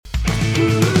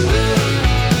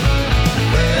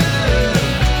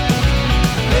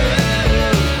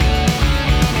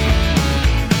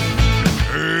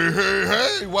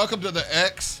Welcome to the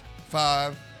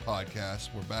X5 podcast.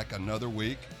 We're back another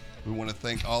week. We want to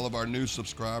thank all of our new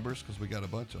subscribers because we got a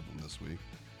bunch of them this week.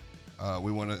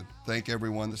 We want to thank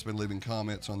everyone that's been leaving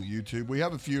comments on the YouTube. We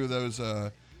have a few of those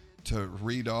to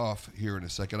read off here in a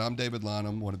second. I'm David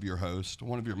Lynham, one of your hosts,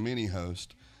 one of your many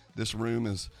hosts. This room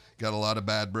has got a lot of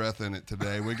bad breath in it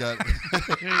today. We got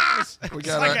we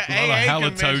got like a lot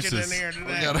of halitosis in here today.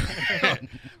 We got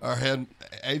our head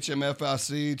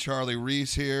HMFIC Charlie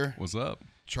Reese here. What's up?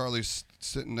 Charlie's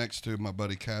sitting next to my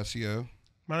buddy Cassio.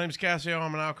 My name's Cassio.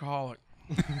 I'm an alcoholic.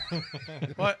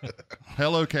 What?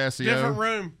 Hello, Cassio. Different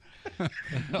room.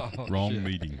 Wrong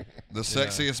meeting. The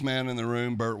sexiest man in the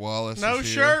room, Bert Wallace. No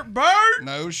shirt, Bert.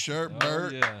 No shirt,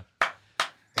 Bert. Yeah.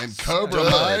 And Cobra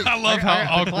Mike. I love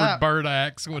how awkward Bert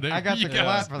acts. I got the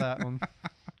clap for that one.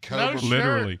 Cobra, no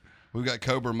literally. We've got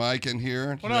Cobra Mike in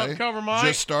here today. What up, Cobra Mike?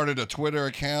 Just started a Twitter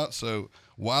account, so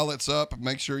while it's up,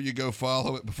 make sure you go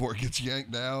follow it before it gets yanked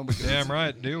down. Damn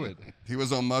right, do it. He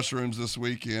was on mushrooms this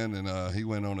weekend, and he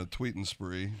went on a tweeting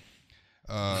spree.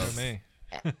 Me.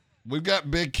 We've got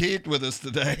Big Keith with us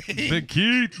today. Big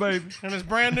Keith, baby. And his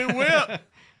brand new whip.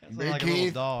 Big like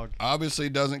Keith a dog. obviously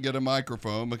doesn't get a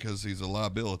microphone because he's a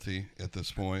liability at this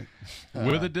point.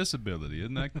 With a disability.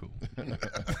 Isn't that cool?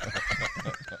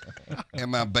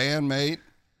 And my bandmate,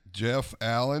 Jeff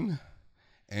Allen,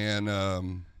 and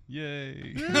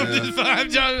Yay. Yeah.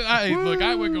 Hey, look,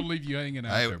 I wasn't going to leave you hanging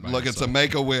out there. Look, it's a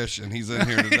Make-A-Wish, and he's in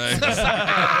here today.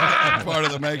 Part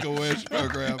of the Make-A-Wish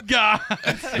program. God.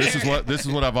 This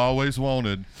is what I've always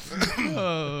wanted.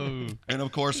 Oh. And,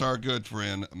 of course, our good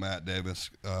friend, Matt Davis,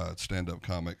 stand-up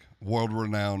comic,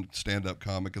 world-renowned stand-up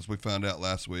comic, as we found out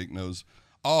last week, knows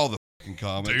all the fucking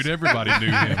comics. Dude, everybody knew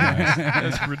him.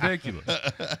 That's ridiculous.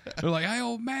 They're like, hey,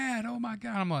 old Matt, oh, my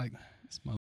God. I'm like, this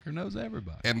motherfucker knows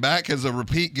everybody. And back as a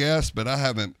repeat guest, but I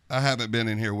haven't been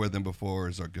in here with him before,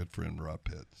 is our good friend Robb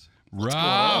Pitts.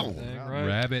 Rob. Right.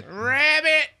 Rabbit.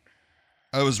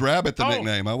 Oh, was Rabbit the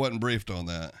nickname? I wasn't briefed on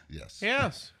that.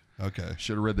 Yes. Okay.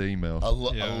 Should have read the email. I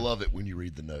love it when you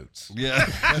read the notes. Yeah.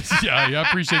 Yeah, I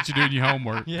appreciate you doing your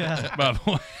homework. Yeah. By the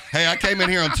way. Hey, I came in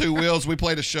here on two wheels. We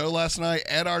played a show last night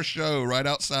at our show right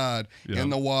outside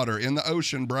in the water, in the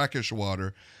ocean, brackish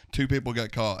water. Two people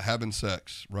got caught having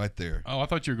sex right there. Oh, I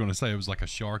thought you were going to say it was like a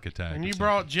shark attack. And you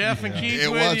brought Jeff and Keith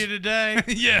It with was. you today.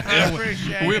 Yeah. I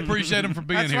appreciate We it. appreciate him for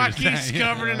being That's here why today. Keith's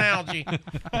covered in algae.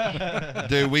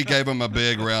 Dude, we gave him a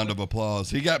big round of applause.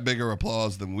 He got bigger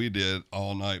applause than we did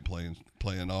all night playing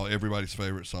everybody's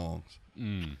favorite songs.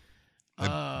 They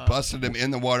busted him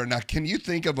in the water. Now, can you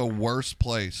think of a worse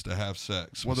place to have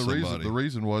sex Well, with the somebody?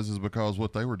 reason was because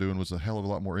what they were doing was a hell of a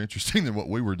lot more interesting than what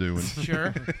we were doing.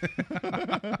 Sure.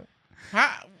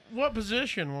 What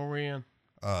position were we in?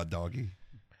 Doggy.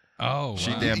 Oh,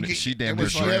 She wow. damn near She had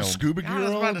drowned. scuba I gear was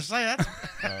about on. to say,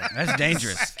 That's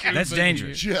dangerous. That's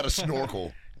dangerous. She had a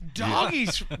snorkel.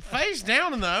 doggies face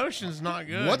down in the ocean is not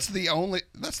good. That's the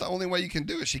only way you can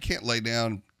do it. She can't lay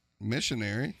down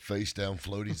missionary. Face down,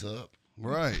 floaties up.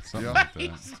 Right. Something Yeah. like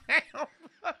that.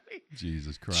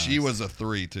 Jesus Christ. She was a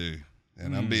 3 too.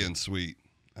 And I'm being sweet.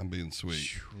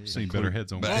 Seen better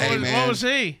heads on But what, hey, was, man. what was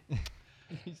he?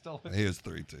 He was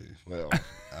 3 too. Well,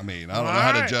 I mean, I don't know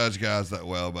how to Alright. judge guys that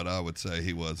well, but I would say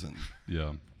he wasn't.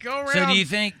 Yeah. Go around. So do you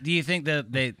think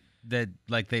that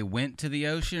they went to the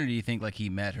ocean, or do you think like he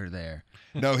met her there?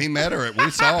 No, he met her. We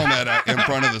saw him in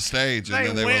front of the stage, and they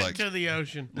then they went were like, to the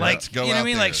ocean. "Let's go." You know what I out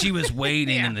mean? there. Like she was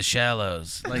wading in the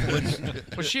shallows. Like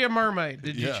Was she a mermaid?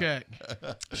 Did you Yeah. check?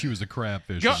 She was a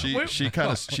crabfish. Go- She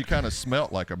kind of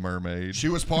smelt like a mermaid. She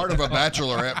was part of a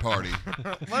bachelorette party.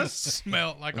 Let's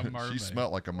smelled like a mermaid. She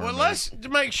smelt like a mermaid. well, let's to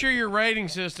make sure your rating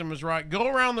system is right. Go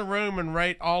around the room and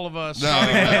rate all of us. No.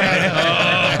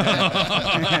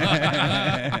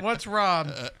 What's Rob?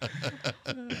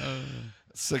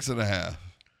 6.5.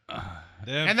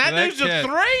 Damn, And that dude's a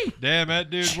 3. Damn, that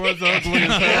dude was ugly as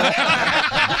hell.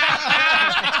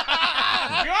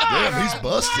 damn, he's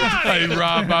busted. Hey,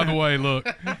 Rob, by the way, look,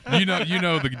 you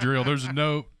know the drill. There's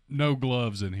no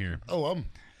gloves in here. Oh, I'm.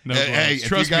 No Hey, gloves. hey, if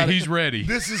Trust you got me, it- he's ready.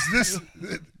 This.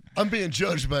 I'm being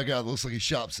judged by a guy that looks like he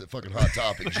shops at fucking Hot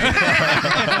Topic.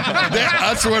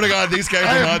 I swear to God, these came from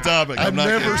Hot Topic. I've I'm not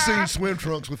never kidding. seen swim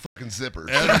trunks with fucking zippers.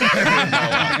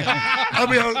 I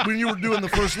mean, when you were doing the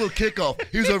first little kickoff,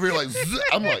 he was over here like,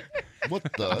 I'm like, what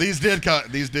the? These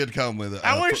did come with it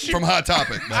I wish from Hot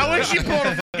Topic. by the I way. wish you pulled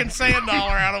a fucking sand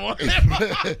dollar out of one.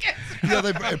 Yeah,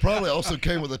 they probably also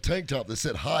came with a tank top that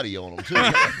said Hottie on them, too.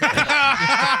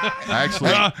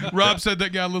 Actually, Rob said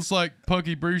that guy looks like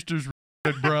Punky Brewster's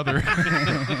brother.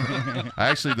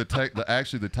 Actually,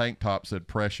 the tank top said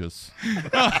precious.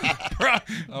 Oh, I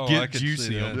Get could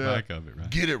juicy see on that. the back of it, right?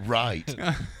 Get it right.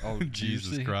 Oh, Jesus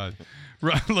juicy. Christ.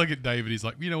 Right, look at David. He's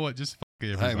like, you know what? Just fuck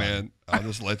everybody. Hey, man, I'll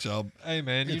just let y'all. Hey,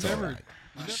 man, you It's never. all right.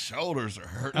 My shoulders are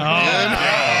hurting. Oh,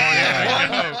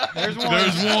 man. There's one.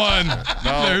 There's one.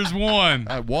 No. There's one.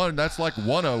 One. That's like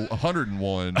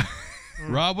 101.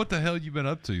 Rob, what the hell you been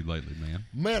up to lately, man?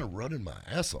 Man, I'm running my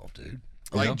ass off, dude.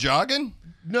 Like jogging?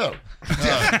 No.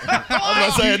 I'm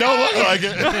not saying it don't look like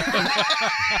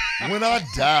it. When I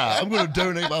die, I'm going to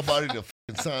donate my body to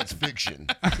fucking science fiction.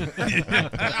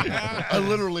 I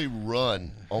literally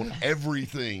run on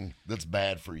everything that's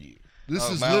bad for you. This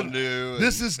is Mountain Dew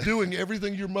this is doing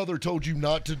everything your mother told you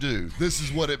not to do. This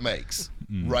is what it makes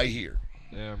right here.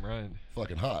 Damn right.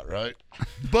 Fucking hot, right?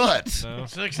 But No.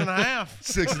 6.5.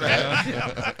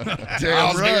 6.5.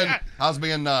 Damn right. How's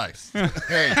being nice?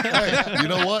 Hey, you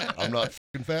know what? I'm not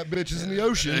fucking fat bitches in the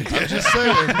ocean. I'm just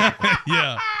saying.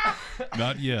 Yeah.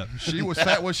 Not yet. She was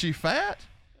fat. Was she fat?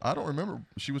 I don't remember.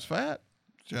 She was fat.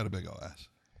 She had a big old ass.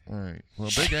 All right. Well,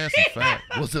 big ass and fat.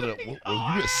 Was it were you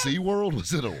at SeaWorld?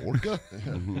 Was it an orca?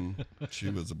 She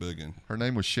was a big one. Her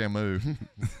name was Shamu.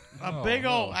 A big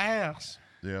old ass.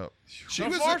 Yeah. She So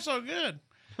was far, so good.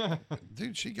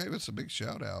 dude. She gave us a big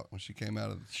shout out when she came out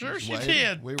of. Sure was she waving.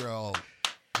 did. We were all.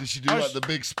 Did she do like the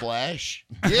big splash?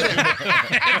 Get it.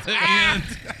 At the end.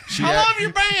 She I had- love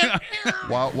your band.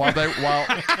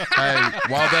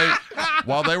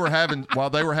 while they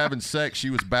were having sex, she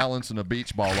was balancing a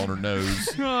beach ball on her nose.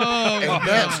 Oh, And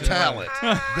that's talent.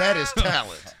 That is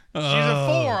talent. She's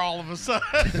a 4 all of a sudden.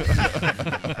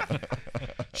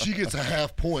 She gets a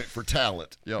half point for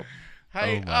talent. Yep.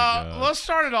 Hey, Oh, my God. let's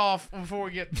start it off before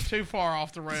we get too far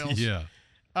off the rails. yeah.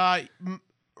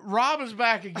 Rob is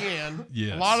back again.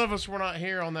 Yes. A lot of us were not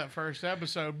here on that first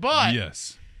episode, but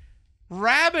Yes.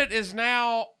 Rabbit is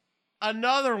now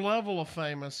another level of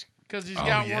famous because he's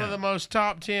got one of the most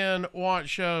top 10 watch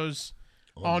shows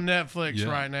on Netflix Yeah.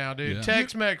 right now, dude. Yeah.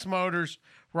 Tex-Mex Motors,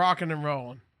 rocking and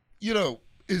rolling. You know,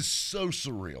 it's so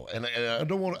surreal. And I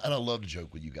don't want to, and I love to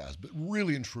joke with you guys, but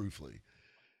really and truthfully,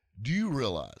 do you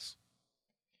realize?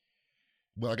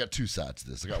 Well, I got two sides to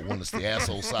this. I got one that's the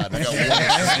asshole side, and I got one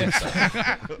that's the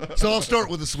sweet side. So I'll start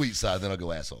with the sweet side, then I'll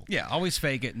go asshole. Yeah, always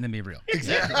fake it and then be real.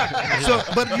 Exactly. So,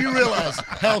 but you realize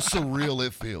how surreal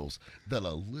it feels that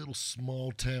a little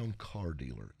small town car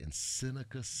dealer in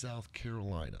Seneca, South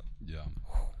Carolina, Yeah.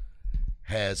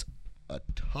 has a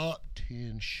top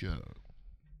 10 show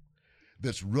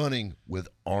that's running with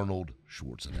Arnold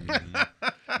Schwarzenegger.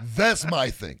 That's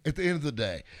my thing. At the end of the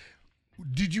day,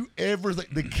 did you ever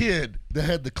think the kid that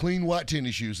had the clean white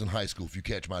tennis shoes in high school, if you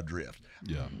catch my drift,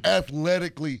 Yeah.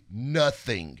 athletically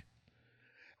nothing,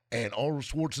 and Arnold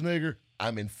Schwarzenegger,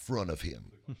 I'm in front of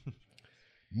him.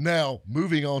 Now,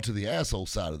 moving on to the asshole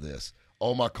side of this,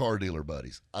 all my car dealer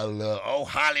buddies, I love, oh,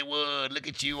 Hollywood, look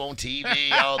at you on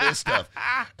TV, all this stuff.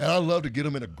 And I love to get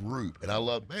them in a group. And I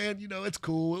love, man, you know, it's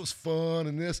cool, it was fun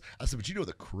and this. I said, but you know what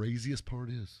the craziest part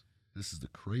is? This is the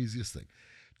craziest thing.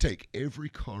 Take every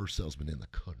car salesman in the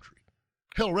country,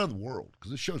 hell, around the world, because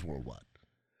this show's worldwide.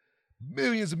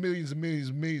 Millions and millions and millions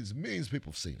and millions and millions of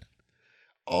people have seen it.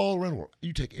 All around the world.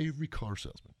 You take every car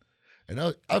salesman.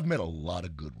 And I've met a lot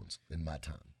of good ones in my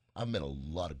time. I've met a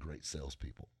lot of great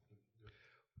salespeople.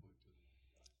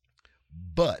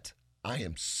 But I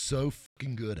am so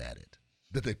fucking good at it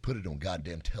that they put it on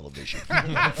goddamn television.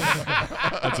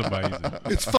 That's amazing.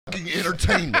 It's fucking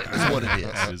entertainment is what it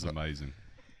That is. is amazing.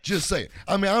 Just saying.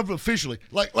 I mean, I'm officially,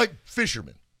 like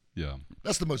fishermen. Yeah.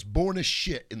 That's the most boringest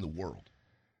shit in the world.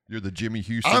 You're the Jimmy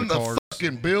Houston I'm of the cars.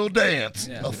 fucking Bill Dance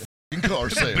of fucking car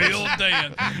sales. Bill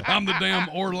Dan. I'm the damn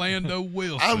Orlando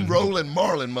Wilson. I'm rolling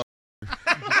Marlin.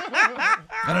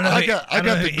 I don't know. I got don't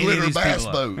know the who any of glitter these bass people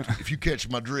are. boat, if you catch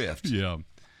my drift. Yeah.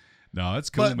 No, it's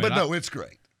cool, man. But no, it's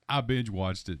great. I binge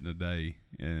watched it in a day,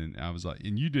 and I was like,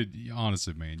 and you did,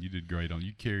 honestly, man, you did great on.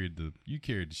 You carried the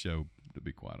show, to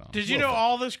be quite honest. Did you know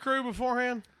all this crew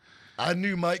beforehand? I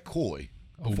knew Mike Coy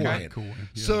beforehand. Cool. Yeah.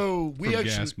 So we From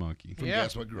actually Gas Monkey. from Yeah.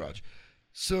 Gas Monkey Garage.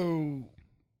 So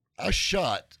I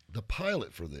shot the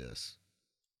pilot for this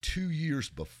 2 years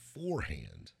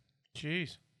beforehand.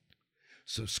 Jeez.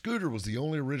 So Scooter was the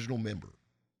only original member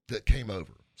that came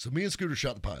over. So me and Scooter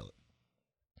shot the pilot.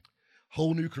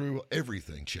 Whole new crew,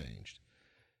 everything changed.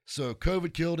 So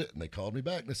COVID killed it, and they called me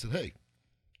back and they said, hey,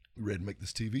 we ready to make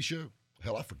this TV show?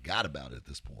 Hell, I forgot about it at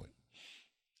this point.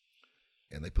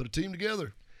 And they put a team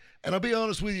together. And I'll be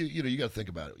honest with you, you got to think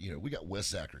about it. We got Wes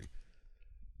Zachary,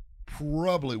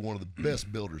 probably one of the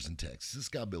best builders in Texas. This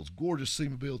guy builds gorgeous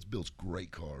SEMA builds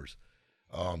great cars.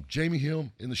 Jamie Hill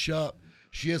in the shop,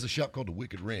 She has a shop called the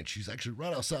Wicked Ranch. She's actually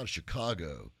right outside of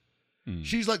Chicago.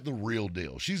 She's like the real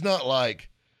deal. She's not like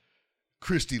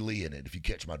Christy Lee in it, if you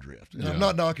catch my drift. And I'm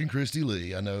not knocking Christy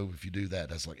Lee. I know if you do that,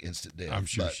 that's like instant death. I'm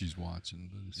sure she's watching.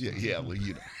 Yeah, well,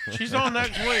 you know. She's on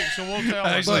next week, so we'll tell her.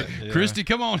 Actually, Christy,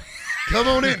 come on. Come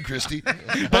on in, Christy.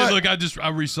 Hey, look, I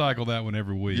recycle that one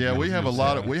every week. Yeah, we have a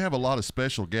lot of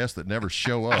special guests that never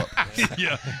show up.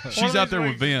 Yeah, she's out there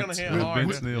with Vince.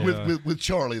 Vince Neil. With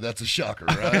Charlie, that's a shocker,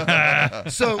 right?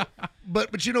 So,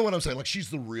 but you know what I'm saying? Like,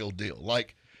 she's the real deal.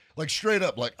 Like straight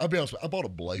up, like, I'll be honest with you, I bought a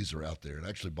blazer out there and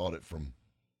actually bought it from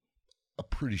a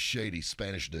pretty shady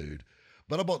Spanish dude.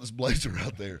 But I bought this blazer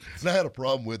out there and I had a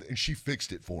problem with it and she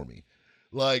fixed it for me.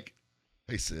 Like,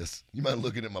 hey sis, you mind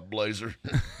looking at my blazer?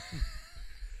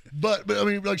 but I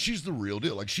mean, like, she's the real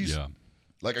deal. Like, she's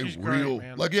like a real,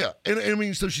 great, like, yeah. And I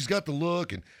mean, so she's got the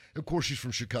look, and of course she's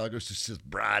from Chicago, so she says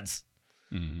brides.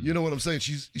 You know what I'm saying?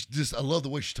 She's just, I love the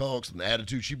way she talks and the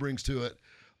attitude she brings to it.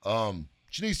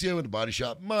 She needs to go in the body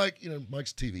shop. Mike, you know,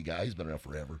 Mike's a TV guy. He's been around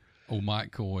forever. Oh,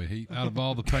 Mike Coy. He, out of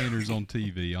all the painters on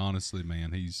TV, honestly,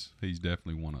 man, he's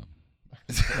definitely one of them.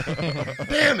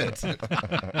 Damn it.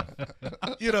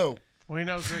 You know, Well, he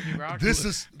knows Ricky Rock. this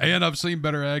is, And I've seen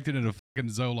better acting in a fucking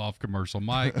Zoloft commercial.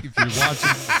 Mike, if you're watching,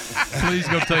 please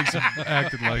go take some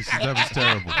acting lessons. That was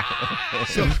terrible.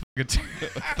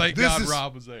 Thank This God is-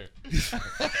 Rob was there. That's all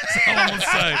I'm going to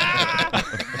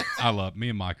say. I love me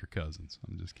and Mike are cousins.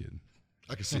 I'm just kidding.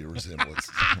 I can see a resemblance.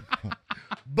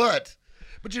 but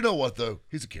you know what, though?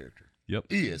 He's a character. Yep.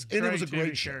 He is. And it was a TV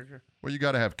great show. character. Well, you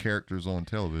got to have characters on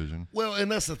television. Well, and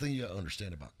that's the thing you got to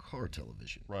understand about car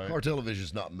television. Right. Car television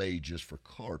is not made just for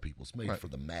car people. It's made for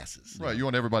the masses. Right. You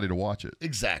want everybody to watch it.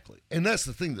 Exactly. And that's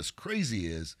the thing that's crazy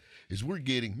is we're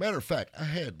getting, matter of fact, I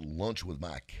had lunch with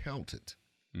my accountant,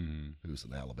 who's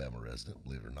an Alabama resident,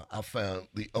 believe it or not. I found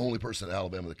the only person in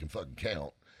Alabama that can fucking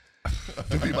count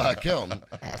to be my accountant.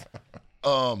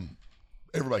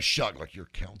 Everybody's shocked, like, your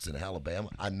accountant's in Alabama.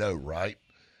 I know, right?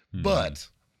 But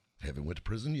haven't went to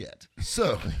prison yet.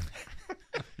 So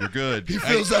You're good. he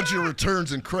fills out your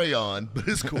returns in crayon, but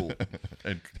it's cool.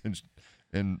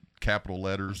 and capital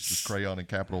letters, just crayon and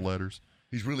capital letters.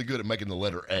 He's really good at making the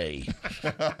letter A.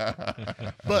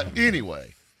 But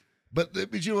anyway, but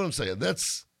you know what I'm saying?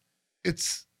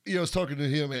 It's, you know, I was talking to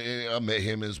him, and I met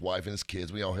him and his wife and his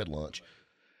kids. We all had lunch.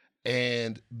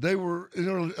 And they were, you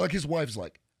know, like, his wife's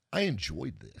like, I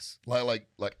enjoyed this. Like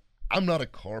I'm not a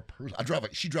car person.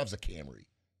 She drives a Camry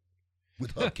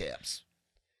with hubcaps.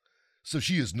 So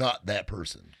she is not that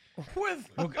person. With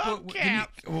Can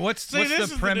you- what's See, this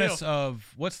the is premise the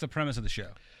of the show,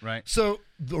 right? So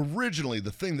originally,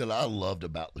 the thing that I loved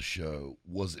about the show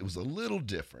was it was a little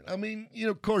different. I mean, you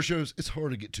know, car shows, it's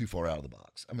hard to get too far out of the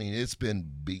box. I mean, it's been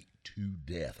beat to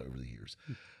death over the years.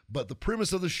 But the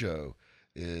premise of the show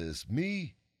is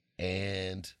me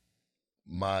and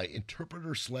my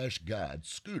interpreter / guide,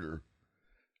 Scooter,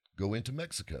 go into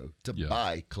Mexico to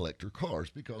buy collector cars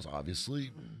because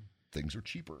obviously things are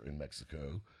cheaper in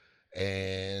Mexico.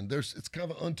 And it's kind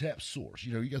of an untapped source.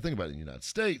 You know, you got to think about it in the United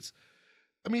States.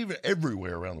 I mean, even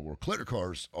everywhere around the world, collector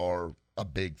cars are a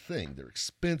big thing. They're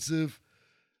expensive.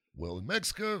 Well, in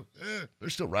Mexico, they're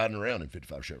still riding around in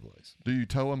 55 Chevrolets. Do you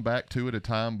tow them back 2 at a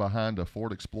time behind a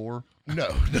Ford Explorer? No.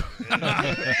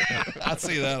 I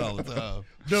see that all the time.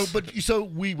 No, but so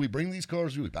we bring these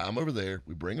cars, we buy them over there,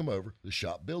 we bring them over, the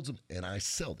shop builds them, and I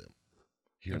sell them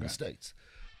here in the States.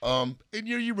 And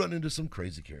you run into some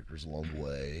crazy characters along the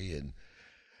way and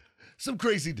some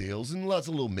crazy deals and lots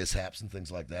of little mishaps and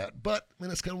things like that. But I mean,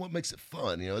 that's kind of what makes it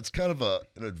fun. You know, it's kind of an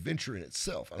adventure in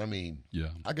itself. And I mean,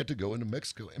 I got to go into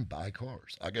Mexico and buy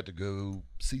cars. I got to go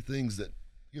see things that,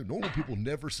 you know, normal people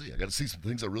never see. I got to see some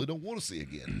things I really don't want to see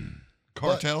again.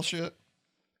 Cartel shit?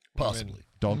 Possibly.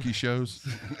 Donkey shows?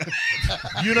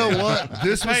 You know what?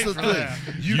 This was Paid the for thing. that.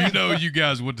 You know you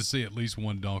guys went to see at least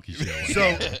one donkey show.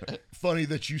 So funny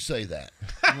that you say that.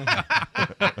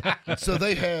 So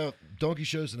they have donkey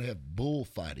shows and they have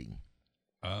bullfighting.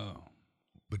 Oh.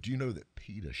 But do you know that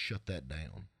PETA shut that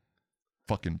down?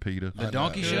 Fucking PETA. The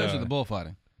donkey shows or the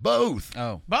bullfighting? Both.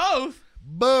 Oh. Both.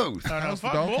 Both. I know, How's the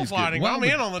fuck donkeys bullfighting. get- I'm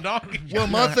in on the donkey. Well,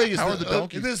 my thing is, How are the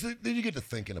donkeys? then you get to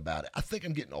thinking about it. I think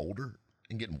I'm getting older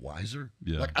and getting wiser.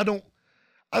 Yeah. Like I don't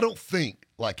think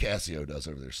like Casio does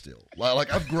over there still.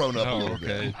 Like I've grown up a little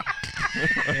bit.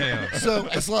 Yeah. So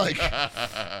it's like,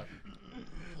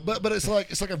 but it's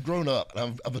like I've grown up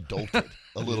and I've adulted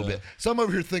a little bit. So I'm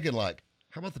over here thinking like,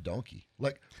 How about the donkey?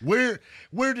 Like, where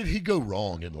did he go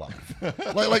wrong in life?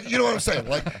 like you know what I'm saying?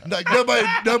 Like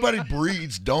nobody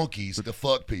breeds donkeys to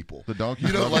fuck people. The donkey,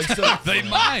 you know, like so. They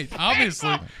might,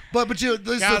 obviously. But you know,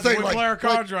 this Guys, is the thing. with Blair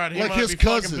Card's right. He like might his be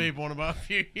cousin. fucking people in about a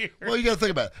few years. Well, you got to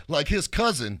think about it. Like his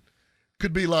cousin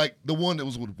could be like the one that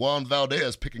was with Juan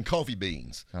Valdez picking coffee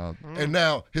beans, and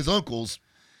now his uncle's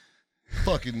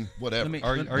fucking whatever.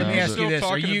 Are Let you me ask still you this.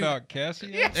 Are talking you- about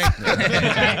Cassie?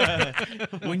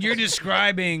 When you're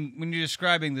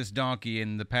describing this donkey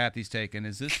and the path he's taken,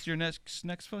 is this your next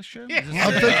show? Yeah. Is this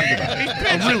I'm thinking about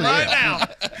it. I really right am. now.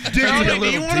 Digging a Tony, do you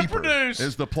little want to deeper. produce?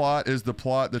 Is the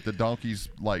plot that the donkey's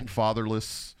like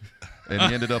fatherless, and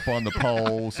he ended up on the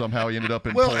pole somehow? He ended up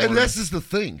in Well, porn. and this is the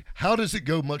thing. How does it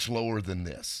go much lower than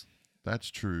this? That's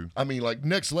true. I mean, like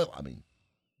next level. I mean,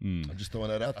 I'm just throwing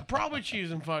that out there. Probably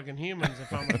choosing fucking humans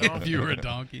if I'm a If donkey. you were a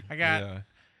donkey. I got Yeah.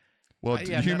 Well,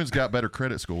 yeah, humans got better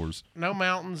credit scores, no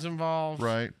mountains involved.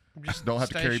 right? Just Don't have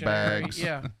to carry stationary. bags.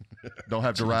 Yeah. Don't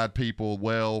have to ride people.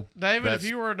 Well, David, if that's-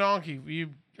 you were a donkey, you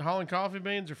hauling coffee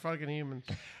beans or fucking humans?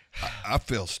 I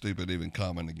feel stupid even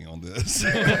commenting on this.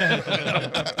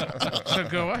 So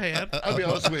go ahead. I'll be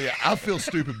honest with you. I feel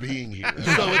stupid being here,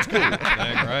 so it's cool. Dang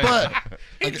right. But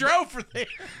He drove for this.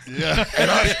 yeah.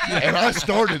 and I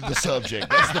started the subject.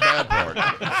 That's the bad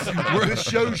part. This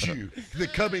shows you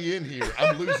that coming in here,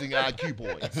 I'm losing IQ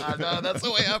points. I know, that's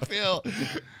the way I feel.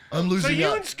 I'm So losing.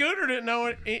 you and Scooter didn't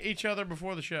know each other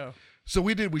before the show, So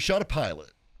we shot a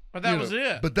pilot. but that You was know,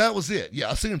 it. But that was it. Yeah,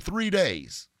 I seen him 3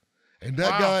 days, and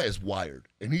that Wow. guy is wired,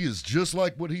 and he is just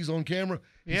like what he's on camera.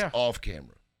 He's Yeah. off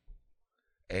camera,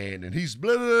 and he's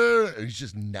blah, blah, blah, and he's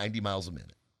just 90 miles a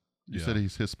minute. you said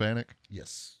he's Hispanic.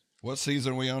 Yes, What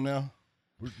season are we on now?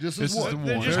 this This is is what the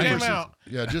It one. just Very came first out.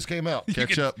 season. Yeah, it just came out.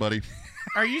 Catch up, buddy.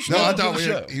 Are you No, still? I to thought the we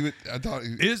show. he would. I thought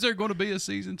he, Is there going to be a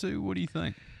season 2? What do you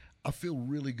think? I feel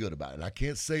really good about it. I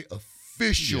can't say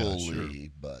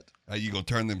officially, but you gonna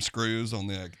turn them screws on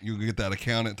the? You get that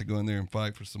accountant to go in there and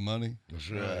fight for some money. that's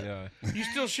Yeah. You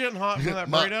still shitting hot from that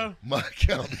my, burrito? my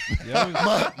accountant, Yeah, it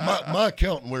was- my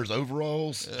accountant wears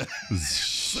overalls.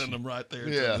 Send them right there.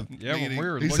 Yeah. To the yeah, when meeting. we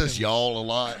were He looking, says y'all a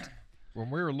lot. when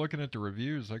we were looking at the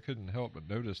reviews, I couldn't help but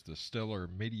notice the stellar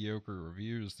mediocre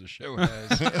reviews the show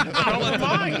has. Don't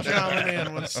mind chiming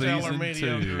in with stellar Season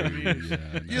mediocre 2. reviews. Yeah,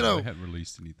 no, You know, they hadn't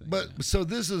released anything. But so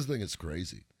this is the thing that's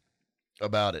crazy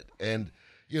about it. And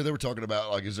they were talking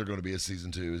about like, is there going to be a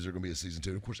season 2? Is there going to be a season 2?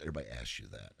 And of course, everybody asks you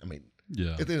that. I mean,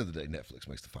 yeah. at the end of the day, Netflix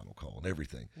makes the final call and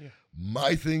everything. Yeah.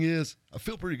 My thing is, I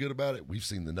feel pretty good about it. We've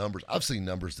seen the numbers. I've seen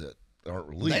numbers that aren't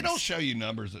released. They don't show you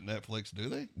numbers at Netflix, do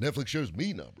they? Netflix shows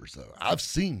me numbers though. I've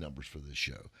seen numbers for this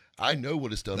show. I know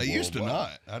what it's done. They used to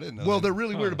worldwide. not. I didn't know. Well, that. they're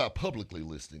really weird about publicly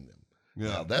listing them. Yeah.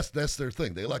 Now, that's their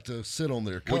thing. They like to sit on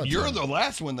their Well, content. you're the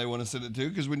last one they want to send it to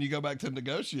because when you go back to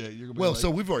negotiate, you're gonna be Well, like, so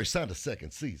we've already signed a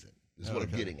second season. Is what I'm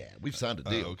Okay. getting at. We've signed a oh,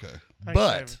 deal. okay. Thanks,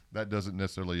 But David. That doesn't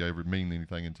necessarily ever mean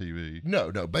anything in TV.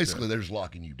 no. Basically, they're just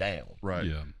locking you down. Right.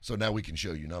 Yeah. So now we can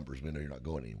show you numbers. We know you're not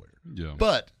going anywhere. Yeah.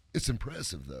 But it's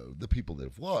impressive though, the people that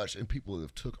have watched and people that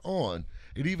have took on,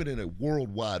 and even in a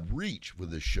worldwide reach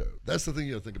with this show. That's the thing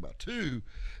you got to think about too,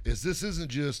 is this isn't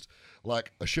just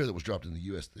like a show that was dropped in the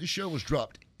U.S. This show was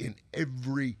dropped in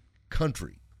every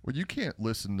country. Well, you can't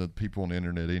listen to people on the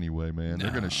internet anyway, man.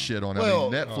 They're going to shit on. Well- I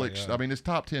mean, Netflix. yeah. I mean, it's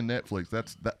top 10 Netflix.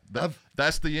 I've-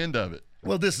 That's the end of it.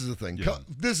 Well, this is the thing.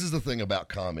 This is the thing about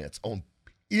comments on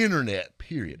internet,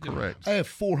 period. Correct. I have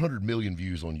 400 million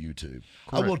views on YouTube.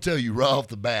 I Correct. will tell you right off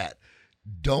the bat,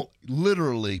 don't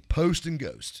literally post and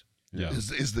ghost. Yeah.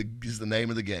 Is the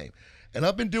name of the game. And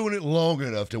I've been doing it long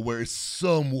enough to where it's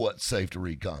somewhat safe to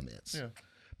read comments. Yeah.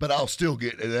 But I'll still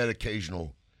get that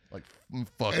occasional. Like,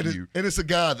 fuck And, you. and it's a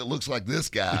guy that looks like this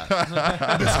guy.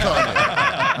 This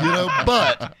comment,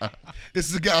 but this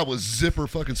is a guy with zipper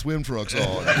fucking swim trunks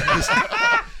on.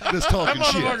 This That talking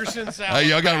motherfucker shit. sends out. Hey,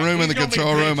 y'all got room in the He's gonna be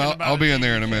control room. bitching about I'll be it. in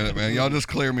there in a minute, man. Y'all just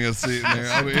clear me a seat in there.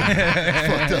 I'll be.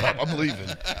 Fucked up. I'm leaving.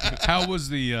 How was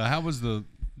the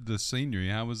scenery?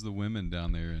 How was the women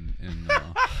down there?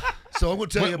 So I'm going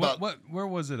to tell you about. Where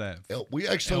was it at? We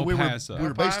actually El we Paso.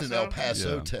 were based in El El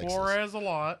Paso, Yeah. Texas. Juarez a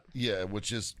lot. Yeah,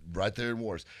 which is right there in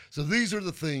Juarez. So these are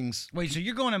the things. Wait, so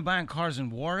you're going and buying cars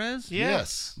in Juarez? Yeah.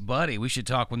 Yes, Buddy, we should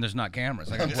talk when there's not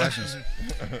cameras. I got questions.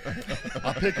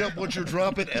 I pick up what you're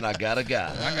dropping, and I got a guy.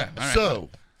 Okay, all right. So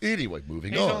anyway,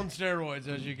 moving He's on. on steroids,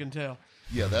 as you can tell.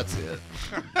 Yeah, that's it.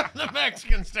 The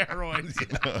Mexican steroids.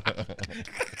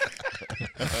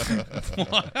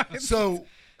 So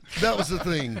that was the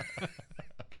thing.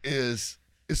 Is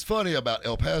it's funny about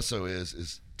El Paso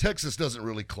is Texas doesn't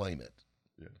really claim it.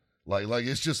 Yeah. Like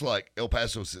it's just like El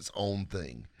Paso is its own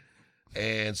thing.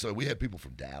 And so we had people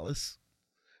from Dallas,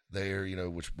 there,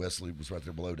 which Wesley was right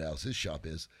there below Dallas, his shop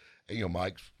is. And,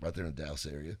 Mike's right there in the Dallas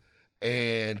area.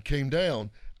 And came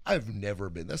down. I've never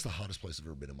been. That's the hottest place I've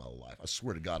ever been in my life. I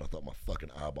swear to God, I thought my fucking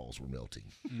eyeballs were melting.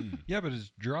 Yeah, but it's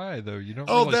dry though. You don't.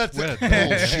 Oh, really that's sweat.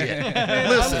 bullshit.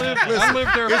 I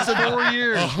lived there for 4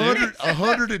 years.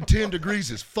 110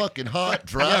 degrees is fucking hot,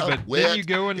 dry, Yeah, but wet. then you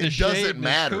go in the it shade doesn't and it's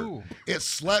matter. cool. It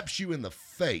slaps you in the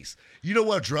face. You know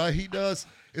what dry heat does?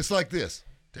 It's like this.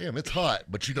 Damn, it's hot,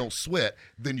 but you don't sweat,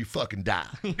 then you fucking die.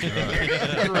 Humidity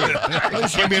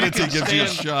gives you a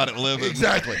shot at living.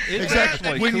 Exactly.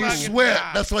 When you sweat,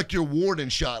 that's like your warning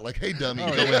shot. Like, hey, dummy,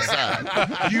 go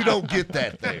inside. You don't get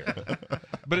that there.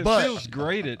 But it feels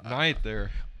great at night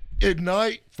there. At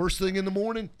night, first thing in the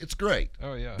morning, it's great.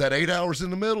 Oh, yeah. That 8 hours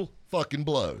in the middle, fucking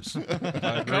blows. I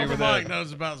agree Uncle with Mike that.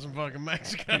 knows about some fucking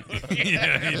Mexico.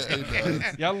 Yeah,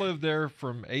 I lived there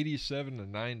from 87 to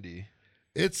 90.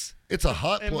 It's a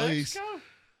hot In place. Mexico?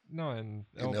 No, in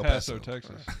In El El Paso, Paso.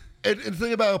 Texas. And the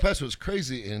thing about El Paso is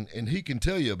crazy, and he can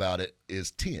tell you about it, is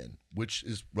 10, which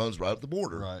runs right up the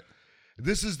border. Right.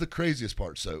 This is the craziest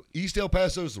part. So East El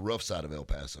Paso is the rough side of El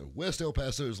Paso. West El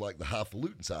Paso is like the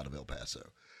highfalutin side of El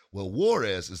Paso. Well,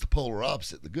 Juarez is the polar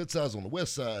opposite. The good side's on the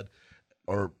west side,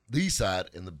 or the east side,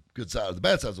 and the good side or the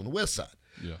bad side's on the west side.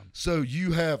 Yeah. So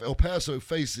you have El Paso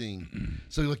facing,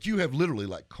 so like you have literally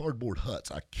like cardboard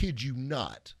huts. I kid you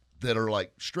not, that are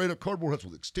like straight up cardboard huts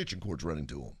with extension cords running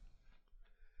to them.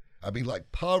 I mean,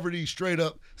 like poverty, straight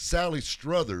up Sally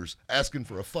Struthers asking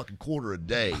for a fucking quarter a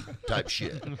day type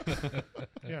shit.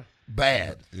 Yeah.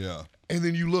 Bad. Yeah. And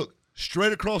then you look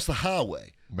straight across the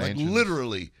highway, Mansions. like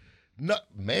literally, not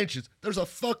mansions. There's a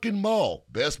fucking mall,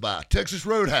 Best Buy, Texas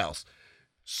Roadhouse,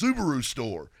 Subaru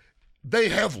store. They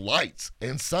have lights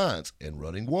and signs and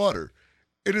running water.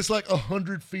 And it's like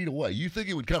 100 feet away. You think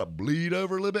it would kind of bleed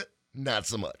over a little bit? Not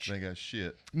so much. They got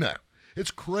shit. No. It's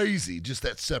crazy, just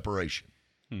that separation.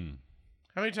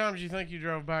 How many times do you think you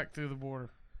drove back through the border?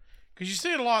 Because you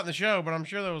see it a lot in the show, but I'm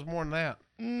sure there was more than that.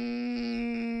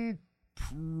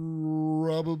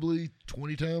 Probably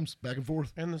 20 times back and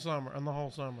forth. In the summer, in the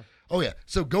whole summer. Oh, yeah.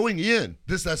 So going in,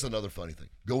 that's another funny thing.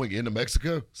 Going into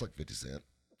Mexico, it's like 50 cents.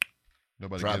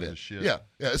 Nobody Drive gives in. a shit. Yeah.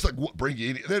 It's like, what, bring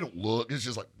you in. They don't look. It's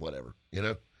just like, whatever,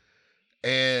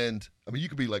 And, I mean, you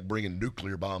could be like bringing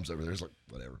nuclear bombs over there. It's like,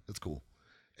 whatever. It's cool.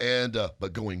 And,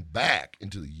 but going back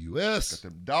into the U.S. Got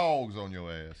them dogs on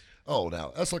your ass. Oh,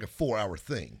 now, that's like a 4-hour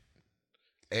thing.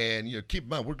 And, keep in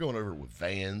mind, we're going over with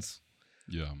vans,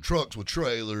 Yeah. trucks with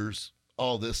trailers,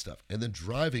 all this stuff. And then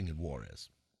driving in Juarez.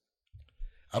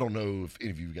 I don't know if any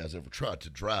of you guys ever tried to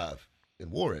drive in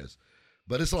Juarez,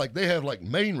 but it's like they have like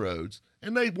main roads,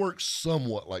 and they work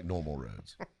somewhat like normal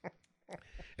roads.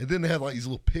 And then they have like these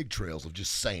little pig trails of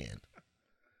just sand.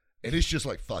 And it's just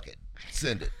like, fuck it.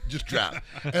 Send it. Just drive.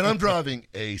 And I'm driving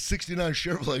a 69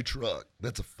 Chevrolet truck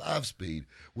that's a 5-speed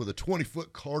with a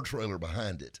 20-foot car trailer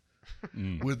behind it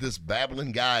with this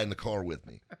babbling guy in the car with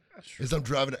me. As I'm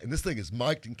driving, and this thing is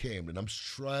mic'd and cammed, and I'm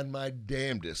trying my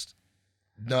damnedest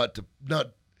not to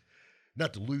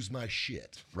lose my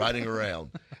shit riding around.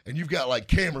 And you've got like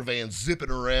camera vans zipping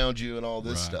around you and all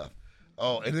this Right. stuff.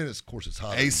 Oh, and then of course it's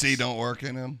hot. AC don't work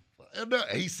in them? No,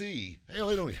 AC. Hell,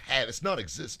 they don't even have it. It's non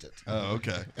existent. Oh,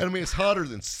 okay. And I mean, it's hotter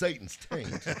than Satan's taint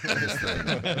in this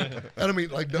thing. And I mean,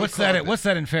 like, no What's carpet.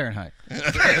 that in Fahrenheit?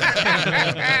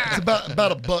 It's about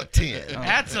 $1.10.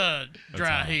 That's a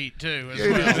dry heat, too. As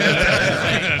It well. is.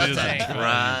 That's That's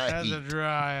dry That's a heat.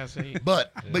 dry ass heat.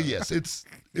 But yes,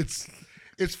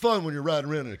 it's fun when you're riding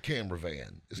around in a camera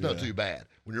van. It's not too bad.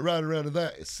 When you're riding around in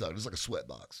that, it sucks. It's like a sweat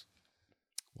box.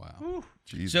 Wow.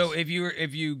 Jesus. So if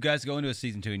you guys go into a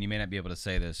season 2, and you may not be able to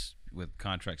say this with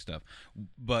contract stuff,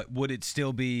 but would it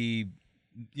still be,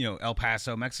 El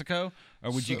Paso, Mexico,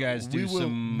 or would you So guys do we will,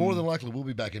 some more than likely we'll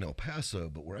be back in El Paso,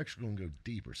 but we're actually going to go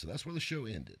deeper. So that's where the show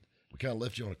ended. We kind of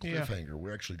left you on a cliffhanger.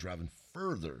 We're actually driving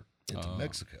further into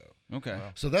Mexico. Okay.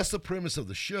 So that's the premise of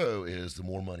the show: is the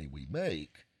more money we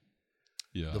make,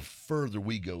 Yeah. the further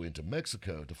we go into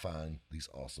Mexico to find these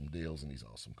awesome deals and these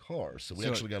awesome cars. So we So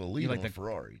actually got a you lead like on the-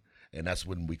 Ferrari, and that's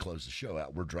when we close the show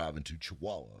out. We're driving to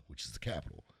Chihuahua, which is the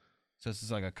capital. So this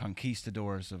is like a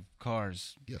conquistadors of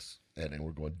cars. Yes, and then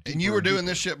we're going. And you deeper were doing deeper.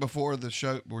 this shit before the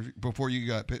show, before you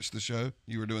got pitched the show?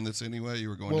 You were doing this anyway? You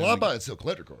were going Well, down I to- buy and sell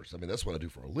collector cars. I mean, that's what I do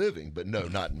for a living. But no,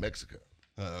 not in Mexico.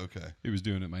 Oh, okay. He was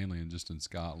doing it mainly in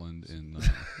Scotland and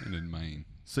in Maine.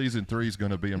 Season 3 is going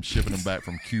to be them shipping them back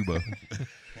from Cuba.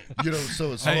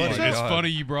 So it's Hey, funny. it's funny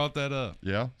you brought that up.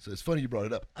 Yeah, So it's funny you brought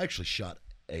it up. I actually shot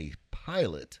a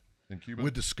pilot in Cuba.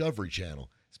 with Discovery Channel.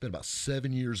 It's been about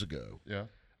 7 years ago. Yeah.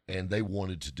 And they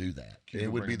wanted to do that. Cuba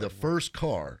It would be bringing the back first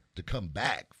car to come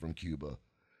back from Cuba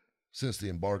since the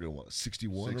embargo,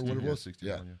 61 or whatever it was?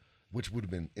 61, yeah. Which would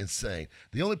have been insane.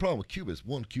 The only problem with Cuba is,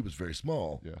 one, Cuba's very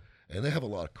small. Yeah. And they have a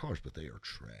lot of cars, but they are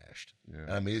trashed.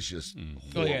 Yeah. I mean, it's just Oh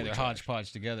yeah, horribly they're trashed.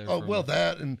 hodgepodge together. Oh from- well,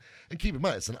 that and keep in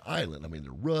mind it's an island. I mean,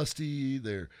 they're rusty.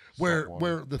 They're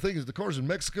where the thing is, the cars in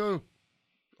Mexico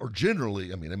are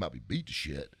generally, I mean, they might be beat to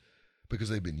shit because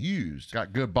they've been used,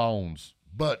 Got good bones.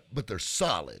 but they're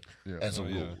solid as a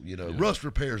rule. You know, rust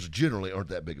repairs generally aren't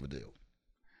that big of a deal.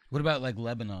 What about like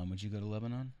Lebanon? Would you go to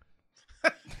Lebanon?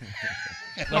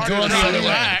 Hard go to on the drive other way.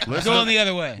 back. Go on the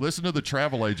other way. Listen to the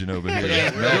travel agent over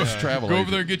here. Mel's travel Go over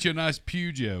agent. there and get you a nice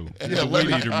Peugeot. Put Yeah, the let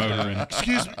weed me- eater motor in.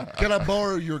 Excuse me, can I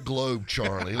borrow your globe,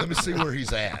 Charlie? Let me see where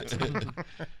he's at.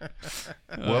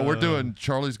 Well, we're doing.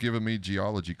 Charlie's giving me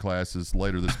geology classes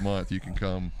later this month. You can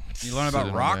come. You learn sit about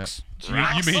in on rocks. You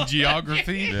mean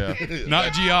geography? that. Yeah.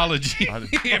 Not geology.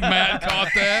 Matt caught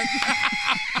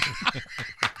that.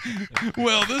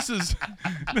 Well, this is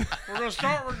We're gonna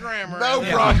start with grammar. No and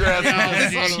then progress.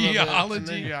 geology, and then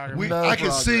Geology. geography. I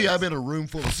can see I'm in a room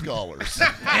full of scholars.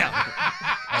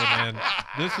 Oh man,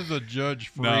 this is a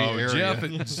judge-free no area.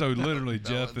 Jeff. So literally,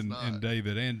 Jeff it's and not.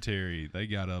 David and Terry, they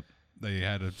got up. They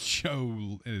had a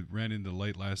show. It ran into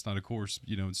late last night. Of course,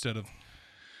 you know, instead of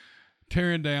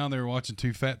tearing down, they were watching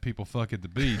two fat people fuck at the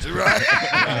beach, right?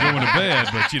 Going to bed.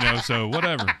 But you know, so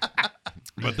whatever.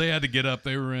 But they had to get up.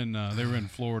 They were in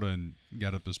Florida and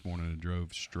got up this morning and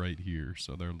drove straight here.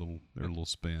 So they're a little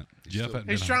spent. Jeff hadn't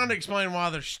He's been trying home. to explain why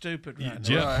they're stupid right now.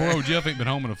 Jeff, poor old Jeff ain't been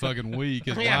home in a fucking week.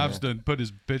 His Yeah. wife's done put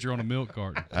his picture on a milk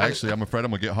carton. Actually, I'm afraid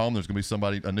I'm gonna get home. There's gonna be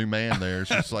somebody, a new man there. It's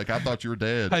just like, I thought you were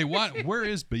dead. Hey, what? Where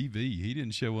is BV? He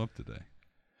didn't show up today.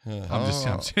 I'm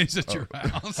he's at your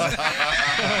house.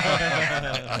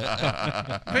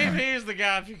 PP is the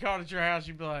guy. If you called at your house,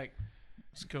 you'd be like,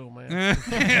 "It's cool, man.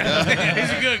 He's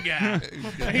a good guy.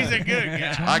 He's a good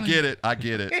guy. I get it. I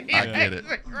get it. I get it.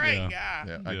 He's a great Yeah. guy."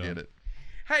 Yeah, I get it.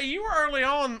 Hey, you were early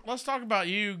on. Let's talk about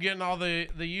you getting all the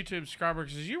YouTube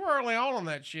subscribers, because you were early on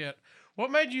that shit. What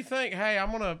made you think, hey, I'm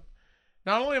going to,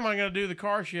 not only am I going to do the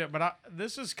car shit, but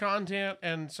this is content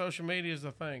and social media is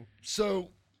the thing. So,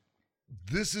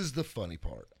 this is the funny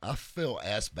part. I fell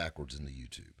ass backwards into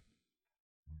YouTube.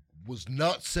 Was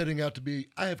not setting out to be.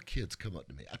 I have kids come up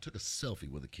to me. I took a selfie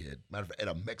with a kid, matter of fact, at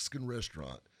a Mexican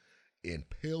restaurant in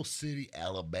Pale City,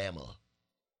 Alabama.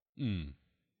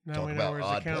 Now Talk we know about where his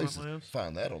odd accountant places. lives.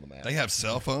 Find that on the map. They have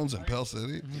cell phones in Pell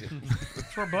City.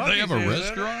 That's where Buc-ee's They have a is,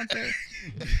 isn't it? restaurant there?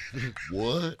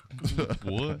 What?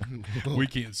 What? We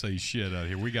can't say shit out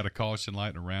here. We got a caution light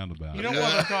and a roundabout. You know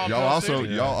what they're called? Y'all Pell also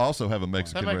City? y'all also have a They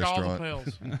Mexican make all the restaurant.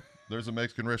 pills. There's a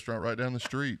Mexican restaurant right down the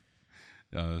street.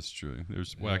 That's true.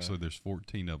 Actually there's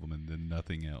 14 of them and then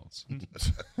nothing else.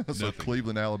 So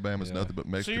Cleveland, Alabama's nothing but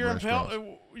So Mexican you're in restaurants.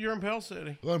 you're in Pell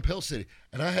City. Well, in Pell City.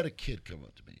 And I had a kid come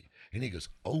up to me. And he goes,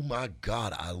 "Oh my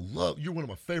God, you're one of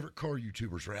my favorite car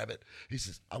YouTubers, Rabbit." He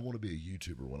says, "I want to be a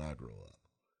YouTuber when I grow up."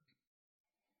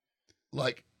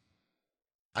 Like,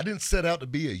 I didn't set out to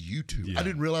be a YouTuber. Yeah. I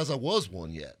didn't realize I was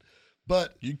one yet.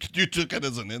 But You took it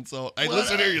as an insult. Hey, Well,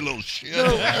 listen here, you little shit. no,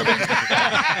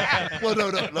 I mean, well,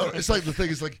 no. It's like the thing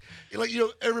is like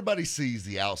everybody sees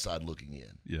the outside looking in.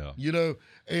 Yeah.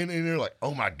 And they're like,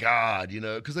 "Oh my God,"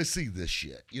 because they see this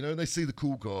shit, and they see the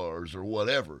cool cars or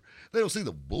whatever. They don't see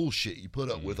the bullshit you put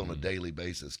up with on a daily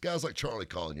basis. Guys like Charlie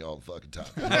calling you all the fucking time.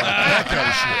 That kind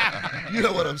of shit. You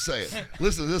know what I'm saying?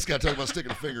 Listen to this guy talking about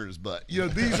sticking a finger in his butt. These are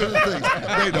the things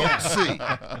they don't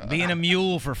see. Being a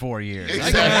mule for 4 years.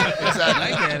 Exactly.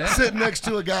 I get it. Sitting next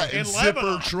to a guy in zipper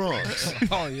Lebanon. trunks.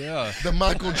 Oh yeah, The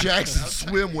Michael Jackson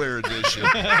swimwear edition.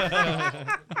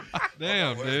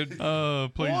 damn dude.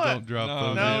 Please What? don't drop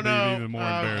those. No, It'd be no. even more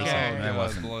Okay. embarrassing. That God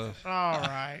wasn't- bless. All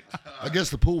right. I guess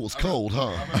the pool was cold,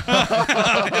 huh?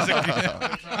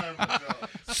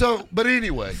 So, but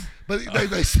anyway, they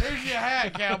say, Here's your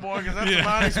hat, cowboy, because that's a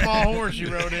mighty small horse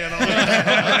you rode in on.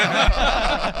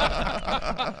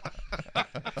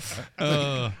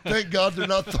 thank God they're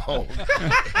not thong.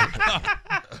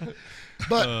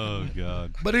 But Oh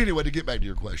God. But anyway, to get back to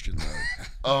your question,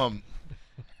 though,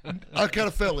 I kind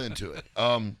of fell into it.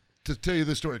 To tell you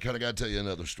this story, I kind of got to tell you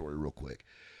another story real quick.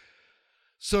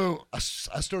 So I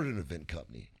started an event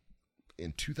company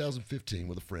in 2015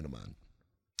 with a friend of mine.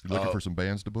 You looking for some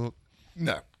bands to book?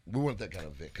 No, we weren't that kind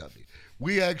of event company.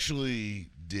 We actually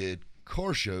did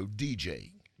car show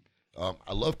DJing.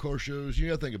 I love car shows. You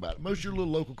got to think about it. Most of your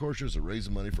little local car shows are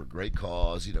raising money for a great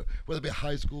cause, whether it be a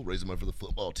high school, raising money for the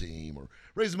football team, or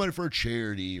raising money for a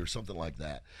charity or something like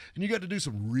that. And you got to do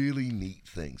some really neat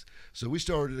things. So we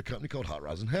started a company called Hot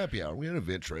Rods and Happy Hour. We had an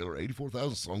event trailer,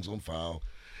 84,000 songs on file,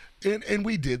 and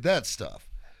we did that stuff.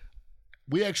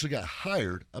 We actually got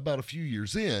hired about a few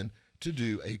years in to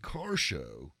do a car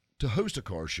show, to host a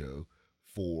car show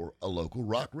for a local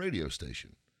rock radio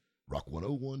station, Rock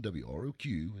 101 WROQ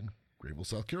in Greenville,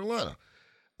 South Carolina,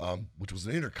 which was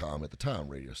an intercom at the time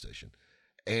radio station.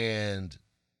 And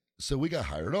so we got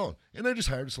hired on, and they just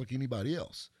hired us like anybody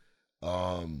else.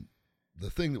 The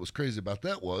thing that was crazy about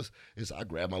that is I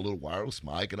grabbed my little wireless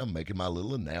mic and I'm making my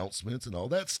little announcements and all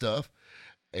that stuff.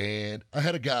 And I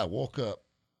had a guy walk up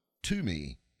to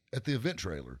me at the event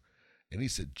trailer, and he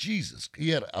said, Jesus,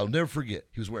 I'll never forget,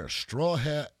 he was wearing a straw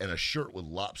hat and a shirt with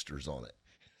lobsters on it.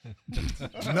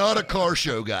 Not a car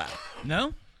show guy.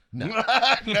 No? No.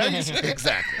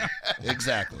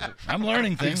 Exactly. I'm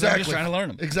learning things. Exactly. I'm just trying to learn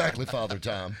them. Exactly, Father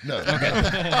Time. No.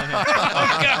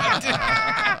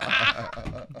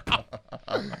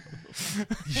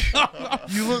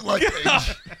 You look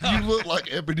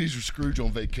like Ebenezer Scrooge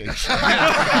on vacation.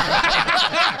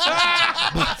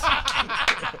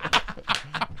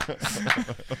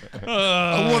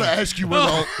 I want to ask you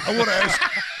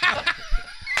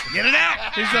Get it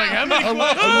out. He's like, how many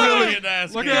questions really- are you getting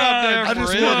asked? Look me? out there,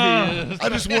 I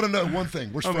just want to know one thing.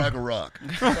 Where's Fraggle Rock?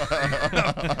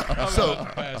 So,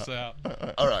 Pass out.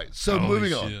 all right. So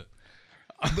moving on.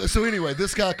 Shit. So anyway,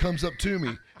 this guy comes up to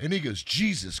me and he goes,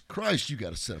 Jesus Christ, you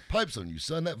got a set of pipes on you,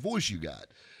 son. That voice you got.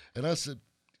 And I said,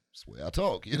 that's the way I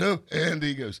talk, you know? And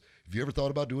he goes, have you ever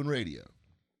thought about doing radio?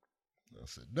 I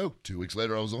said, no. 2 weeks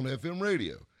later, I was on FM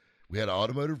radio. We had an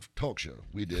automotive talk show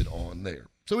we did on there.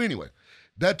 So anyway,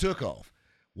 that took off.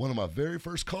 One of my very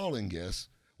first call-in guests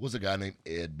was a guy named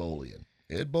Ed Bolian.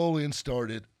 Ed Bolian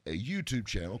started a YouTube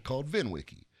channel called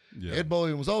VinWiki. Yeah. Ed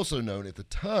Bolian was also known at the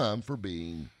time for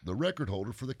being the record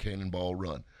holder for the Cannonball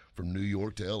Run from New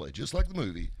York to L.A., just like the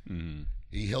movie. Mm-hmm.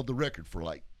 He held the record for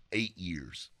like 8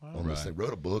 years on this. Right. They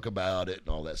wrote a book about it and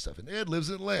all that stuff. And Ed lives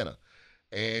in Atlanta.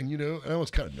 And, you know, and I was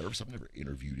kind of nervous. I've never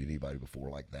interviewed anybody before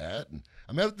like that. And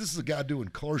I mean, this is a guy doing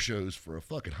car shows for a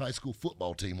fucking high school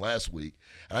football team last week.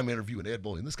 And I'm interviewing Ed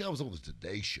Bolian. This guy was on the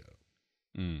Today Show.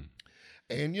 Mm.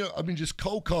 And, you know, I mean, just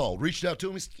cold called, reached out to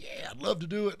him. He said, yeah, I'd love to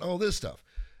do it and all this stuff.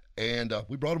 And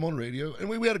we brought him on radio, and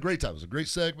we had a great time. It was a great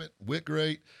segment, went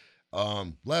great,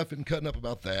 laughing, cutting up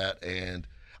about that. And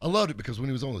I loved it because when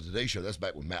he was on the Today Show, that's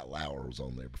back when Matt Lauer was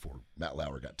on there before Matt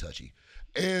Lauer got touchy.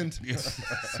 And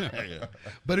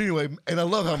but anyway, and I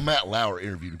love how Matt Lauer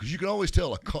interviewed him because you can always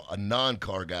tell a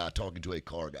non-car guy talking to a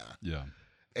car guy. Yeah.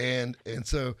 And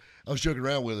so I was joking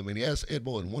around with him, and he asked Ed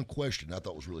Bolian one question I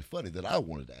thought was really funny that I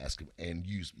wanted to ask him and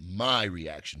use my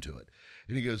reaction to it.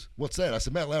 And he goes, what's that? I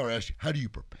said, Matt Lauer asked you, how do you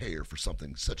prepare for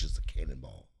something such as the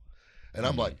Cannonball? And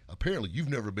I'm like, apparently you've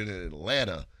never been in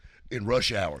Atlanta in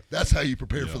rush hour. That's how you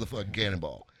prepare for the fucking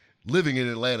Cannonball. Living in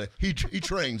Atlanta, he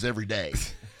trains every day.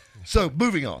 So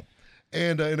moving on.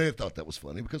 And Ed thought that was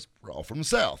funny because we're all from the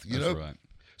South, you That's know? right.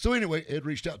 So anyway, Ed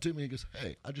reached out to me and goes,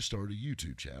 hey, I just started a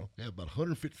YouTube channel. I have about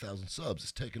 150,000 subs.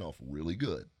 It's taken off really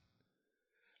good.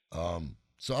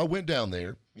 So I went down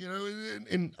there, you know,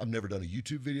 and I've never done a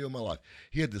YouTube video in my life.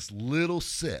 He had this little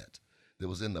set that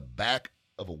was in the back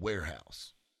of a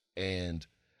warehouse. And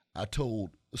I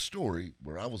told a story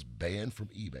where I was banned from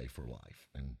eBay for life.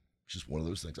 And it's just one of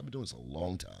those things. I've been doing this a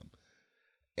long time.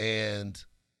 And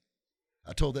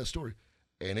I told that story,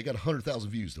 and it got 100,000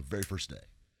 views the very first day.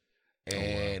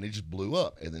 And it just blew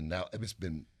up. And then now it's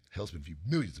been viewed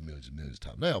millions and millions and millions of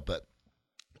times now. But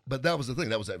that was the thing.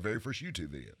 That was that very first YouTube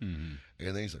video. Mm-hmm.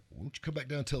 And then he's like, why don't you come back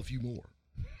down and tell a few more?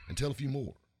 And tell a few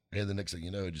more. And the next thing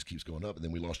you know, it just keeps going up. And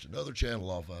then we launched another channel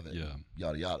off of it. Yeah.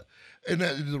 Yada, yada. And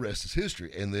the rest is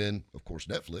history. And then, of course,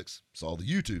 Netflix saw the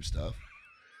YouTube stuff.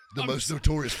 The most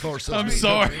notorious car salesman. I'm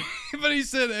sorry, but he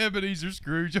said Ebenezer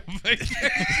Scrooge on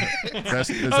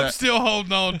vacation. I'm still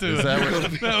holding on to it.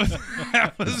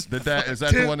 That was Is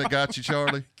that the one that got you,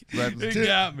 Charlie? it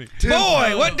got me.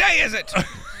 Boy, what day is it?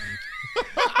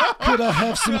 Could I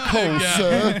have some coal,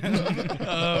 sir?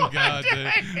 Oh God,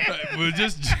 dude. Well,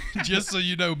 just so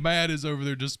you know, Matt is over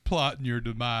there just plotting your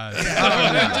demise.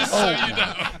 Just so you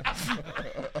know.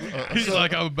 He's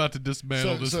like, I'm about to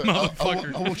dismantle this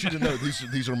motherfucker. I want you to know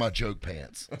these are my joke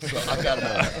pants. So I got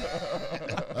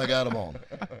them on.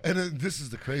 And then this is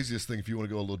the craziest thing if you want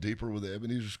to go a little deeper with the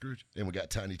Ebenezer Scrooge. And we got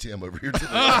Tiny Tim over here today.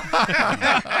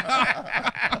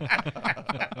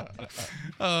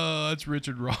 That's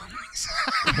Richard Rawlings.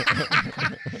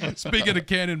 Speaking of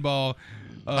Cannonball,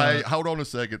 Hey, hold on a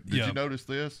second. Did yeah. you notice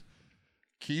this?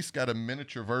 Keith's got a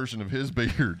miniature version of his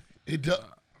beard. It does.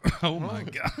 oh my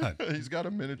God. He's got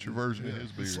a miniature version of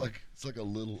his beard. It's like a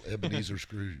little Ebenezer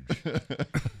Scrooge.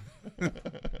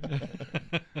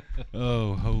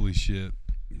 Oh, holy shit.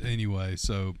 Anyway,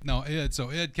 so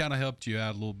Ed kind of helped you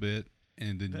out a little bit,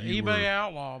 and then The you eBay were,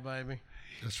 outlaw, baby.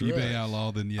 That's eBay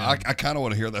outlaw, then yeah. I kind of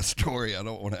want to hear that story. I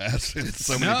don't want to ask it.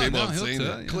 So many people have he'll seen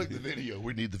tell it. you. Click the video.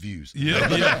 We need the views. Yeah.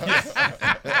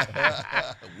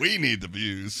 We need the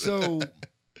views. So,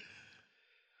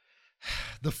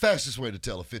 the fastest way to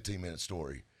tell a 15-minute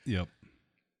story. Yep.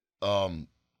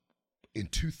 In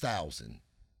 2000,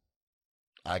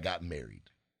 I got married.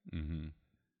 Mm-hmm.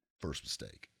 First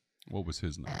mistake. What was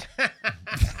his name? I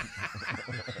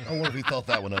wonder if he thought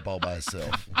that one up all by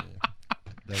himself.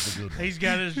 That's a good one. He's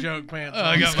got his joke pants on.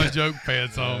 I got my joke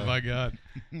pants on. My God.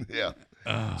 Yeah.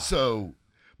 So,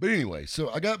 but anyway, so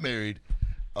I got married.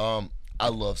 I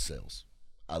love sales.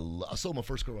 I sold my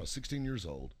first car when I was 16 years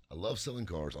old. I love selling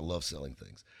cars. I love selling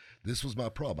things. This was my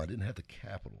problem. I didn't have the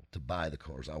capital to buy the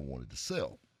cars I wanted to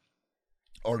sell,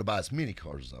 or to buy as many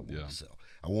cars as I wanted to sell.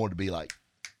 I wanted to be like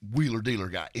wheeler dealer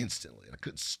guy instantly, and I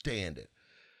couldn't stand it.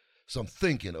 So I'm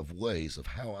thinking of ways of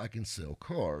how I can sell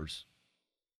cars,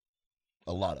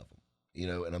 a lot of them, you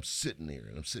know, and I'm sitting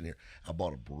here. I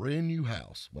bought a brand new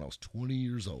house when I was 20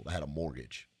 years old. I had a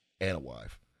mortgage and a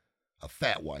wife, a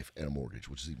fat wife and a mortgage,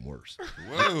 which is even worse.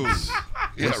 Whoa.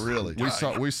 Yeah, really.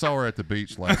 We saw her at the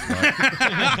beach last night.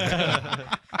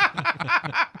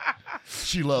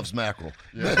 She loves mackerel.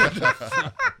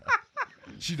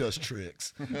 She does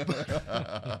tricks.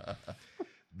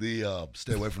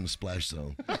 Stay away from the splash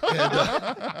zone.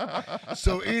 And,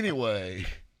 so anyway,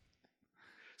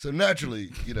 so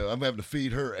naturally, you know, I'm having to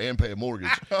feed her and pay a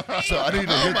mortgage. So I need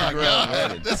to hit the ground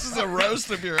running. This is a roast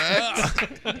of your ex.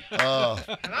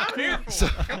 I'm here for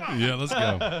it. Come on. Yeah, let's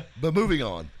go. But moving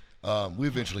on, we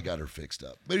eventually got her fixed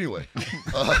up. But anyway,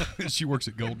 She works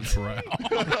at Golden Corral.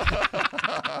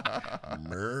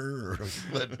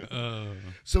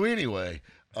 So anyway,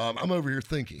 I'm over here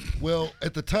thinking, well,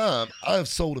 at the time, I've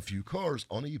sold a few cars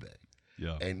on eBay.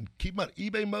 Yeah. And keep in mind,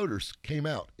 eBay Motors came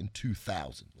out in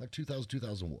 2000, like 2000,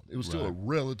 2001. It was still a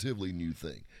relatively new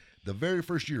thing. The very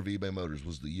first year of eBay Motors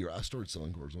was the year I started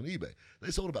selling cars on eBay. They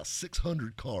sold about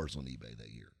 600 cars on eBay that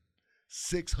year.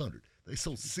 600. They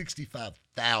sold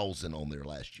 65,000 on there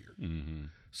last year. Mm-hmm.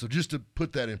 So just to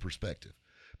put that in perspective,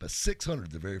 but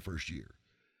 600 the very first year.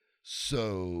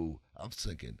 So I'm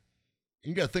thinking,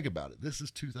 you got to think about it. This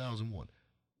is 2001.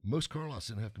 Most car lots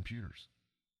didn't have computers,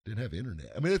 didn't have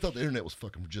internet. I mean, they thought the internet was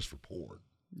fucking just for porn.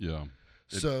 Yeah.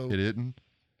 So it didn't.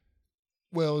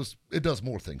 well, it does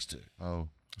more things too. Oh,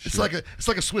 It's like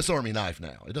a Swiss Army knife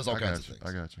now. It does all kinds of things.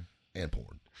 I got you. And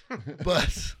porn.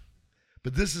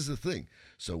 But this is the thing.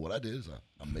 So what I did is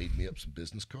I made me up some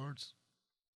business cards.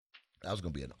 I was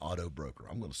going to be an auto broker.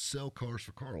 I'm going to sell cars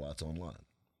for car lots online.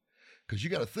 Because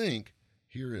you got to think,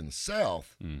 here in the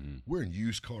South, we're in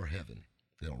used car heaven.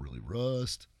 They don't really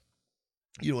rust.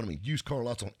 You know what I mean? Used car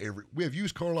lots we have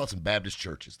used car lots in Baptist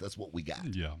churches. That's what we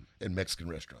got. Yeah. And Mexican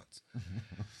restaurants.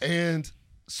 And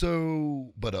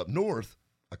so, but up north,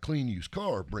 a clean used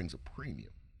car brings a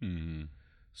premium. Mm-hmm.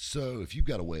 So if you've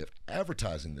got a way of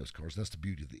advertising those cars, that's the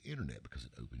beauty of the internet because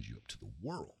it opens you up to the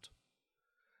world.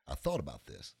 I thought about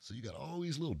this. So you got all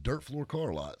these little dirt floor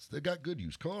car lots. They got good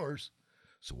used cars.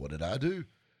 So what did I do?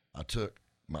 I took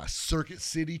my Circuit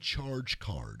City charge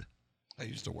card. I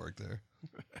used to work there.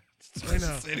 I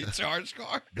know. City charge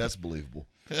card. That's believable.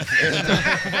 That's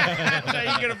how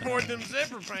you can afford them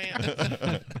zipper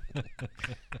pants.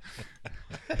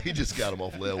 He just got them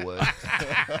off Railway.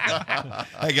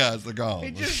 Hey guys, they're gone.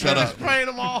 He just Shut up. paying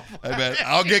them off. Hey man,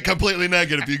 I'll get completely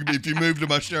naked if you move to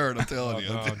my shirt. I'm telling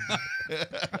you.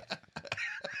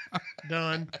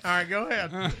 Done. All right, go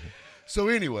ahead. So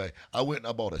anyway, I went and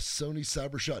I bought a Sony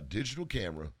CyberShot digital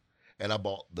camera, and I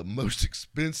bought the most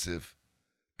expensive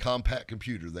compact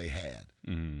computer they had.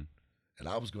 Mm-hmm. And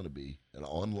I was going to be an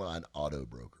online auto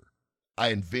broker. I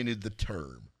invented the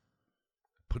term,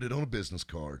 put it on a business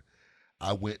card.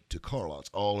 I went to car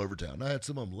lots all over town. I had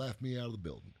some of them laugh me out of the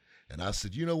building. And I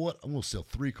said, you know what? I'm going to sell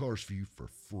 3 cars for you for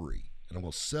free. And I'm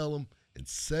going to sell them in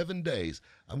 7 days.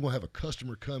 I'm going to have a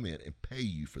customer come in and pay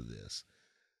you for this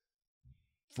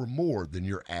for more than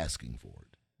you're asking for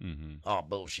it. Mm-hmm. Oh,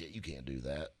 bullshit. You can't do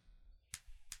that.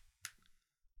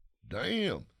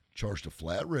 Damn. Charged a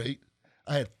flat rate.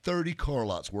 I had 30 car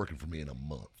lots working for me in a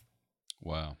month.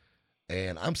 Wow.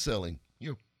 And I'm selling,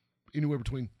 anywhere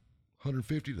between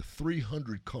 150 to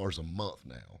 300 cars a month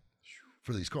now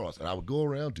for these car lots. And I would go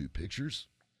around, do pictures.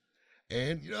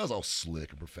 And, I was all slick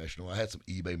and professional. I had some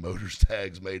eBay Motors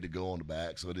tags made to go on the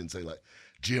back, so I didn't say, like,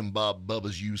 Jim Bob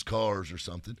Bubba's used cars or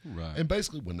something. Right. And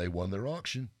basically, when they won their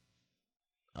auction,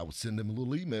 I would send them a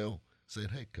little email saying,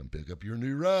 hey, come pick up your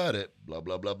new ride at blah,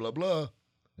 blah, blah, blah, blah.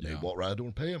 And they'd walk right out the door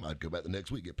and pay them. I'd go back the next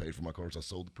week, get paid for my cars I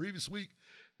sold the previous week,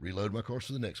 reload my cars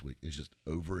for the next week. It's just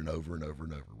over and over and over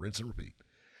and over, rinse and repeat.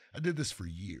 I did this for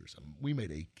years. We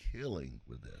made a killing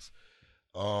with this.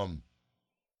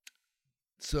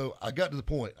 So I got to the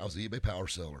point, I was the eBay power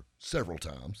seller several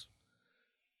times.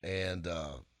 And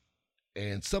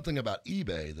something about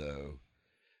eBay, though,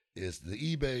 is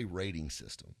the eBay rating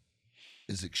system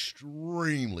is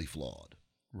extremely flawed.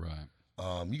 Right.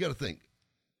 You got to think,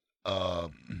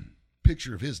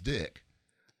 picture of his dick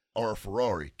or a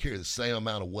Ferrari carry the same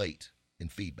amount of weight in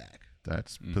feedback.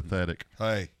 That's pathetic.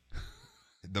 Hey,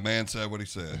 the man said what he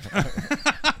said.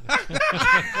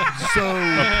 So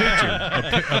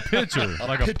A picture,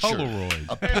 like a picture. Polaroid.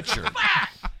 a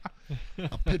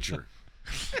picture,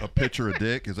 A picture of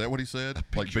dick. Is that what he said?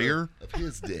 Like beer? of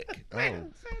his dick. Oh,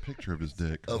 a picture of his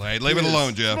dick. Of Hey, leave it his-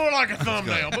 alone, Jeff. More like a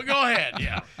thumbnail, but go ahead.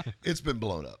 Yeah. It's been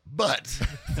blown up, but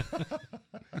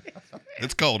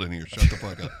It's cold in here. Shut the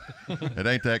fuck up. It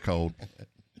ain't that cold.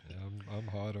 Yeah, I'm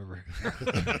hot over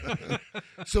here.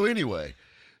 so anyway,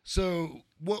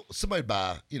 somebody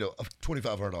buy a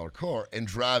 $2,500 car and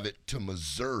drive it to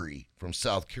Missouri from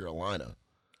South Carolina,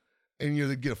 and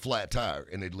they'd get a flat tire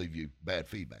and they'd leave you bad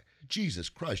feedback. Jesus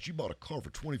Christ, you bought a car for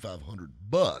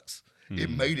 $2,500. It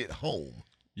made it home.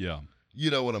 Yeah. You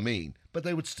know what I mean? But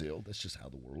they would still. That's just how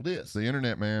the world is. It's the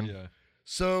internet, man. Yeah.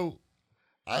 So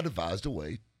I devised a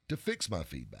way to fix my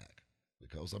feedback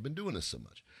because I've been doing this so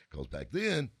much. Because back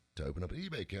then, to open up an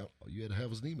eBay account, all you had to have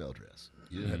was an email address.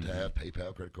 You didn't have to have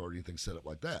PayPal, credit card, or anything set up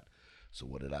like that. So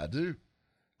what did I do?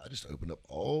 I just opened up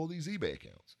all these eBay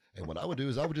accounts. And what I would do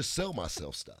is I would just sell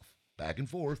myself stuff back and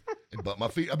forth and butt my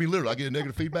feet. I mean, literally, I get a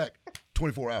negative feedback,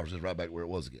 24 hours is right back where it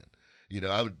was again.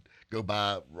 I would go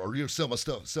buy or sell my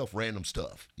self random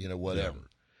stuff, whatever.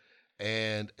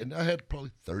 And I had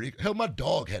probably 30. Hell, my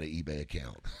dog had an eBay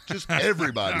account. Just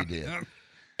everybody did.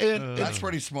 And That's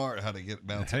pretty smart how to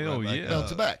bounce it Hell right back yeah. up.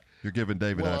 bounce it back. You're giving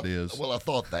David ideas. I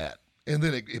thought that. And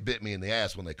then it bit me in the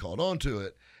ass when they called onto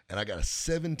it. And I got a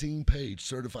 17-page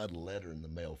certified letter in the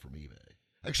mail from eBay.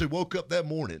 Actually woke up that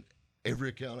morning, every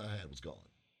account I had was gone.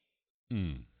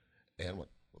 And I'm like,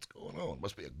 what's going on?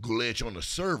 Must be a glitch on the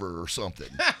server or something.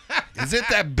 Is it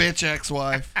that bitch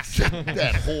ex-wife?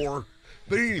 That whore.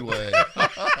 But anyway,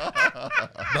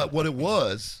 but what it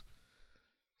was,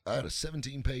 I had a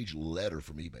 17-page letter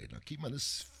from eBay. Now, keep in mind, this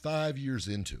is 5 years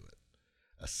into it.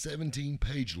 A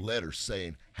 17-page letter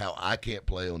saying how I can't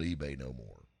play on eBay no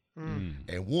more.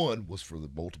 And one was for the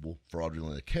multiple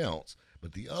fraudulent accounts,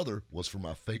 but the other was for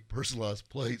my fake personalized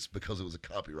plates because it was a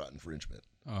copyright infringement.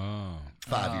 Oh.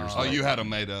 5 years Oh, later. you had them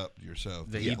made up yourself.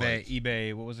 The Yeah.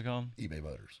 eBay, what was it called? eBay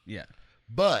Motors. Yeah.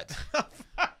 But,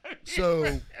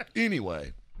 so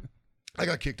anyway, I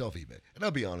got kicked off eBay. And I'll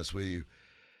be honest with you,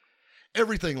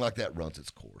 everything like that runs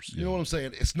its course. You know what I'm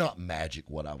saying? It's not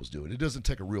magic what I was doing. It doesn't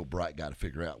take a real bright guy to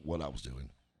figure out what I was doing.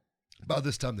 By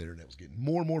this time, the internet was getting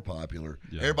more and more popular.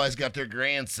 Yeah. Everybody's got their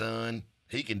grandson.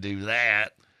 He can do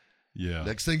that. Yeah.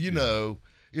 Next thing you know,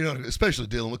 especially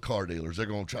dealing with car dealers, they're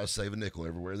going to try to save a nickel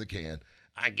everywhere they can.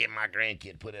 I can get my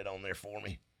grandkid to put it on there for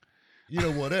me.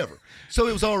 Whatever. So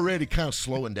it was already kind of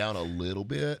slowing down a little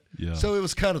bit. Yeah. So it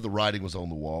was kind of the writing was on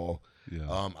the wall.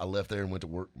 Yeah. I left there and went to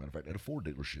work. Matter of fact, at a Ford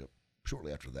dealership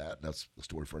shortly after that. That's a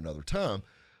story for another time.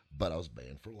 But I was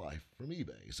banned for life from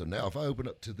eBay. So now if I open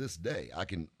up to this day, I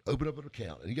can open up an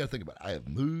account. And you got to think about it. I have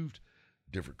moved,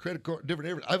 different credit card, different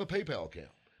everything. I have a PayPal account.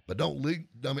 But I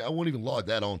won't even log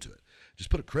that onto it. Just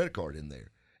put a credit card in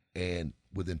there. And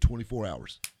within 24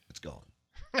 hours, it's gone.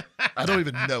 I don't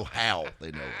even know how they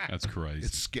know it. That's crazy.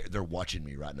 It's scary. They're watching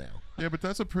me right now. Yeah, but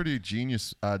that's a pretty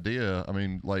genius idea. I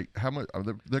mean, like, how much?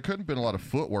 There couldn't have been a lot of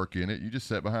footwork in it. You just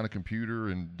sat behind a computer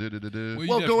and did it. Well, Well,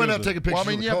 you'd have go to in go and to take a picture Well, I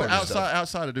mean, of the yeah, card but and stuff.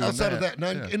 outside of doing Outside of that,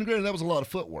 yeah. and granted, that was a lot of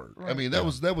footwork. I mean, that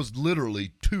was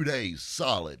literally 2 days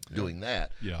solid doing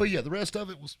that. Yeah. But yeah, the rest of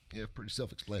it was pretty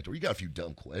self-explanatory. You got a few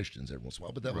dumb questions every once in a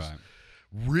while, but that was Right.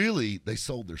 really they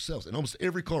sold themselves, and almost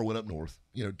every car went up north.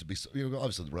 To be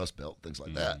obviously the Rust Belt, things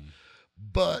like that.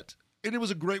 But and it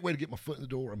was a great way to get my foot in the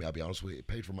door. I mean, I'll be honest with you, it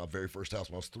paid for my very first house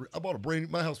when I was 3. I bought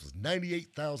my house was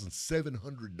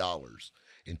 $98,700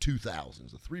 in 2000.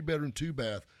 It was a 3-bedroom,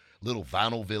 2-bath little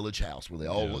vinyl village house where they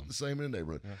all looked the same in the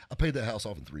neighborhood. I paid that house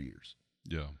off in 3 years.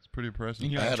 Yeah. It's pretty impressive.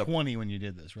 And you I were had a- 20 when you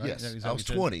did this, right? Yes, Is that I what was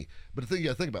you said? 20. But the thing you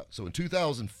got to think about, so in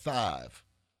 2005,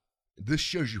 this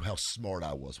shows you how smart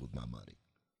I was with my money.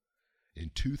 In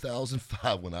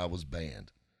 2005, when I was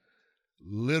banned,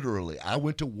 literally, I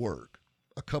went to work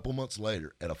a couple months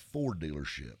later at a Ford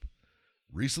dealership,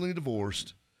 recently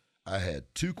divorced. I had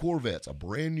 2 Corvettes, a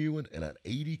brand new one and an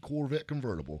 80 Corvette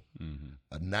convertible,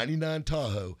 a 99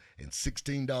 Tahoe, and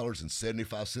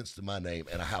 $16.75 to my name,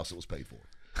 and a house that was paid for.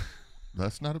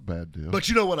 That's not a bad deal. But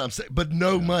you know what I'm saying? But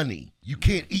no money. You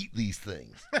can't eat these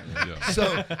things. Yeah.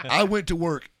 So I went to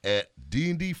work at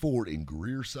D&D Ford in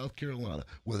Greer, South Carolina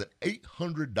with an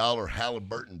 $800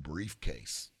 Halliburton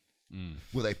briefcase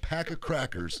with a pack of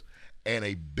crackers and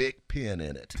a big pen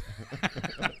in it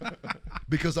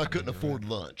because I couldn't afford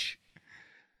lunch.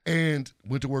 And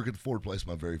went to work at the Ford place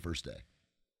my very first day.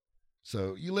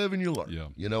 So you live and you learn. Yeah.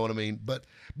 You know what I mean? But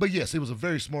yes, it was a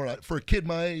very smart for a kid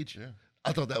my age. Yeah.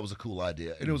 I thought that was a cool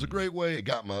idea, and it was a great way. It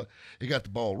got the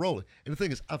ball rolling. And the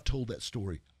thing is, I've told that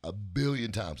story a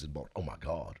billion times in bar. Oh my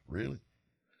God, really?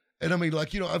 And I mean,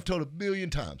 like, I've told it a billion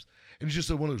times, and it's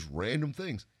just one of those random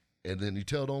things. And then you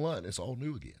tell it online, it's all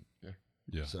new again.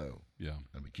 Yeah. So Yeah.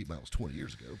 I mean, keep in mind it was 20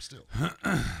 years ago, but still.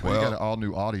 Well, you got an all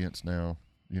new audience now.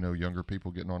 Younger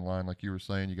people getting online, like you were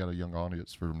saying. You got a young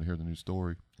audience for them to hear the new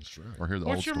story. That's right. Or hear the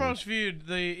What's old your story. most viewed?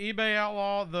 The eBay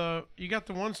Outlaw. You got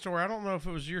the one story. I don't know if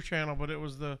it was your channel, but it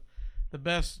was the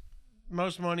best,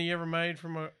 most money you ever made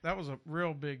from that was a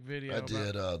real big video. I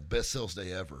did best sales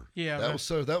day ever. Yeah,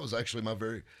 that was actually my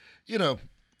very,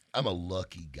 I'm a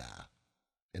lucky guy,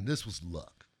 and this was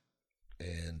luck,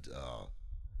 and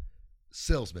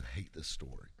salesmen hate this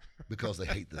story because they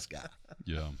hate this guy.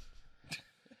 Yeah.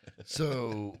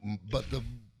 So, but the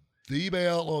eBay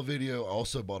Outlaw video, I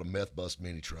also bought a meth bust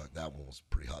mini truck. That one was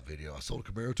a pretty hot video. I sold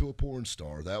a Camaro to a porn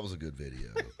star. That was a good video.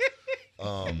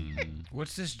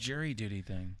 What's this jury duty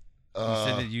thing? You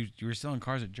said that you were selling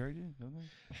cars at jury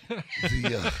duty?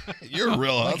 You're a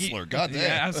real hustler. God damn.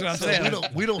 Yeah, that's what I'm saying.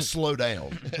 We don't slow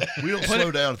down. We don't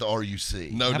slow down at the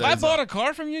RUC. No Have days I bought off. a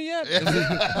car from you yet?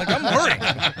 Like, I'm worried.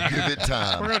 Give it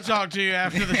time. We're gonna talk to you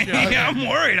after the show. Yeah, I'm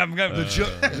worried. I'm going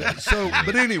to.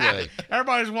 But anyway,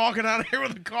 Everybody's walking out of here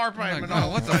with a car payment. oh,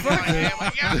 what the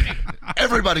fuck?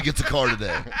 everybody gets a car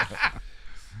today.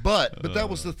 But that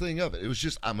was the thing of it. It was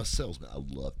just, I'm a salesman. I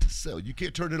love to sell. You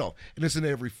can't turn it off. And it's in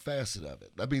every facet of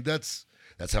it. I mean, that's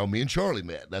how me and Charlie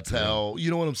met. That's how,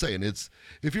 you know what I'm saying? It's,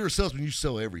 if you're a salesman, you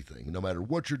sell everything. No matter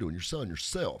what you're doing, you're selling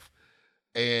yourself.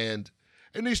 And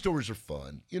these stories are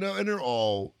fun, and they're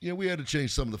all, we had to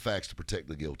change some of the facts to protect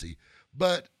the guilty.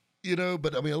 But I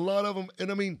mean, a lot of them,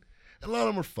 a lot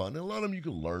of them are fun, and a lot of them you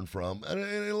can learn from, and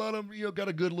a lot of them, got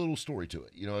a good little story to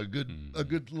it. A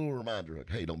good little reminder,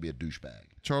 like, hey, don't be a douchebag.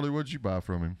 Charlie, what did you buy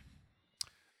from him?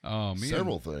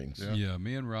 Several things. Yeah,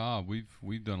 me and Rob,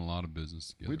 we've done a lot of business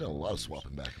together. We've done a lot of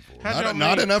swapping back and forth. How'd y'all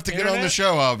Not meet? enough to get on the Internet?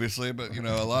 show, obviously, but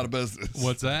a lot of business.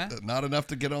 What's that? Not enough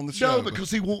to get on the show. No, because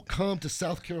he won't come to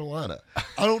South Carolina.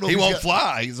 I don't know. he if won't got-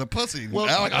 fly. He's a pussy. Well,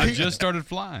 Alex, I just started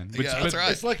flying. But, Yeah, that's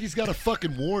right. It's like he's got a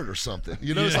fucking warrant or something. It's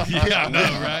Yeah, like, yeah, I know,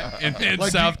 right? In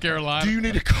Like, South Carolina. Do you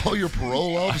need to call your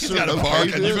parole officer? gotta and park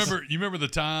okay and You this? remember the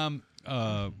time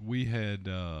we had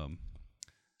I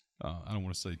don't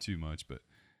want to say too much, but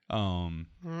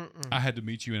I had to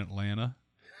meet you in Atlanta.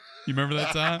 You remember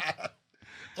that time?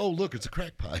 Oh, look, it's a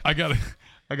crack pipe. I got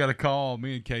a call.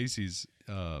 Me and Casey's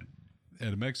at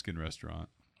a Mexican restaurant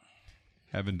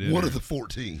having dinner. One of the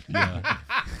 14. Yeah.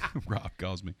 Rob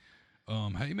calls me.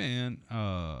 Hey man,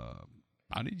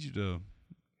 I need you to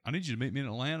meet me in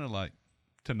Atlanta like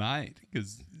tonight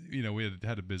because we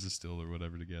had a business deal or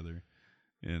whatever together,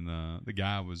 and the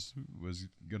guy was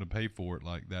gonna pay for it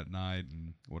like that night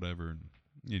and whatever. And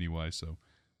anyway, so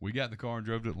we got in the car and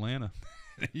drove to Atlanta.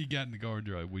 He got in the car and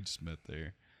drove. We just met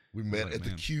there. We met Right, at the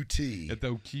man. QT. At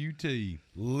the QT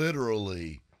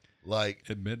Literally, like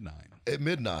at midnight. at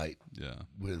midnight Yeah.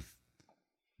 with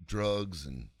drugs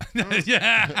and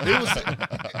Yeah. it was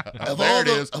of There all it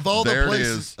the is. of all There the it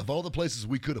places is. of all the places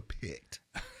we could have picked.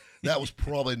 That was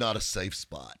probably not a safe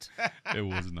spot. It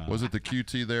was not. Was it the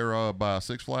QT there by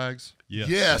Six Flags? Yes.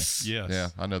 Yes. Yes. Yeah,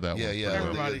 I know that Yeah, one. yeah,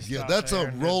 Everybody yeah. stopped That's there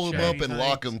a and roll 'em shady up and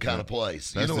lock things. 'em kind of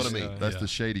place. You That's know the, what I mean? That's Yeah. the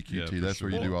shady Yeah, QT. for That's where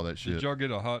you sure. do all that shit. Did y'all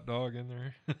get a hot dog in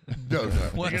there? No,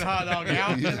 no. Get a hot dog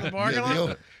out in the parking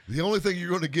lot. The only thing you're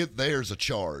going to get there is a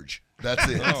charge. That's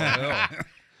it. Oh, hell.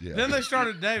 Yeah. Then they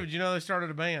started, David, they started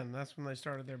a band. That's when they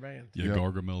started their band. Yeah, Yep.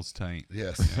 Gargamel's Taint.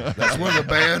 Yes, that's when the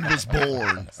band was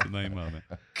born. That's the name of it.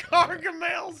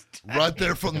 Gargamel's. Right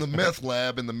there from the meth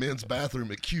lab in the men's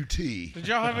bathroom at QT. Did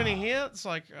y'all have any hits?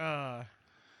 Like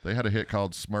They had a hit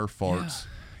called Smurf Farts.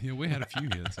 Yeah, we had a few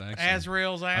hits actually.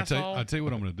 Azrael's I asshole? tell you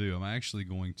what I'm going to do. I'm actually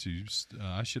going to.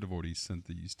 I should have already sent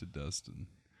these to Dustin,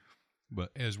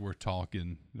 but as we're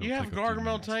talking, it'll You have take a few Gargamel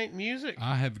minutes. Taint music?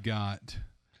 I have got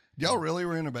Y'all really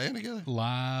were in a band together?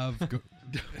 live.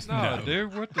 No,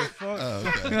 dude, what the fuck?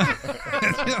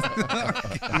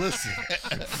 Listen,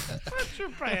 Put your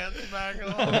pants back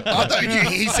on. I thought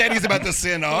he said he's about to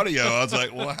send audio. I was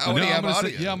like, well, how would No, he have I'm gonna audio?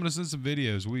 send, yeah, I'm going to send some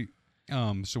videos.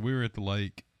 So we were at the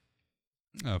lake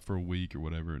for a week or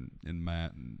whatever, and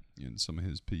Matt and some of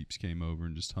his peeps came over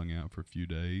and just hung out for a few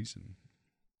days, and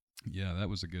yeah, that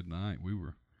was a good night. We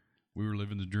were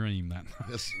living the dream that night.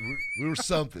 Yes, we were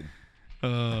something.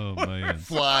 Oh man,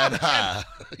 Flying high,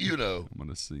 you know. I'm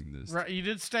gonna sing this. Right, you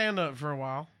did stand up for a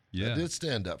while. Yeah, I did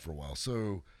stand up for a while.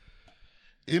 So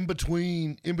in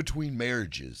between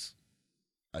marriages,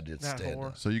 I did That stand whore.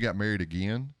 up. So you got married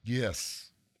again? Yes,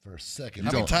 for a second.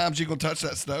 How many times you gonna touch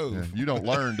that stove? Yeah, you don't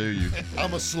learn, do you?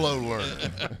 I'm a slow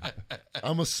learner.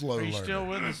 I'm a slow Are you learner. still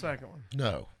with the second one?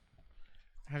 No,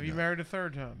 Have you married a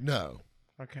third time? no.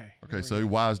 Okay. Okay, so he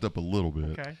wised up a little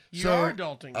bit. Okay. You So, are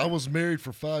adulting. I was married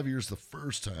for 5 years the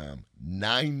first time,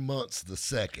 9 months the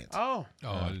second. Oh,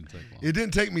 I didn't take long. It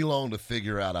didn't take me long to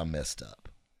figure out I messed up.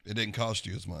 It didn't cost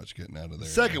you as much getting out of there. The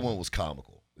second one was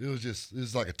comical. It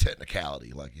was like a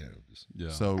technicality, like, you know. Just,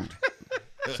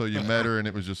 Yeah. So you met her and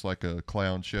it was just like a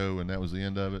clown show and that was the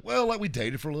end of it? well, like we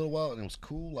dated for a little while and it was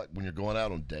cool, like when you're going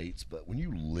out on dates. But when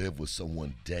you live with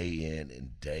someone day in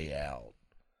and day out,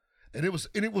 and it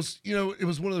was, you know, it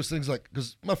was one of those things like,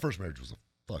 because my first marriage was a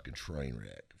fucking train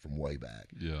wreck from way back.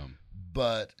 Yeah.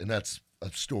 And that's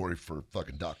a story for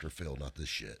fucking Dr. Phil, not this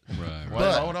shit. Right. Wait,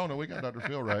 But- hold on. We got Dr.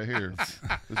 Phil right here.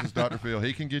 This is Dr. Phil.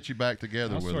 He can get you back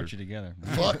together I'll with her. sort you together.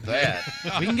 Fuck that.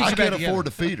 We can get I you back can't together. afford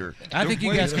to feed her. I think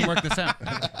you guys can work this out.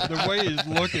 The way he's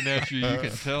looking at you, you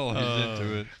can tell he's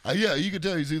into it. Yeah, you could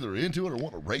tell he's either into it or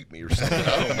want to rape me or something.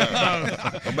 I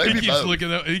don't know. Or maybe He keeps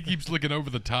both. he keeps looking over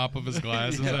the top of his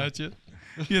glasses at you.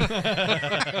 You know?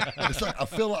 It's like,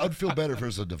 I'd feel better if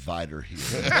there's a divider here.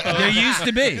 There used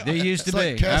to be. It's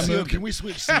like, Cassio, can we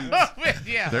switch seats?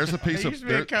 yeah. There's a piece There of used to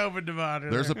be a COVID divider.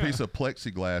 there's a there. piece of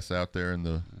plexiglass out there in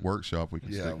the workshop we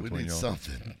can Yeah, stick we between need y'all.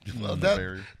 something. Well, The that,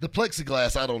 barrier. the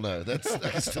plexiglass, I don't know. I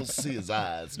can still see his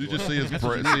eyes. You just see his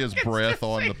breath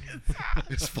on the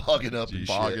It's fogging up and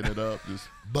fogging shit. it up. Just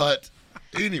But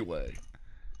anyway,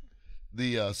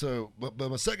 but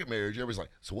my second marriage, everybody's like,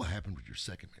 so what happened with your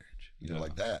second marriage? You know,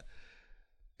 like that.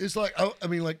 It's like, I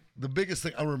mean, like the biggest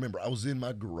thing I remember, I was in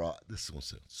my garage. This is going to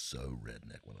sound so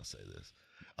redneck when I say this.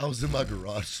 I was in my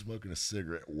garage smoking a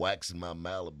cigarette, waxing my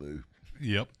Malibu.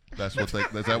 Yep. is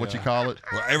that what you call it?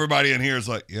 Well, everybody in here is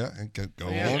like, yeah, and go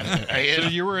on. So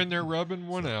you were in there rubbing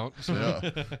one out.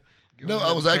 Yeah. No,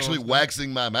 I was actually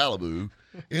waxing my Malibu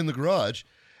in the garage,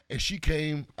 and she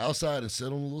came outside and sat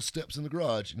on the little steps in the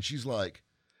garage, and she's like,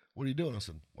 "What are you doing?" I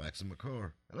said, "Waxing my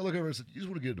car." And I look over and said, "You just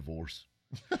want to get a divorce?"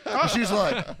 And she's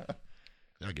like,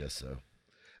 "I guess so."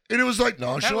 And it was like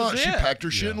nonchalant. She it. packed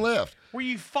her shit and left. Were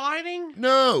you fighting?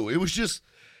 No, it was just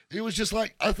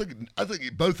like I think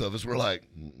both of us were like,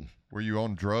 Were you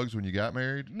on drugs when you got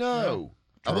married? no.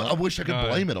 I wish I could No.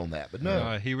 blame it on that, but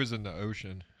no. He was in the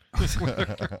ocean.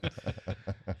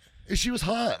 And she was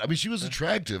hot. I mean, she was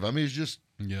attractive. I mean, it's just,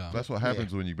 Yeah. That's what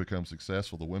happens when you become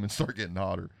successful. The women start getting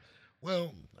hotter.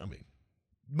 well, I mean,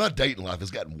 my dating life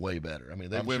has gotten way better. I mean,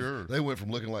 they I'm went sure. they went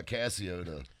from looking like Cassio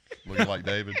to Looking like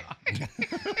David.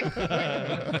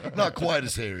 not quite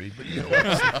as hairy, but you know what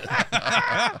I'm saying.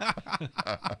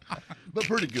 But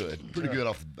pretty good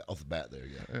off the bat there.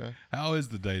 Yeah. How is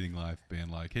the dating life been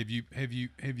like? Have you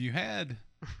had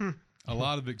a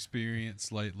lot of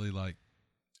experience lately? Like,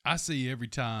 I see every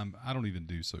time. I don't even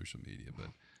do social media, but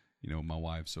my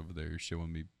wife's over there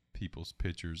showing me people's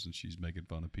pictures, and she's making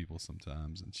fun of people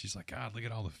sometimes, and she's like, God, look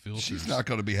at all the filters. She's not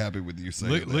going to be happy with you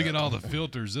saying Look that. at all the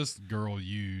filters this girl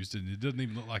used, and it doesn't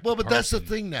even look like. Well, the but that's the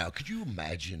person. thing now. Could you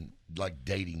imagine like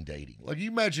dating? Like you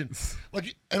imagine,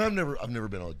 like, and I've never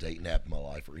been on a dating app in my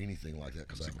life or anything like that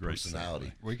because I have a great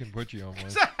personality. We can put you on one.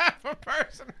 A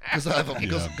person.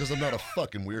 Because I'm not a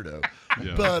fucking weirdo.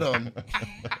 Yeah.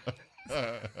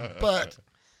 But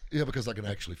yeah, because I can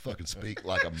actually fucking speak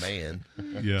like a man.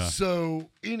 Yeah. So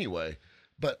anyway,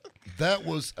 but that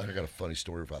was, I got a funny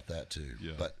story about that too.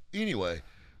 Yeah. But anyway,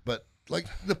 like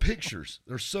the pictures,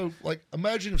 they're so like,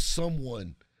 imagine if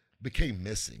someone became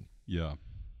missing Yeah.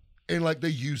 and like they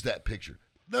use that picture.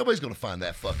 Nobody's going to find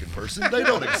that fucking person. They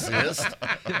don't exist.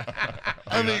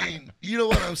 I mean, you know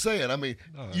what I'm saying? I mean,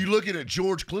 you look at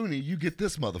George Clooney, you get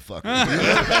this motherfucker.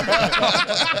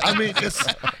 I mean,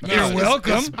 You're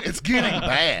welcome. It's getting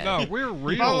bad. No, we're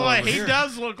real. By the way, over he here.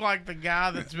 does look like the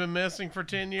guy that's been missing for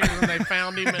 10 years when they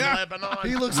found him in Lebanon.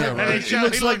 He looks Yeah, like right. he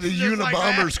looks like the just like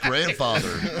Unabomber's grandfather.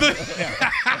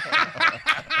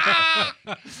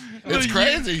 It's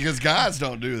crazy because guys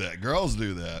don't do that. Girls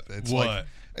do that. It's What? like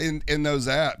in those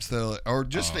apps, or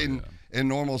just in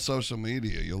normal social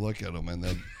media, you look at them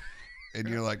and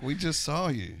you're like, we just saw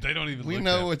you. They don't even. We look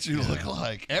know that- what you look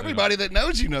like. Everybody that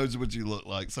knows you knows what you look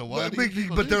like. So why?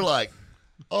 But they're like,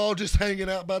 oh, just hanging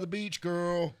out by the beach,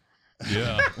 girl.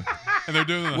 Yeah. and they're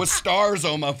doing with stars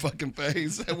on my fucking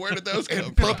face. Where did those come And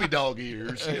from? puppy dog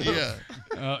ears. Yeah.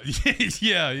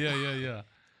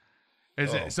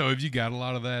 yeah. So have you got a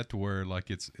lot of that to where like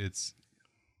it's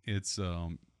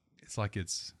like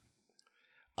it's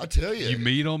I tell you. you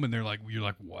meet them and you're like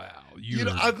wow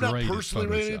I've not great at personally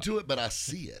ran Photoshop. into it, but I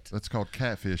see it. That's called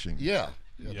catfishing. Yeah.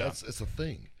 It's a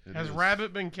thing. Has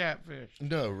Rabbit been catfished?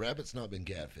 No, Rabbit's not been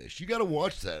catfished. You got to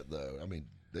watch that though. I mean,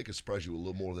 they could surprise you with a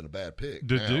little more than a bad pick.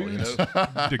 Do now, you dudes, know?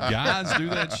 do guys do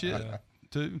that shit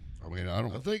too? I mean, I I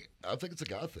don't. think it's a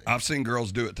guy thing. I've seen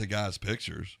girls do it to guys'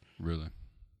 pictures. Really?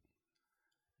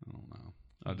 I don't know.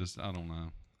 I don't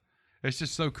know. It's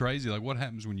just so crazy. Like, what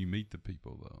happens when you meet the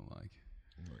people though? Like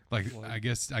I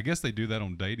guess they do that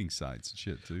on dating sites and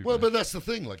shit too. Well, but that's the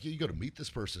thing. Like, you go to meet this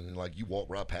person, and like you walk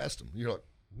right past them. You're like,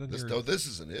 this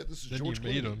isn't it. This is Then George you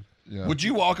meet Clooney. him. Yeah. Would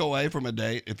you walk away from a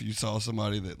date if you saw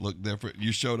somebody that looked different?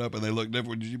 You showed up and they looked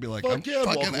different. Would you be like, I'm Fuck yeah, I'd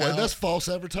walk fucking away. out? That's false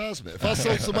advertisement. If I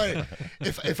saw somebody,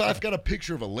 if I've got a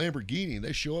picture of a Lamborghini and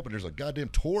they show up and there's a goddamn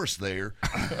Taurus there,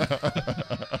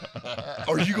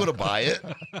 are you going to buy it?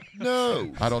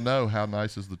 No. I don't know. How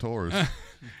nice is the Taurus?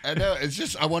 I know. It's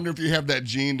just I wonder if you have that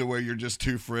gene to where you're just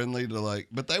too friendly to like.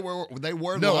 But they were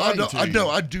No, I lying don't. to I you. know.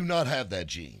 I do not have that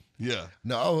gene. Yeah.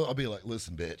 No, I'll be like,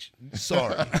 listen, bitch.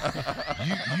 Sorry,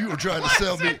 you are trying to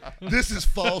sell me. This is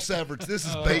false advertising. This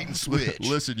is bait and switch.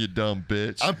 Listen, you dumb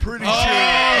bitch. I'm pretty oh,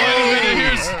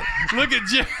 sure. look at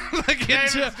Jeff. Look at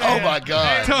Jeff. Oh my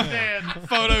God. Dead.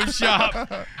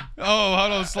 Photoshop. Oh,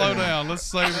 hold on, slow down. Let's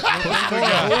save it. What we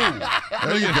got?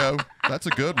 There you go. That's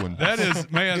a good one. That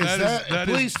is, man.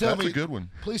 Please tell That's me. a good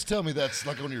one. Please tell me that's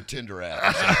like on your Tinder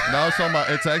app. No,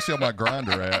 it's actually on my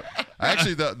Grinder app.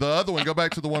 Actually, the other one. Go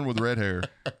back to the one with red hair.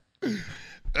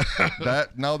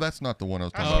 That's not the one I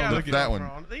was talking about. look at That one.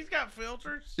 These got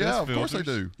filters. Yeah, That's of course they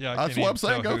filters. do. Yeah, I That's can't what I'm even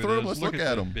saying. tell Go who through it them. is. Let's look at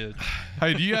that them. bitch.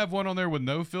 Hey, do you have one on there with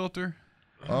no filter?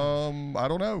 I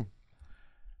don't know.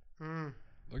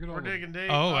 Look at all We're the- digging deep.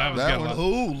 Oh, that was That got a one. lot.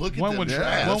 Oh, look at One them with-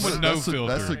 traps. one with no that's filter.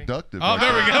 That's seductive. Oh, right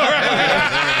there we there. go.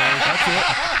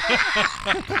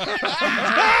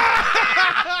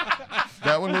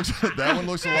 That one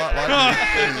looks a lot like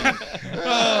me.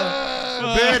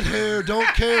 Bed hair, don't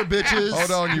care, bitches. Hold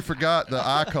on, you forgot the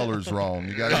eye color's wrong.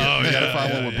 You gotta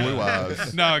find one with blue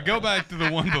eyes. No, go back to the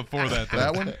one before that. Though.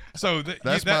 That one? So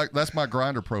That's my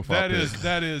Grinder profile. pic.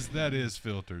 that is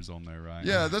filters on there, right?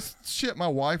 Yeah, that's shit my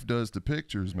wife does to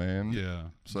pictures, man. Yeah.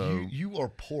 So You are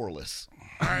poreless.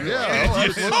 yeah,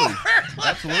 oh,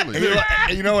 absolutely.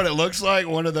 You know what it looks like?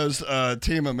 One of those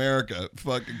Team America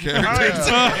fucking characters.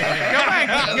 Go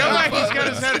back. He's got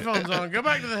his headphones on. Go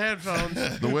back to the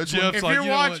headphones. The which one? Jeff's If like, you're you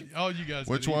know watching- what? Oh, you guys.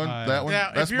 Which can eat one? mine. That one?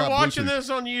 Yeah, That's if you're my watching Bluetooth. this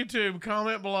on YouTube,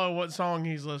 comment below what song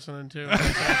he's listening to.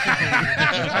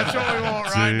 That's what we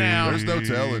want right now. There's no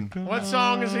telling. What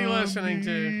song is he listening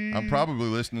to? I'm probably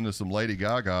listening to some Lady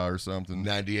Gaga or something.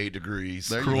 98 degrees.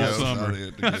 There Cruel you go. Summer.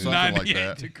 Something like 98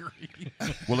 that. degrees.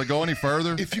 Will it go any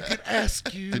further? If you could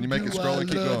ask you, Can you make it do scroll I and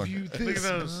keep love going? you Look at this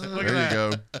those. Look much? at There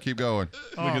that. you go. Keep going.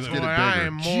 Oh, at boy, that. Get it I bigger.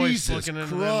 am moist Jesus looking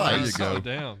into Christ. There them. you go. Oh,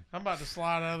 damn. I'm about to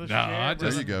slide out of this No, shit. I There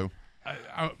just- you go.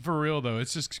 For real though,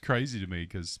 it's just crazy to me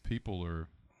because people are.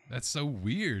 That's so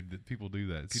weird that people do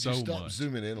that. Could so you stop much.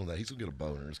 zooming in on that? He's gonna get a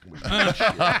boner. It's gonna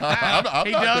be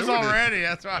He does already.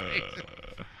 That's why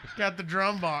he's got the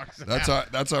drum box.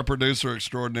 That's our producer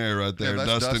extraordinaire right there, that's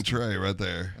Dustin Dustin. Trey right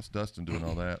there. That's Dustin doing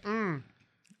all that.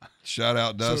 Shout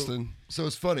out Dustin. So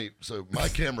it's funny. So my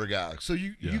camera guy. So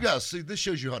you guys see this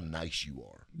shows you how nice you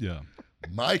are. Yeah.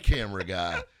 My camera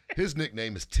guy. His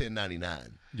nickname is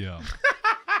 1099. Yeah.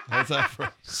 What's that from?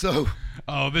 So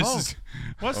Oh, this is.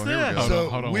 What's Oh, here we this? go. so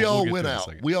hold on, we we'll all get went to it in a out.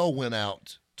 second. We all went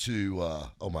out to.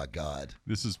 Oh my God.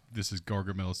 This is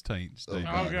Gargamel's taint. State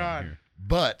Oh, right God. here.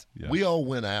 But Yeah. we all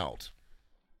went out.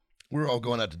 We were all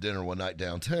going out to dinner one night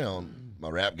downtown. My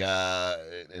rap guy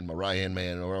and my right-hand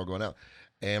man, and we're all going out.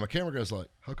 And my camera guy's like,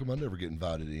 how come I never get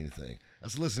invited to anything? I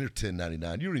said, listen, you're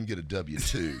 1099. You don't even get a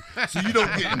W-2. So you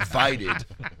don't get invited.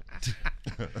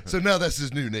 So now that's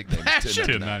his new nickname. That Is should-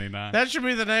 1099. 1099. That should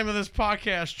be the name of this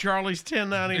podcast, Charlie's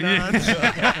 1099.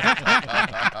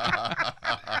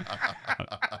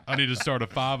 I need to start a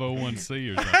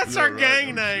 501c or something. That's our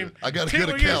gang name. I got a good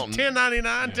We'll use accountant.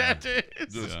 1099 tattoos.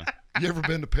 Yeah. You ever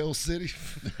been to Pell City?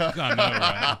 I know,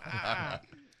 right?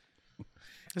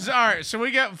 All right, so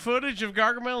we got footage of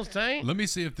Gargamel's taint. Let me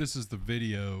see if this is the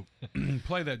video.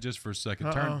 Play that just for a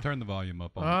 2nd. Turn the volume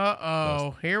up on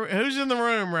it. Here, who's in the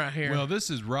room right here? Well, this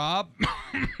is Rob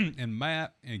and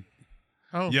Matt and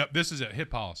yep, this is at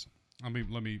Hip House. Let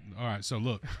me. All right, so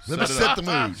look. Let me set the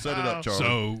mood. Set it up, Charlie.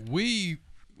 So we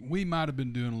might have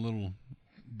been doing a little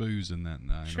boozing that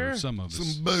night. Sure. Or some of us.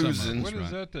 Some boozing. What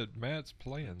is right. that Matt's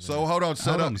playing? There? So hold on, set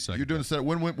Hold up. on a second. You're doing the set.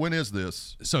 When is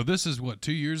this? So this is what,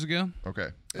 2 years ago? Okay.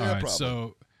 Yeah, All right, probably.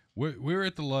 so we're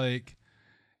at the lake,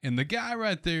 and the guy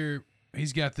right there,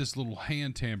 he's got this little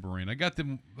hand tambourine. I got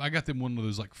them one of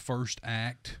those like first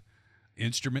act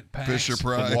instrument packs. Fisher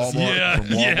From Price. Walmart. Yeah, From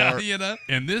Walmart. yeah,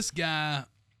 And this guy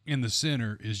in the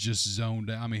center is just zoned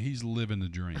out. I mean, he's living the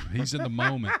dream. He's in the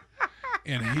moment.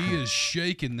 And he is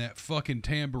shaking that fucking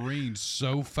tambourine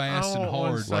so fast and want one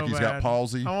hard. so Like he's got bad.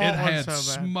 palsy. I want It one had so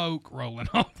bad. smoke rolling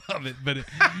off of it, but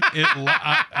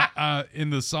in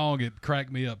the song it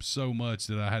cracked me up so much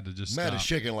that I had to just Matt stop. is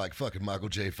shaking like fucking Michael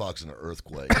J. Fox in an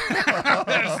earthquake.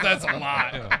 That's a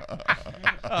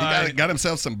lot. He got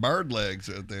himself some bird legs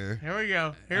out there. Here we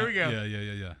go. Here we go.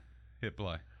 Yeah. Hit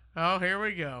play. Oh, here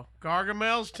we go.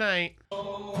 Gargamel's Taint.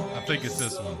 I think it's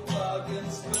this one.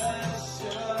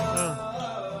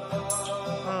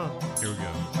 Here we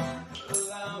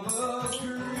go.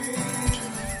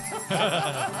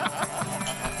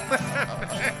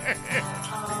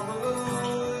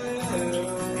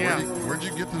 Yeah. Where'd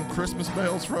you get the Christmas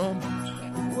bells from?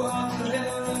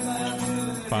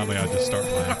 Finally, I just start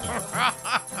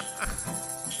laughing.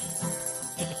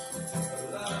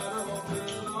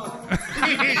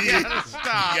 You gotta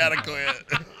stop. Gotta quit.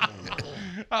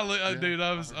 Dude,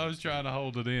 I was trying to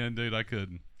hold it in, dude. I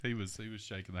couldn't. He was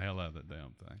shaking the hell out of that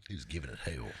damn thing. He was giving it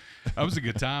hell. That was a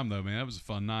good time though, man. That was a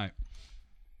fun night.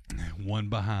 One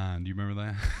behind. You remember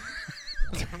that?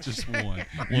 Just one.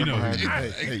 You know who you are.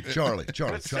 Hey, Charlie,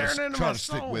 try staring into to my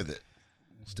stick soul. with it.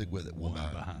 Stick with it. One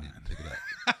behind. Pick it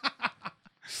up.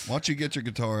 Why don't you get your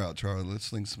guitar out, Charlie? Let's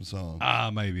sing some songs.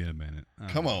 Maybe in a minute.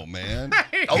 Come on, man.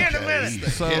 In a minute.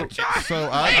 So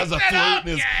I Has a flute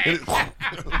in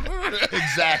his.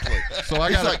 Exactly. so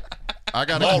I got I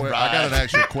got All I right. got an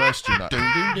actual question.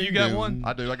 You got one?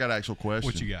 I do. I got an actual question.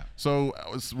 What you got? So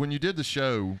when you did the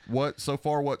show, what's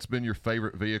been your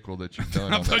favorite vehicle that you've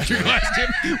done? I on thought that you show? asked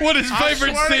him what his I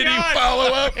favorite swear to city. God, Follow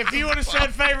up. If you would have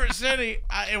said favorite city,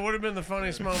 it would have been the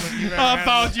funniest moment you've ever I had.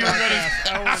 thought you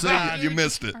were gonna. See, you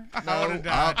missed it. I would have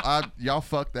died. Y'all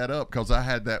fucked that up because I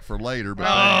had that for later. But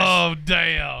Oh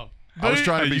damn! I was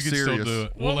trying to be you can serious. still do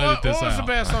it. We'll What edit this was out. the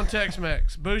best on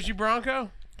Tex-Mex? Bougie Bronco?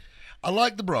 I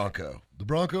like the Bronco. The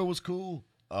Bronco was cool.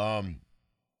 I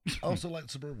also liked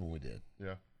the Suburban we did.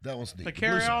 Yeah. That one's neat. The Blue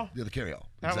Zone. carry-all? Yeah, the carry-all.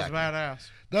 That Exactly. was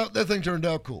badass. That thing turned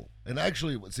out cool. And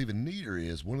actually, what's even neater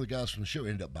is one of the guys from the show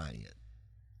ended up buying it.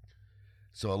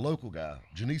 So a local guy,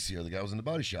 Janicio, the guy who was in the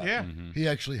body shop, Yeah. he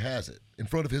actually has it in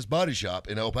front of his body shop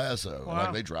in El Paso. Wow.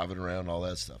 Like they drive it around, all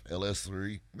that stuff.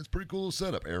 LS3. It's a pretty cool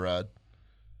setup. Air ride.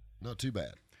 Not too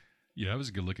bad. Yeah, that was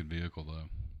a good looking vehicle though,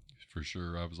 for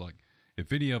sure. I was like,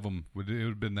 if any of them it would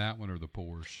have been that one or the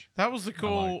Porsche. That was the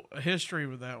cool history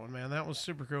with that one, man. That was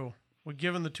super cool. We're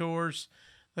giving the tours.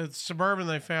 The Suburban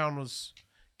they found was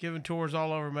giving tours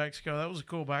all over Mexico. That was a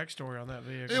cool backstory on that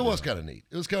vehicle. It was kind of neat.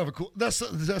 It was kind of a cool. That's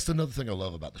another thing I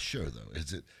love about the show, though,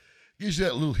 is it gives you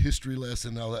that little history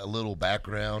lesson, all that little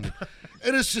background,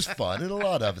 and it's just fun. And a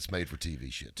lot of it's made for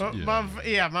TV shit too.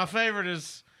 But my favorite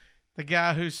is the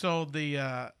guy who sold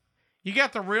the. You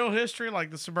got the real history, like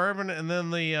the Suburban, and then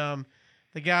the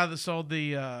guy that sold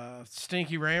the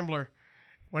Stinky Rambler.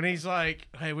 When he's like,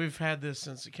 "Hey, we've had this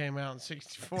since it came out in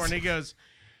 '64," and he goes,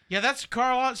 "Yeah, that's a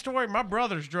car lot story. My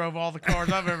brothers drove all the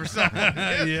cars I've ever sold."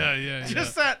 Yeah.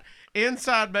 Just that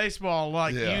inside baseball,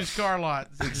 like Yeah. used car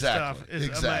lots and Exactly. stuff, is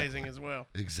Exactly. amazing as well.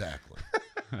 Exactly.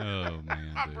 Oh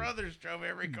man, My dude. brothers drove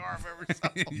every car I've ever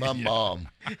sold. My mom.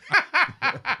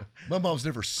 My mom's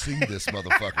never seen this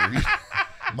motherfucker.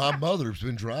 My mother's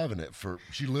been driving it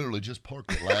she literally just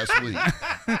parked it last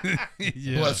week.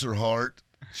 Yeah. Bless her heart.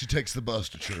 She takes the bus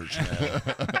to church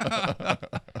now.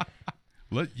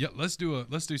 Let's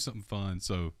do something fun.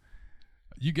 So,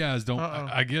 you guys don't.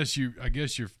 I guess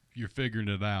you're figuring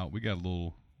it out. We got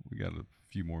a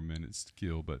few more minutes to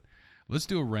kill, but let's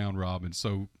do a round robin.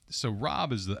 So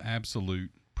Robb is the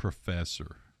absolute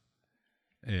professor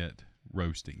at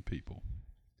roasting people.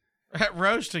 At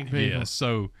roasting people. Yeah.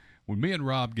 So when me and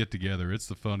Robb get together, it's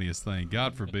the funniest thing.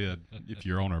 God forbid if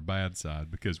you're on our bad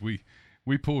side, because we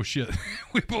pull shit out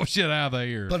of the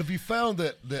air. But have you found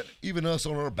that even us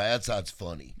on our bad side's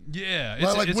funny? Yeah,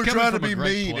 Like it's we're coming trying to from a be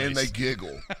great mean and they place.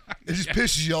 giggle. It just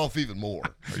pisses you off even more.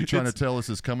 Are you trying to tell us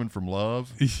it's coming from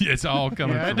love? It's all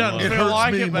coming Yeah, from it doesn't love. It feel hurts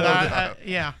like me it, but more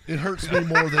yeah. It hurts me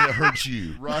more than it hurts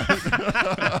you. Right.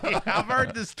 I've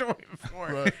heard this story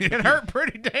before. It hurt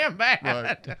pretty damn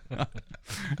bad. Right.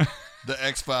 The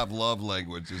X5 love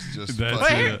language is just. That's But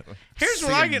fucking- it. here's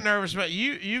what I get nervous about.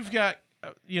 You've got,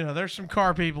 there's some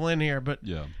car people in here, but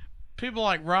Yeah. people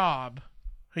like Robb,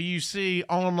 who you see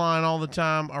online all the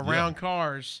time around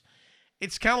cars.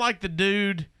 It's kind of like the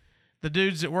dudes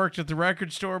that worked at the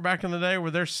record store back in the day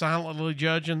where they're silently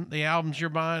judging the albums you're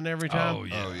buying every time. Oh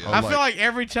yeah. I feel like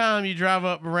every time you drive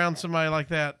up around somebody like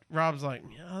that, Rob's like,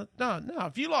 no,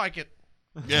 if you like it,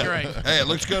 Yeah. great. Hey, it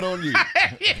looks good on you.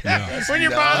 When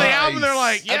you're buying the album, they're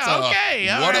like, That's okay.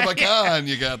 all one of a right. kind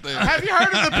you got there. Have you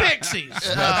heard of the Pixies?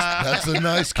 That's a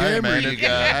nice Hey camera man, you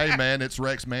got. hey man, it's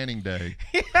Rex Manning Day.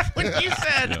 When you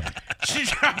said she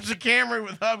drives a Camry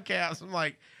with hubcaps, I'm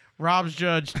like, Rob's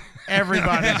judged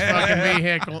everybody's fucking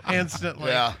vehicle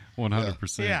instantly. Yeah.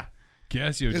 100%. Yeah.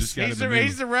 Casio just got him a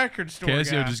He's the record store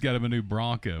Casio guy. just got him a new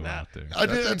Bronco out there. I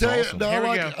tell you, awesome. no, I Here we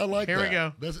like go. it. I like Here we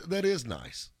that. go. That is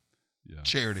nice. Yeah.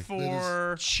 Charity.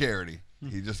 For Charity.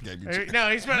 He just gave you charity. no,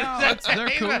 he's They're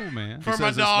he's cool, about- man. For He my says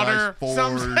it's nice daughter. for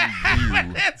some- you.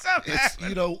 It's okay. It's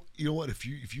you know what? If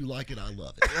you like it, I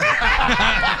love it.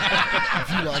 If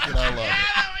you like it, I love it.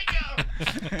 There we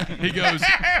go. He goes,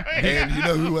 And you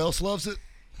know who else loves it?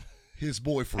 His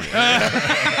boyfriend.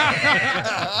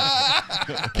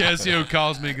 Casio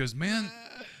calls me and goes, man,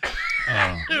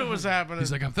 It was happening.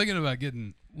 he's like, I'm thinking about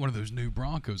getting one of those new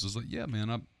Broncos. I was like, yeah, man,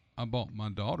 I bought my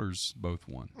daughters both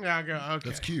one. Yeah, I go, okay.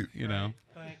 That's cute. You know,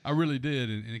 I really did.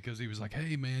 And because he was like,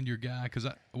 hey, man, your guy, because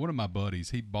one of my buddies,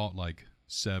 he bought like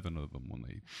 7 of them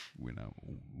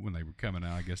when they were coming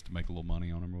out, I guess, to make a little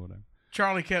money on them or whatever.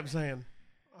 Charlie kept saying,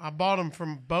 I bought them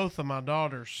from both of my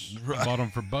daughters. I bought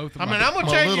them for both of I my mean, I'm going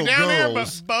to My take you little down there,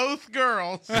 girls. but both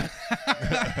girls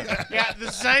got the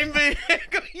same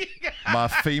vehicle you got. My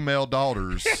female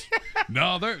daughters.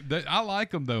 No, I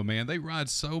like them though, man. They ride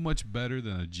so much better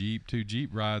than a Jeep. Too. Jeep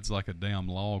rides like a damn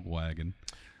log wagon.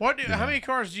 How many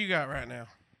cars do you got right now?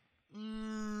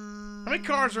 How many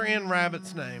cars are in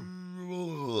Rabbit's name?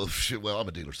 Oh, shit. Well, I'm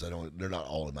a dealer, so they're not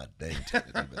all in my name.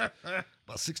 Technically, but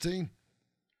about 16,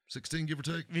 give or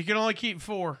take. If you can only keep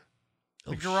 4,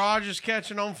 Oh, the garage is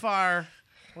catching on fire.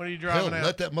 What are you Hell, driving at?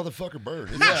 let that motherfucker burn.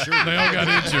 It's insured. They all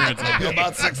got insurance on them.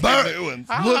 About 16 Burn. new ones.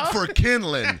 Look for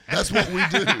kindling. That's what we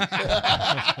do.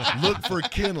 Look for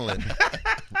kindling.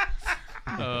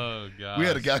 Oh god. We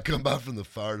had a guy come by from the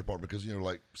fire department because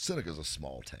like Seneca's a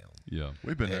small town. Yeah.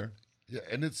 We've been there. Yeah,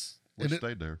 and it's We and it-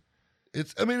 stayed there.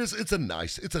 it's a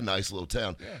nice little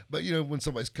town. Yeah. But when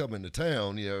somebody's coming to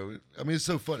town, it's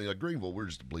so funny. Like Greenville, we're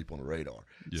just a bleep on the radar.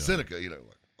 Yeah. Seneca, like,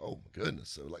 oh my goodness.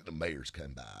 So like the mayor's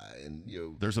come by, and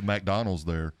There's a McDonald's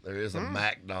there. there is a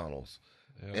McDonald's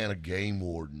and a game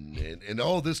warden and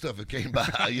all this stuff that came by.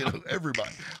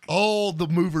 Everybody, all the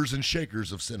movers and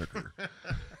shakers of Seneca.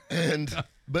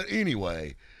 But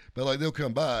anyway, like they'll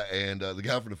come by, and the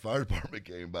guy from the fire department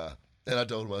came by, and I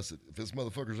told him, I said, if this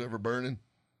motherfucker's ever burning,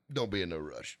 don't be in no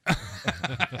rush.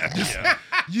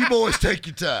 You boys take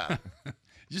your time.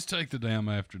 Just take the damn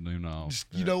afternoon off. Just,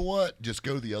 you know what? Just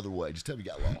go the other way. Just tell me you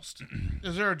got lost.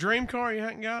 Is there a dream car you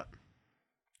haven't got?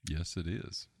 Yes, it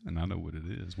is, and I know what it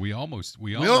is. We almost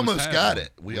We almost had got one.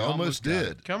 it. We almost did.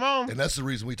 got it. Come on. And that's the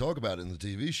reason we talk about it in the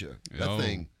TV show. That Oh.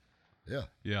 thing. Yeah.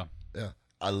 Yeah. Yeah.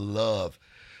 I love.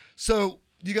 So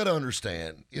you got to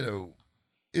understand,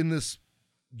 in this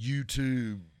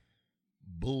YouTube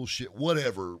bullshit,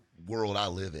 whatever world I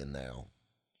live in now,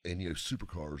 and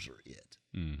supercars are it.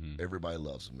 Mm-hmm. Everybody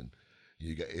loves them, and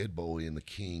you got Ed Bowie, the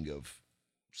king of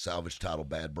salvage title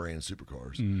bad brand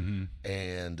supercars, Mm-hmm.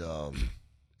 and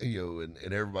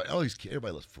everybody,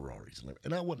 everybody loves Ferraris,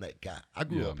 and I wasn't that guy. I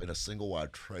grew up in a single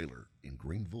wide trailer in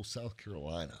Greenville, South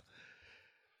Carolina.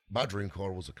 My dream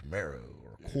car was a Camaro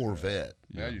or a Corvette.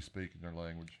 Now you speak in their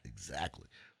language. Exactly.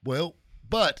 Well,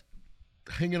 but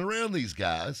hanging around these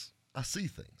guys, I see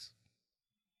things.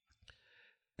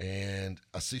 And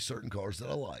I see certain cars that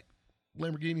I like.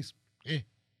 Lamborghinis, I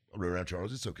rode around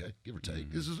Charles. It's okay, give or take.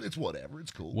 It's whatever.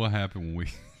 It's cool. What happened when we?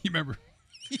 You remember?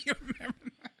 You remember?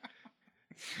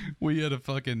 We had a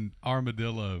fucking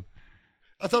armadillo.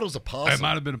 I thought it was a possum. It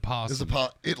might have been a possum.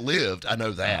 It lived. I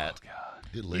know that. Oh God.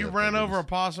 It lived. You ran over a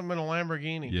possum in a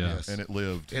Lamborghini. Yeah. Yes. And it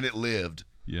lived. And it lived.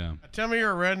 Yeah. Tell me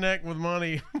you're a redneck with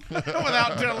money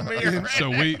without telling me you're a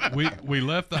redneck. So we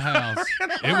left the house.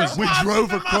 It was We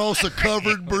drove across a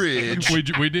covered bridge. we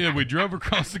did. We drove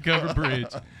across the covered bridge,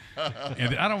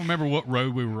 and I don't remember what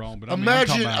road we were on. But I mean, I'm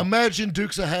talking about- Imagine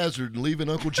Dukes of Hazzard leaving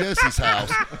Uncle Jesse's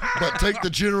house, but take the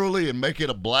General Lee and make it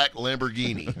a black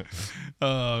Lamborghini. it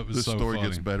was This so story funny.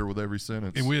 gets better with every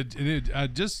sentence. And I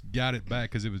just got it back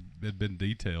because it had been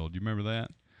detailed. You remember that?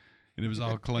 And it was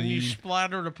all And clean. you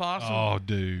splattered a possum. Oh,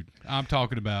 dude, I'm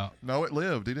talking about No, it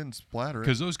lived. He didn't splatter it.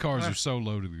 because those cars are so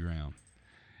low to the ground.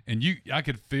 And I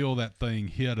could feel that thing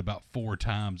hit about 4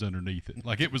 times underneath it.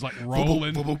 Like it was like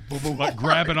rolling, like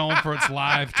grabbing on for its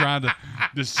life, trying to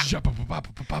just.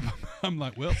 I'm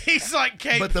like, well, He's like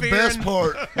Cape But the Fear best and-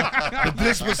 part, but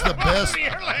this was the best.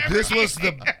 Your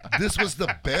This was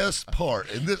the best part,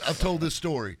 and I've told this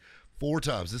story 4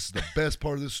 times. This is the best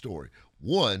part of this story.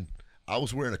 One, I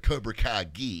was wearing a Cobra Kai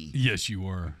gi, yes, you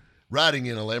were. riding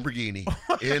in a Lamborghini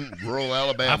in rural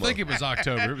Alabama. I think it was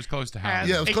October. It was close to Halloween.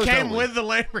 Yeah, it was It close to came Halloween. with the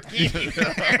Lamborghini,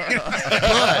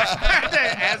 But,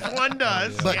 as one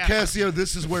does. but yeah. Cassio,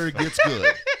 this is where it gets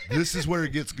good. This is where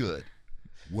it gets good.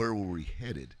 Where were we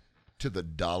headed? To the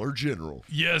Dollar General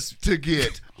Yes. to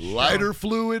get lighter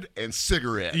fluid and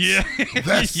cigarettes. Yeah.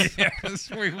 That's- yes,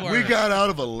 we were. We got out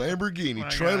of a Lamborghini My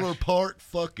trailer gosh. park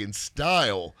fucking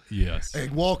style Yes.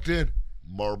 and walked in.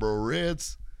 Marlboro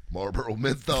Reds, Marlboro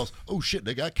Menthols. Oh shit,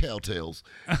 they got cowtails.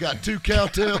 Got 2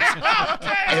 cowtails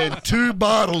and 2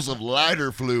 bottles of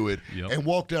lighter fluid, Yep. and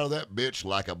walked out of that bitch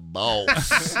like a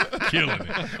boss Killing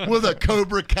it. with a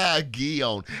Cobra Kai gi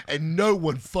on, and no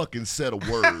one fucking said a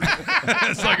word.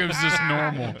 It's like it was just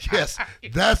normal. Yes,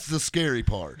 that's the scary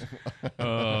part. It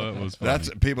was funny. That's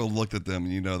people looked at them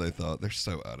and they thought they're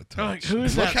so out of touch. Like, who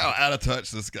is Look that? how out of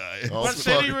touch this guy is. Oh, What fuck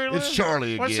city it. were you It's in? Charlie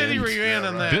again. What city were you in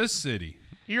that? this city.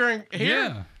 You're in here?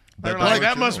 Yeah. They're That like, Dollar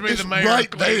that must General. be the It's mayor.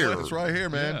 right of there. Cleveland. It's right here,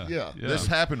 man. Yeah. This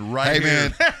happened right Hey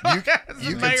here. man, you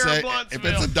the could mayor of say if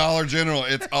Bluntsville. it's a Dollar General,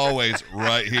 it's always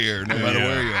right here, no matter Yeah.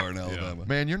 where you are in Alabama.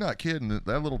 Man, you're not kidding.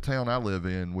 That little town I live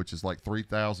in, which is like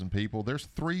 3,000 people, there's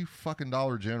 3 fucking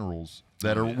Dollar Generals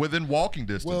that are within walking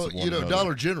distance Well, of one another.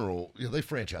 Dollar General, they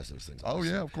franchise those things. Oh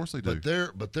yeah, of course they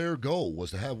do. But their goal was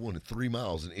to have one at 3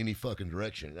 miles in any fucking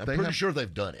direction. I'm They pretty have- sure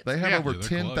they've done it. They have Yeah. over Yeah, they're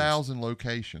close. 10,000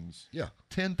 locations. Yeah.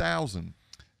 10,000.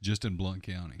 Just in Blount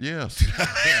County. Yes.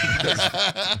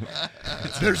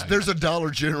 There's a Dollar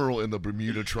General in the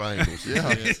Bermuda Triangle.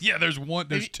 Yeah. Yeah, there's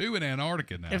 2 in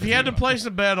Antarctica now. If you had to place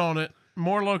a bet on it,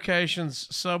 more locations,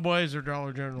 Subways or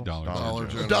Dollar General? Dollar Dollar General.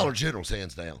 General. Dollar General's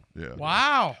hands down. Yeah.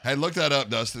 Wow. Hey, look that up,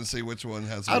 Dustin. See which one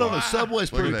has. I don't know. what.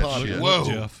 Subway's Look at pretty that popular. shit. Whoa.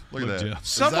 Jeff. Look at that. Jeff.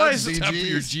 Subways. Is that Time for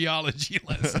your ZGs? geology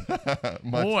lesson.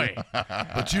 Boy.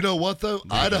 But you know what though?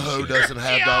 Idaho doesn't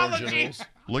have Dollar Geology. Generals.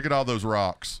 Look at all those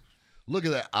rocks. Look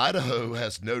at that. Idaho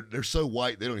has no. They're so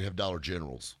white they don't even have Dollar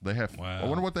Generals. They have. Wow. I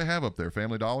wonder what they have up there.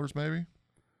 Family Dollars, maybe.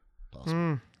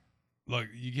 Possible. Look,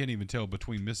 you can't even tell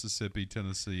between Mississippi,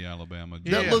 Tennessee, Alabama.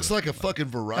 That Yeah. looks like a fucking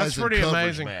Verizon That's pretty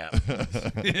coverage amazing. map.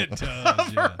 It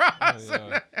does.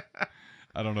 Yeah.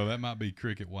 I don't know. That might be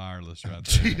Cricket Wireless right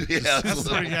there. Yeah, That's,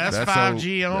 pretty, that's That's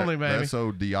 5G old- only, baby. That's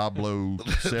old Diablo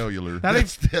Cellular. That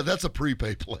ain't, that's a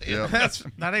prepaid plan. Yeah.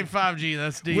 that ain't 5G.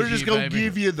 That's DG, We're just gonna baby.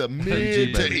 give you the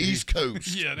mid to baby. East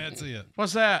Coast. Yeah, that's it.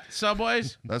 What's that?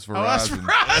 Subways? That's Oh, that's Verizon.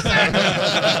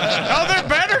 Verizon. Oh, they're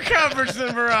better coverage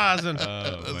than Verizon.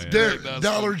 Oh, man. Their That's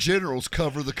Dollar Generals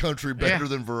cover the country better Yeah.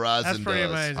 than Verizon That's pretty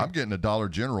does. amazing. I'm getting a Dollar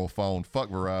General phone. Fuck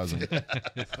Verizon.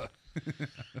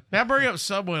 Now bring up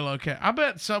Subway location. I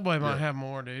bet Subway might have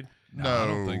more, dude. No, I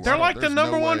don't think They're so. like the There's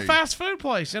number no one way. fast food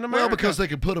place in America. Well, because they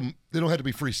can put them. They don't have to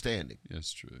be freestanding.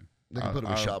 That's true. They can put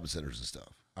them in I- shopping centers and stuff.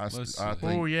 I Let's I see. Oh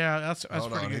think yeah, that's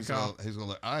Hold pretty on, good he's call.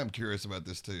 gonna. I am curious about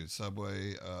this too.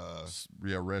 Subway.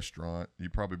 yeah, restaurant. You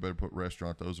probably better put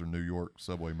restaurant. Those are New York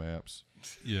subway maps.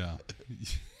 Yeah.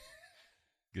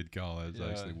 Good call. That's Yeah.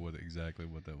 actually exactly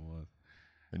what that was.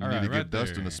 And you All need right, to give right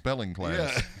Dustin there. a spelling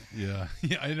class. Yeah, Yeah.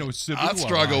 Yeah. I know. I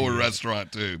struggle with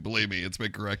restaurant too. Believe me, it's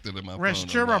been corrected in my phone. a lot.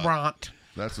 Restaurant.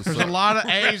 That's a There's a lot of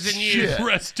A's in U's. Shit.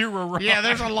 Restaurant. Yeah,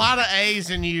 there's a lot of A's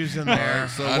in U's in there.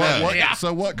 So I what? know. what Yeah.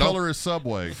 So what Don't- color is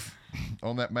Subway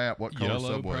on that map? What color is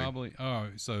Yellow, Subway? probably. Oh,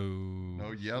 so.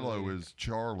 No, yellow is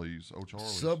Charlie's. Oh, Charlie's.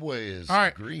 Subway is All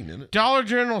right. green, isn't it? Dollar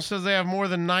General says they have more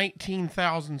than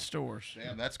 19,000 stores.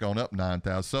 Damn, that's gone up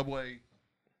 9,000.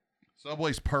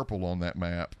 Subway's purple on that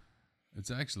map.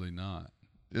 It's actually not.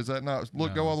 Is that not?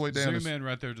 Look, No, go all the way down. Zoom in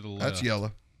right there to the left. That's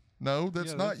yellow. No, that's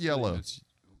Yeah, not that's- yellow. it's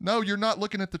No, you're not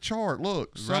looking at the chart. Look,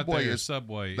 right Subway there, is.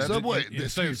 Subway. That's- Subway,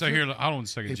 So, if so you're- here, hold on a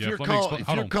second, If Jeff. you're, Let me explain. if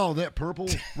Hold you're on. calling that purple,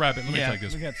 Rabbit, let me Yeah, take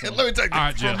this. we got some. Let me take All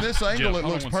right, From Jeff. this angle, Jeff, it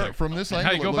hold looks on one second. from this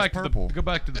angle, Hey, go it back looks to purple. the go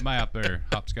back to the map there,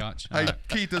 hopscotch. All Hey, right.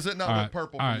 Keith, does it not All look right,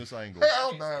 purple all from right. this angle?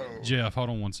 Hell no. Jeff, hold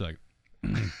on one second.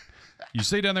 You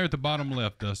see down there at the bottom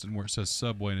left, Dustin, where it says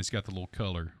Subway and it's got the little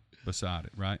color beside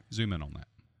it, right? Zoom in on that.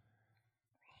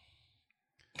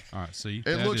 All right, see? It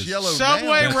That looks is- yellow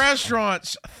Subway now.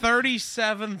 restaurants,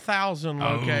 37,000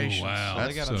 Oh, locations. wow.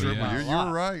 They got So, a drip yeah. mile.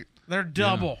 You're right. They're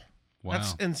double. Wow.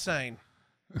 That's insane.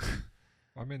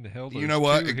 I'm in the hell. You know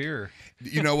what? Here.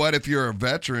 You know what? If you're a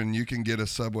veteran, you can get a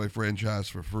Subway franchise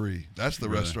for free. That's the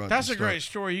restaurant. That's to a start. great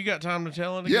story. You got time to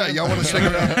tell it again? Yeah, y'all want to stick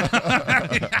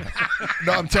around?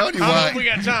 No, I'm telling you I hope we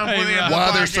why. got time for the other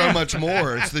Why there's so podcast. much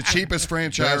more. It's the cheapest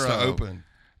franchise to There, open.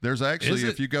 There's actually Is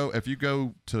if you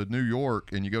go to New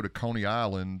York and you go to Coney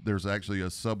Island, there's actually a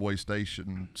Subway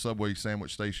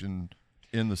sandwich station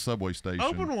in the subway station.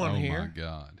 Open one Oh here. my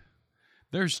God.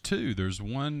 There's two. There's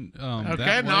one. Okay,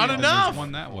 that way, not and enough. There's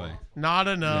one that way. Not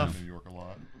enough. New York a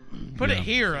lot. Put it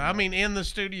here. I mean, in the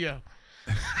studio.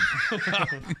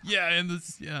 Yeah, in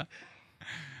this. Yeah.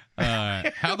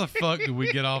 How the fuck did we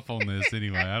get off on this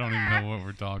anyway? I don't even know what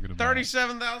we're talking about.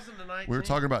 37,000 to 19. We were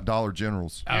talking about Dollar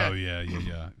Generals. Oh yeah.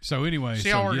 So anyway, See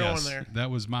so how we're yes, going there. that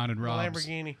was mine and The Rob's.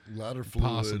 Lamborghini. Lighter fluid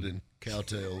Possum. and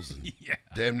cowtails and Yeah.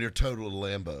 damn near total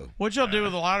Lambo. What'd y'all do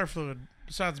with the lighter fluid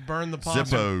besides burn the possum?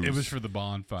 Zippos. It was for the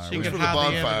bonfire. So you It was can for the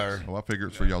hide the bonfire. Oh, I figure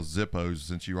it's for y'all Zippos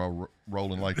since you're all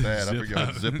rolling like that. I figure y'all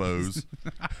Zippos.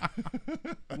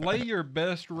 Lay your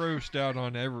best roast out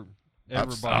on everybody.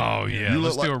 Oh yeah, You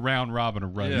let's look do like- a round robin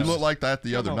of roast. Yeah. You look like that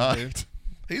the Come other on, night. dude.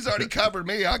 He's already covered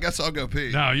me. I guess I'll go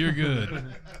pee. No, you're good.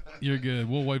 You're good.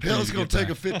 We'll wait for Hell, you it's to going get to take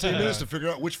back. 15 minutes to figure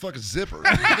out which fucking zipper.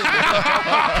 Oh,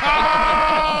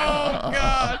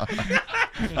 God.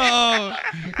 Oh,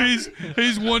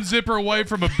 he's one zipper away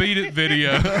from a Beat It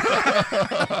video.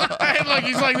 Hey, look,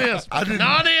 he's like this.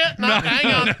 Not it. Not,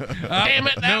 hang on. Damn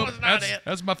it, that Nope, was not that's, it.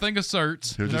 That's my thing of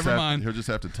certs. He'll just Never mind. He'll just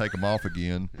have to take them off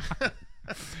again.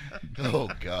 Oh,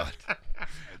 God.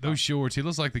 Those shorts. He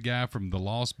looks like the guy from The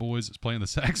Lost Boys that's playing the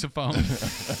saxophone.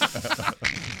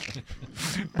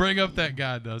 Bring up that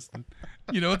guy, Dustin.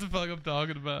 You know what the fuck I'm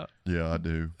talking about. Yeah, I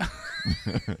do.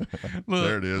 Look,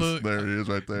 There it is. look. There it is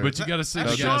right there. But you got to see the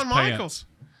That's guy's Shawn pants. Michaels.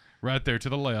 Right there to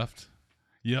the left.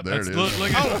 Yep, There that's it look, is.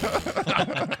 look at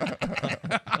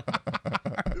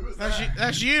That's you.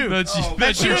 that's you That's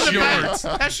you in the back. shorts.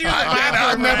 That's you in the Man, back.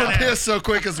 I've never pissed so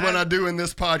quick as when I do in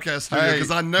this podcast studio because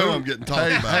I know I'm getting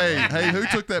talked about. Hey, who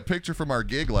took that picture from our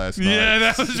gig last night? Yeah,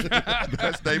 that was right.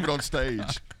 That's David on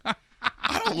stage.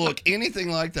 I don't look anything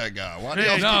like that guy. Why do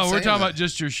y'all keep No, we're saying talking that? about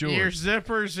just your shorts. Your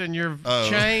zippers and your Oh.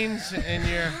 chains and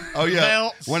your Oh yeah.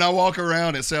 belts. When I walk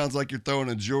around, it sounds like you're throwing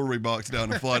a jewelry box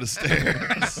down a flight of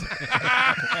stairs.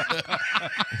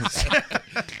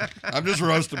 I'm just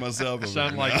roasting myself. over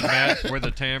Sound here. like Matt with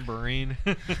a tambourine.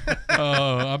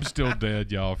 Oh, I'm still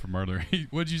dead, y'all, from earlier.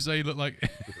 What'd you say? He looked like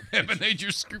Ebenezer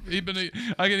Ebenezer.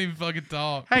 I can't even fucking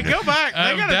talk. Hey, go back.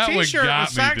 They got that a one T-shirt got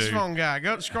with me, saxophone guy.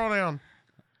 Go scroll down.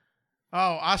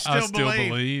 Oh, I still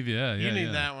believe. Yeah, You need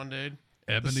yeah. that one, dude.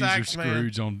 Ebenezer sax man.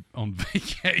 Scrooge on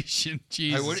vacation.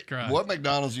 Jesus Hey, Christ. what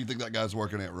McDonald's do you think that guy's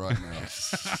working at right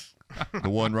now? The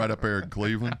one right up there in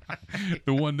Cleveland.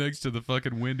 The one next to the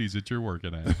fucking Wendy's that you're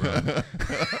working at, bro.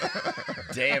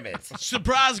 Damn it.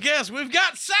 Surprise guest. We've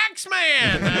got Sax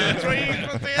Man. That's what you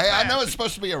put this Hey, I at. know it's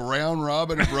supposed to be a round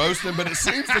robin of roasting, but it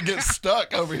seems to get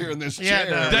stuck over here in this Yeah, chair. it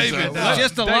does. David, So- look,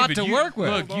 Just a lot David, to you- work with.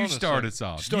 Look, Hold you on a start second. us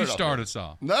off. Start You off start with- us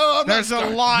off. No, I'm There's not. a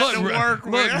lot to Look, work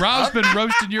look, with. Rob's been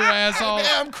roasting your ass all.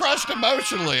 Yeah, I'm crushed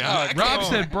emotionally. Rob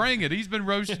said, "Bring it." He's been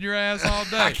roasting your ass all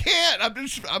I day. can't.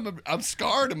 I'm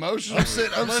scarred emotionally. I'm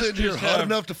sitting here hot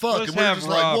enough to fuck, Let's and we're have just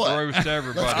Rob like, what? roast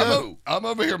everybody. Let's go. I'm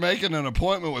over here making an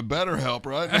appointment with BetterHelp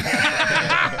right now.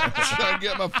 Trying to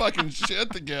get my fucking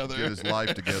shit together. Get his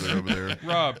life together over there.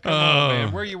 Rob, come on,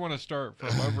 man. Where you want to start from?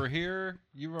 Over here?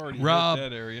 You've already Rob,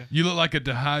 hit that area. you look like a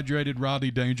dehydrated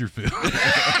Rodney Dangerfield.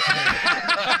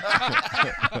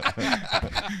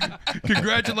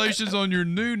 Congratulations on your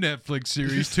new Netflix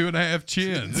series, 2.5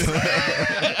 Chins.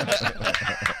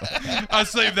 I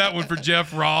saved that one for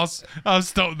Jeff Ross.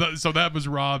 So that was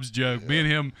Rob's joke. Me and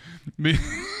him,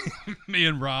 me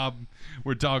and Rob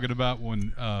were talking about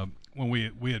when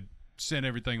we had sent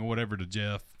everything or whatever to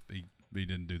Jeff. He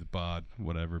didn't do the pod,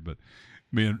 whatever, but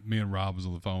me and Rob was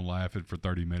on the phone laughing for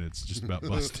 30 minutes just about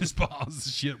busting his balls, the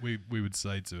shit we would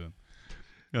say to him.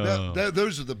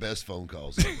 Those are the best phone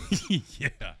calls ever. Yeah.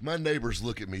 My neighbors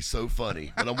look at me so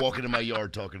funny when I'm walking in my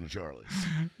yard talking to Charlie.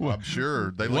 I'm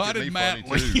sure they look Why at me did Matt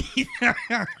funny too. leave?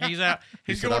 He's out.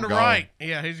 He's said, going "I'm to gone." right.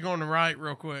 Yeah, he's going to right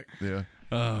real quick. Yeah.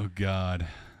 Oh, God.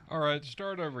 All right,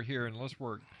 start over here and let's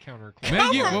work counterclockwise.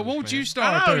 Man, well, won't you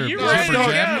start I know, there? you Zipper ready to go.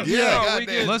 Jacket? Yeah, No,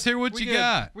 goddamn. Let's hear what we you get,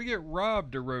 got. We get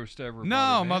Rob to roast everybody.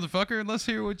 No, man. motherfucker. Let's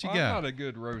hear what you I'm got. not a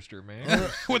good roaster, man.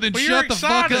 Well, then Well, shut you're the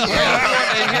fuck excited. up.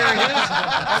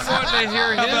 I'm wanting to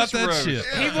hear How his about that roast. shit?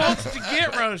 He wants to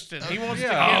get roasted. He wants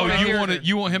Yeah. to get Oh, roasted.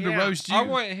 you want him to Yeah. roast you? I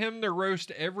want him to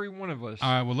roast every one of us. All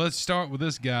right, well, let's start with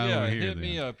this guy yeah, over here. hit then.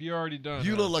 me up. You already done.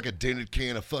 You that. look like a dented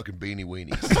can of fucking Beanie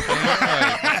Weenies. All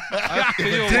right. I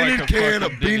feel painted like a can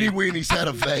of fucking Beanie dinghy. Weenies had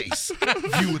a vase.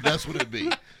 That's what it'd be.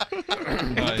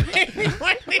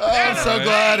 I'm so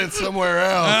glad it's somewhere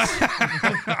else.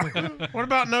 What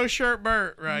about no shirt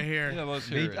Bert right here? Yeah, let's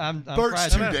hear it. I'm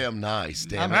Bert's too fragile. damn nice.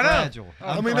 Damn I'm it. fragile.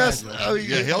 I mean, that's.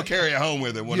 Yeah, he'll carry it home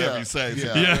with him, whatever Yeah, you say.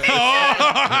 yeah.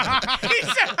 He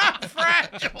said I'm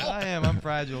fragile. I am. I'm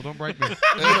fragile. Don't break me.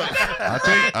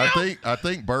 I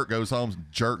think Bert goes home and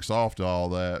jerks off to all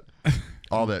that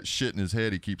shit in his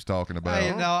head he keeps talking about.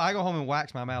 Hey, no, I go home and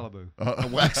wax my Malibu.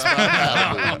 Wax my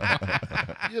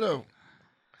Malibu. You know,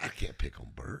 I can't pick on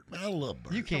Bert. Man, I love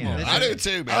Bert. You can. I do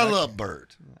too, man. I love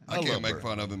Bert. I love can't make Bert.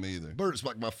 fun of him either. Bert's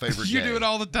like my favorite. You guy. do it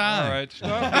all the time. All right,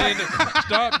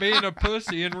 stop being a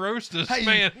pussy and roast us, Hey,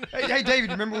 man. hey, David,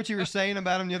 remember what you were saying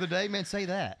about him the other day? Man, say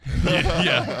that.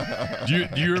 Yeah. Do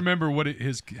you remember what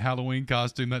his Halloween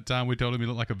costume that time we told him he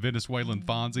looked like a Venezuelan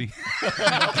Fonzie?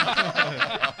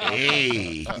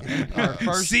 Hey, Our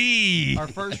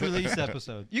first release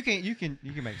episode. You can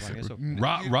make fun. It's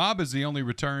okay. Rob is the only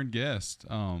return guest.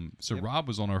 So Rob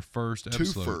was on our first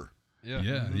episode. twofer. Yeah,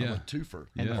 I'm yeah. a twofer.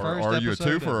 And the Yeah. first Are you a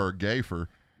episode twofer or a gayfer?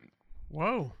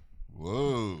 Whoa.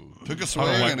 Whoa. Took a swing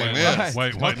Oh, and he missed.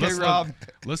 wait. Okay, Rob.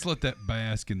 Let's let that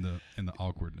bask in the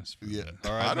awkwardness. Yeah.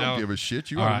 All right, I don't now, give a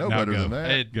shit. You All ought right, to know now better go. than that.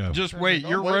 hey, Go. just wait.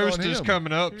 Your wait on roast is him.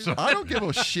 coming up. So I don't give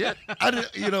a shit.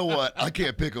 You know what? I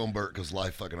can't pick on Bert because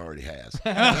life fucking already has.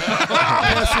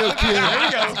 Cassio kid. There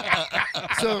you go.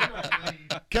 So,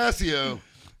 Cassio,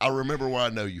 I remember where I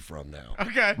know you from now.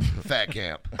 Okay. Fat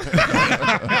camp.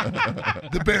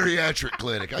 The bariatric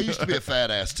clinic. I used to be a fat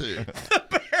ass too.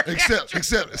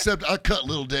 Except I cut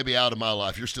little Debbie out of my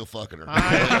life. You're still fucking her.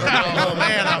 Oh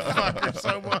man, I fuck her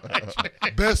so much.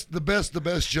 The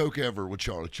best joke ever with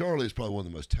Charlie. Charlie is probably one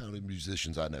of the most talented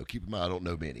musicians I know. Keep in mind, I don't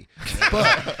know many, but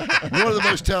one of the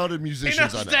most talented He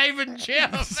musicians I knows know. Dave and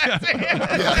Jeff. That's it.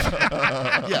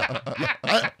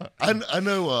 Yeah.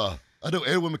 I know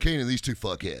Edwin McCain and these two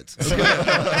fuckheads.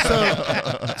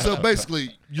 Okay? So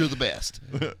basically, you're the best.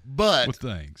 But Well,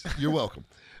 thanks. you're welcome.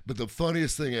 But the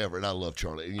funniest thing ever, and I love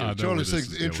Charlie. And, I know Charlie where this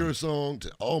sings is the intro going. song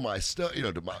to all my stuff,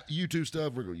 to my YouTube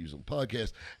stuff. We're going to use on the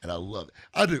podcast, and I love it.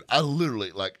 I do. I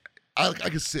literally I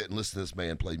can sit and listen to this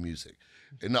man play music,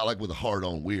 and not like with a hard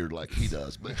on weird like he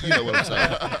does, but you know what I'm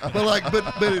saying.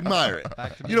 but admire it.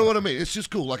 You know what I mean? It's just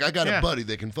cool. Like I got a buddy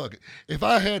that can fucking. If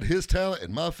I had his talent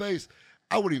in my face,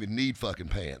 I wouldn't even need fucking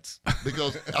pants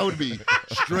because I would be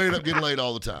straight up getting laid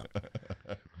all the time.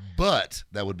 But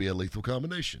that would be a lethal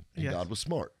combination. And Yes. God was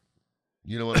smart.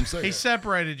 You know what I'm saying? He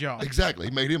separated y'all. Exactly.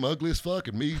 He made him ugly as fuck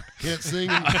and me can't sing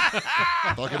and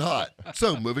fucking hot.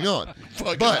 So moving on.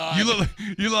 But You look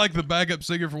like the backup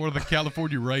singer for one of the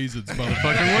California Raisins,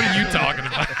 motherfucker. What are you talking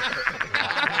about?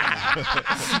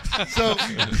 so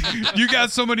You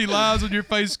got so many lines on your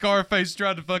face, Scarface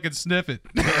tried to fucking sniff it.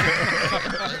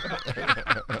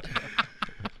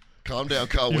 calm down,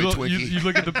 Conway You look, Twinkie. you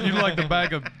look like the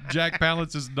back of Jack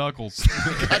Palance's knuckles.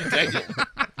 God dang it.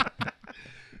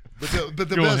 But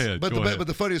the Go best, ahead, but go the ahead. but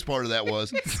the funniest part of that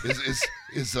was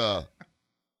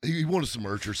he wanted some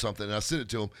merch or something, and I sent it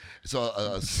to him. So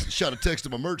I shot a text to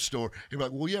my merch store. He's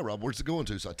like, "Well, yeah, Rob, where's it going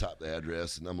to?" So I typed the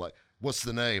address, and I'm like, "What's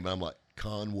the name?" And I'm like,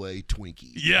 "Conway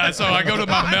Twinkie." Yeah, so I go to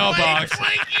my mailbox.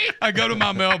 I go to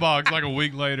my mailbox like a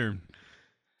week later.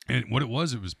 And what it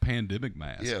was pandemic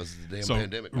mask. Yeah, it was the damn So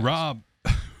pandemic mask. Rob,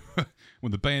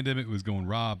 when the pandemic was going,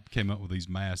 Rob came up with these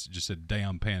masks that just said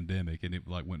 "damn pandemic," and it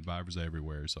like went virus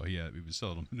everywhere. So he was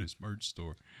selling them in his merch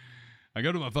store. I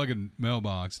go to my fucking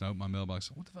mailbox and I open my mailbox.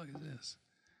 What the fuck is this?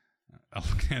 I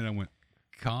looked at it and I went,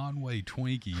 Conway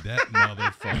Twinkie, that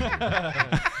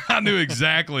motherfucker. I knew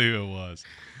exactly who it was.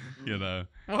 You know.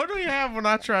 What do you have when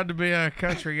I tried to be a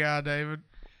country guy, David?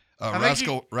 I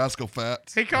think Rascal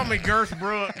Fats. He called me Girth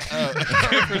Brooks.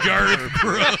 Girth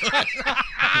Brooks.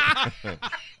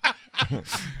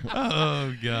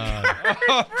 Oh God.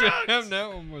 Oh, damn, that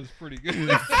one was pretty good.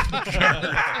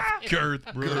 Girth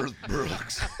Brooks. Girth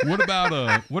Brooks. What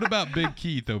about Big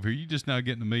Keith over here? You just now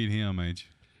getting to meet him, ain't you?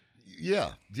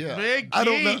 Yeah. Big I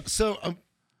don't know. Keith. So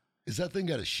is that thing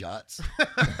got his shots? They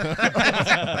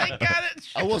got it.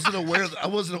 I wasn't aware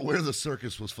the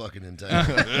circus was fucking in town.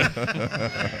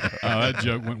 Oh, that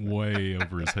joke went way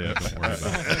over his head. Don't worry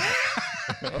about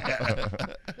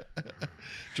it.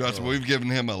 Trust me, we've given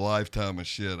him a lifetime of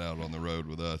shit out on the road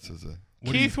with us as a.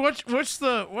 Keith, what's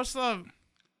the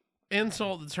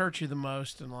insult that's hurt you the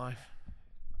most in life?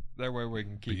 That way we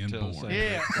can keep Being telling. born.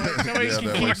 Yeah, so we Yeah, can that way keep so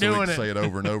we doing can it. say it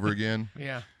over and over again.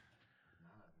 Yeah.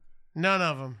 None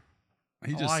of them.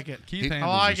 He I just like it. Keith I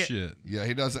handles like his it. shit. Yeah,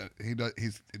 he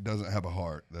doesn't have a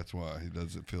heart. That's why he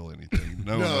doesn't feel anything.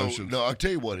 No No, emotions. I'll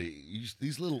tell you what.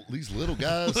 These little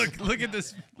guys. Look at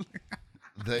this.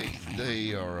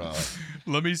 They are.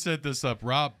 Let me set this up.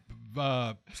 Rob,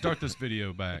 start this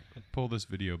video back. Pull this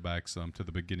video back some to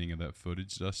the beginning of that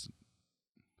footage, Dustin.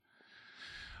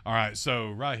 All right,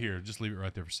 so right here, just leave it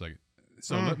right there for a second.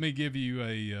 So let me give you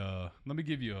a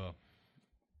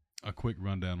quick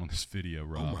rundown on this video,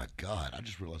 Rob. Oh my God! I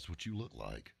just realized what you look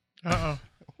like.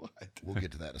 What? We'll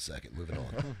get to that in a second. Moving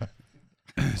on.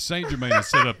 Saint Germain has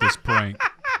set up this prank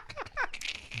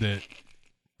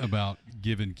about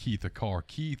giving Keith a car.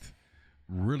 Keith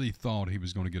really thought he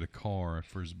was going to get a car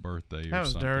for his birthday or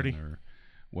something dirty. or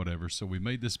whatever. So we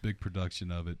made this big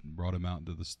production of it and brought him out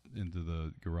into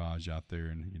the garage out there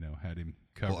and had him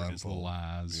covering his little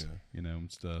eyes,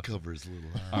 and stuff. Cover his little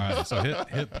eyes. All right, so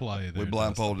hit play there. We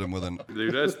blindfolded him with an.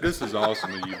 Dude, this is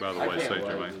awesome of you, by the way, Saint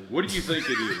Germain. What do you think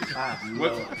it is?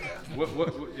 What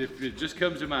if it just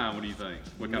comes to mind? What do you think?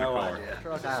 What kind of car?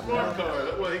 Smart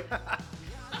car.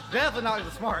 Definitely not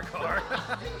the smart car.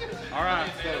 All right.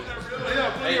 So,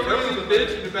 hey, Robb's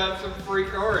bitching about some free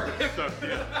car.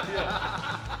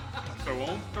 So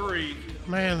on 3,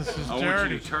 Man, this is I want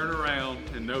dirty. you to turn around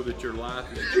and know that your life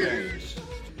has changed.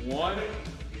 1,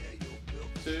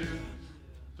 2,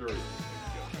 3.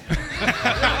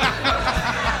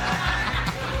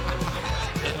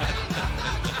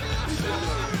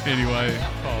 Anyway,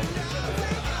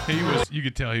 you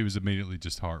could tell he was immediately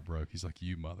just heartbroken. He's like,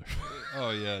 you mother. Oh,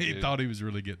 yeah, He dude. thought he was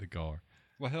really getting the car.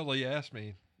 Well, hell, he asked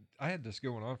me. I had this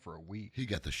going on for a week. He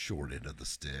got the short end of the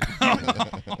stick.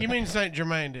 You mean Saint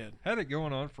Germain did? Had it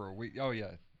going on for a week. Oh,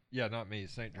 yeah. Yeah, not me.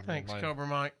 Saint Germain. Thanks, Cobra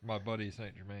Mike. My buddy,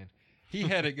 Saint Germain. He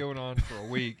had it going on for a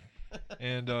week.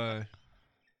 And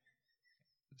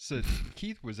so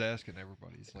Keith was asking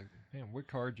everybody. He's like, man, what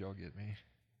card y'all get me?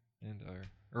 And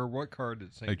or what card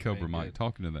did Saint Hey, Germain Cobra Mike, get?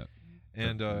 talking to that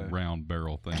And round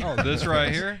barrel thing. oh, this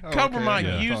right here? Oh, Cobra okay, Mike,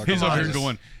 yeah, use talk the He's about over mic. here this.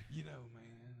 going,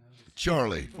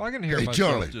 Charlie. Oh, Well, I can hear Hey,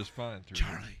 myself Charlie. just fine through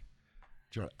Charlie.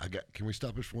 Can we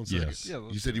stop this for 1 second? Yes. Yeah,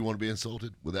 let's You said you want to be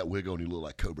insulted? With that wig on, you look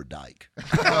like Cobra Dyke. Okay,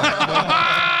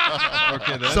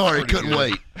 that's Sorry, pretty couldn't good.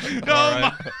 wait. All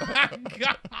right.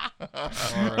 God. All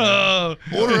right. oh,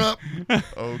 Order up.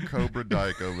 Oh, Cobra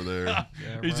Dyke over there. Yeah,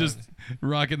 he's right. just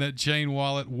rocking that chain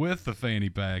wallet with the fanny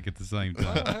pack at the same I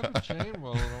don't time. have a chain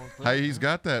wallet on. Hey, he's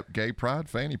got that gay pride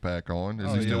fanny pack on. Is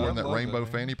Oh, he still yeah, wearing I that love rainbow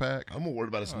that, man. fanny pack? I'm more worried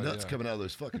about his Oh, nuts yeah. coming out of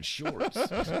those fucking shorts.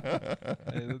 Hey,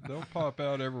 they'll pop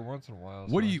out every once in a while.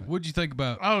 What'd so- you think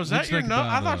about? Oh, is what'd that you your think nut?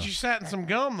 I about, thought you sat in some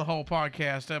gum the whole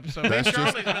podcast episode. That's Me and just-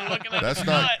 Charlie's been looking at That's his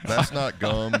not. nuts. That's not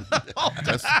gum.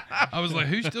 That's I was like,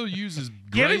 who still uses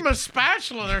Get grape, him a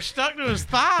spatula. They're stuck to his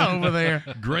thigh over there.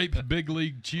 grape big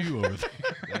league chew over there?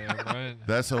 Damn right.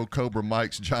 that's old Cobra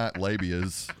Mike's giant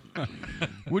labias.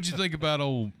 What'd you think about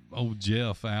old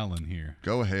Jeff Allen here?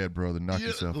 Go ahead, brother. Knock Yeah,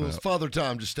 yourself well, it's out. Father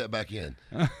Time. Just step back in.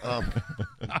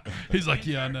 He's like,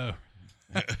 yeah, I know.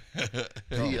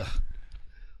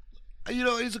 He,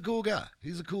 he's a cool guy.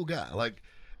 He's a cool guy. Like,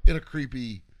 in a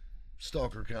creepy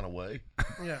stalker kind of way.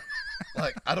 Yeah.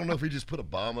 Like, I don't know if he just put a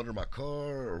bomb under my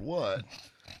car or what,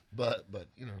 but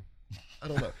I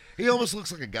don't know. He almost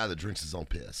looks like a guy that drinks his own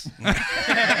piss.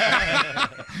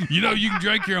 You know, you can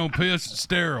drink your own piss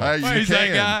sterile. Hey, you He's that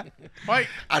can. guy. Wait.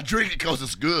 I drink it because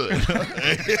it's good.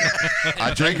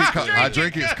 I drink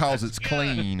it because it's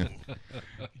clean,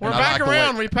 We're And I back like the way-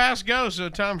 around. We passed go, so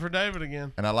time for David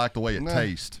again. and I like the way it No.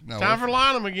 tastes. No, Time what's, for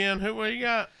Lynham again. What you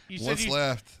got? You said what's you,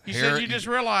 left? You said you just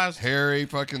realized. hairy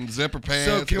fucking zipper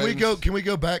pants. So can we mittens.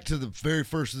 go back to the very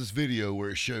first of this video where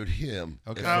it showed him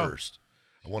Okay. at first?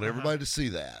 I want everybody to see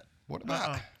that. What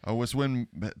about? Oh, it's when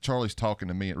Charlie's talking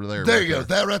to me. There There you go.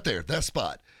 That right there. That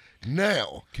spot.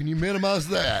 Now, can you minimize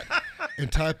that and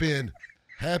type in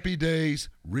Happy Days,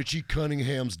 Richie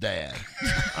Cunningham's dad?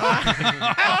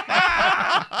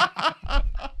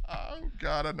 Oh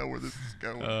God, I know where this is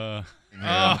going.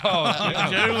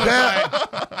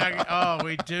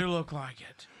 We do look like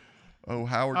it. Oh,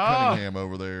 Howard Cunningham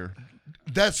over there.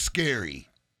 That's scary.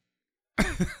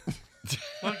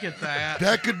 Look at that.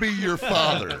 That could be your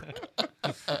father.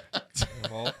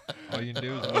 Well, all you can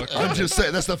do is look. I'm just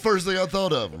saying, that's the first thing I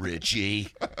thought of. Richie.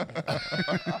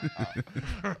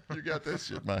 You got that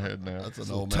shit in my head now. That's an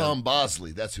So old man. Tom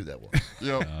Bosley. That's who that was.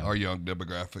 Yep. Our young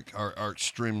demographic, our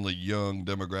extremely young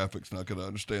demographic's not going to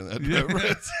understand that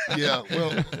reference. Yeah,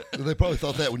 well, they probably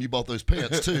thought that when you bought those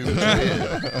pants, too.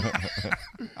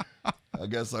 I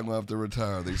guess I'm going to have to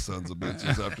retire these sons of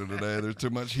bitches after today. There's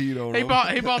too much heat on He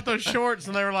them. bought those shorts,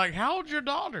 and they were like, "How old's your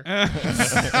daughter?"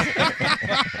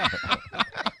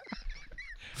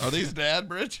 Are these dad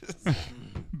britches?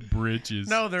 Britches.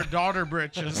 No, they're daughter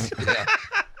britches.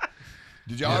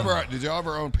 Did y'all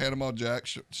ever own Panama Jack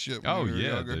shit? When Oh you were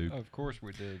yeah, younger? dude. Of course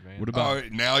we did, man. What about Oh,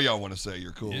 now y'all want to say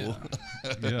you're cool. Yeah.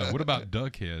 yeah? What about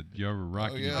Duckhead? You ever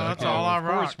rock your yeah. Duckhead? That's all I Of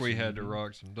course rocked. we had to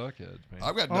rock some duck heads, man.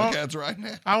 I've got Oh. duckheads right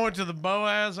now. I went to the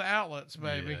Boaz outlets,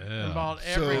 baby, Yeah. and bought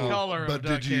every color but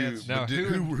of did you? Duckheads. Now, But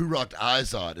who rocked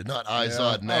Izod? And not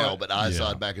Izod Yeah. now, Oh, but Izod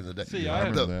yeah. back in the day. See, I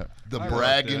remember the that. the I rocked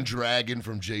bragging that. dragon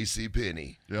from J.C.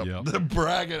 Penney. Yep. Yep. The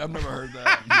bragging. I've never heard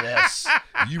that. Yes,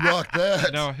 you rocked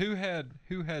that. Now, who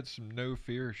had some no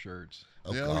fear shirts?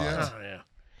 Oh, Yeah, God. yeah. Oh, yeah.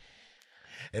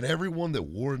 And everyone that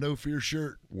wore a no fear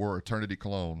shirt. Wore Eternity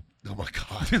Cologne. Oh my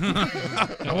God.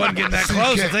 I wasn't getting that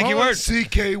close. I think you were.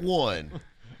 CK1.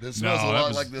 That smells No, a that lot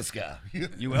was- like this guy.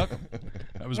 You welcome.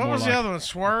 That was What more was like the other one?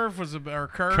 Swerve was or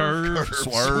Curve? Curve.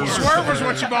 Swerve. Swerve was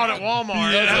what you bought at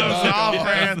Walmart. That was the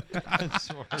off-brand.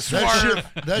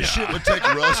 That shit would take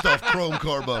rust off chrome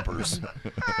car bumpers.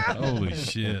 Holy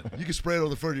shit. You could spray it on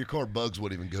the front of your car, bugs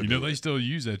wouldn't even go You know to they it. still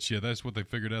use that shit. That's what they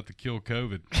figured out to kill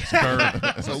COVID. It's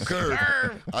Curve. So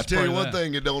curve. I tell Spray you one that.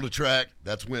 thing it don't attract.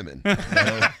 That's women.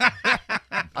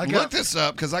 I looked this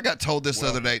up because I got told this the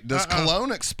other day. Does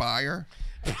cologne expire?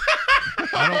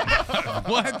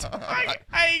 What?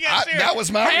 Hey, you got that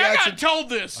was my hey, I reaction. got told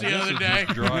this the other day.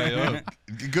 Dry up.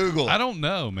 Google. I don't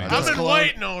know, man. I've been cologne-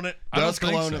 waiting on it. I don't Does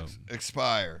think cologne so.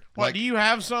 expire? What, do you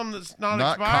have some that's not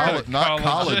Not expired? not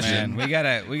Collagen. Man,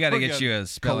 collagen. we gotta get you a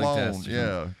spelling Cologne. test.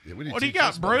 Yeah. Yeah, we need What to do you teach got,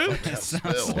 this Brute? motherfucker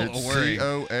how to spell. It's worry.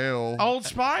 COL. Old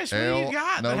Spice? What do you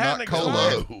got No, that not hasn't cola.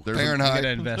 expired? There's We Fahrenheit. gotta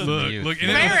invest in the Look, youth. look.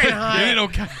 Fahrenheit. It ain't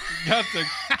okay. Got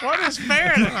the What is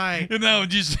Fahrenheit? You know,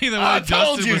 did you see the way I told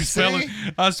Dustin you, was spelling?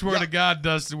 see? I swear to God,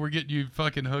 Dustin, we're getting you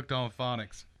fucking hooked on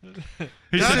phonics.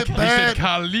 He Is said, it he bad? said,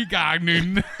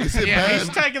 "Kaligagnun." Is it Yeah, bad? he's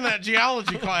taking that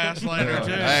geology class later,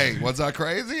 too. Hey, was I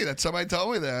crazy? That somebody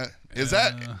told me that. Is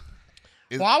that?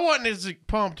 Well, I wasn't as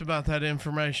pumped about that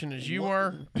information as you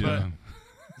were, but Yeah.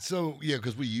 So, yeah,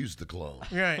 because we use the cologne.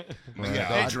 right.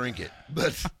 Yeah, I drink it.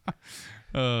 But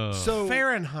so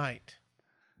Fahrenheit.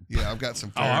 Yeah, I've got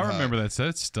some. Oh, I Fahrenheit. remember that.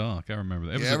 That stunk. I remember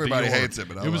that. It was Yeah, a everybody Dior- hates it,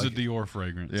 but I was like a Dior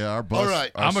fragrance. Yeah, our bus. All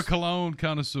right. our I'm a s- cologne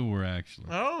connoisseur, actually.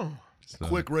 Oh. So-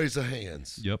 quick raise of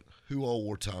hands. Yep. Who all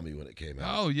wore Tommy when it came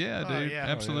out? Oh yeah, Oh, dude. yeah.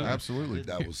 Absolutely. Absolutely.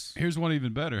 That was. Here's one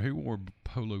even better. Who wore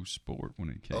Polo Sport when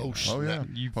it came Oh, out? shit. Oh yeah.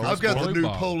 You Polo I've got the Sport new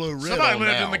bottle. Polo Red. Somebody on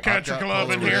lived now. in the country I've got club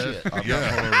Polo in here. Red. I've got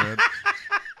Yeah. Polo Red.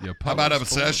 Yeah, How about Polo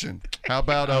Sport. obsession? How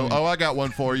about I got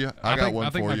one for you. I got one I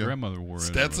think for my you. grandmother wore it.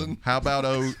 Stetson. How about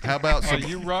Oh, some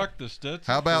you rocked the Stetson.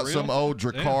 how about for some real? old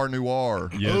Dracar Noir?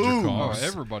 Yeah, Ooh. Oh, Dracar.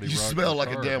 everybody. You rocked smell the like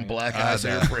a car, damn man. black ice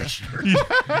air freshener.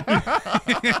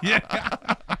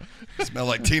 Smell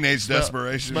like teenage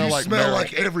desperation. smell You like smell Mary-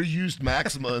 like every used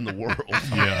Maxima in the world.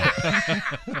 Yeah.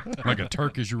 Like a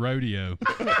Turkish rodeo.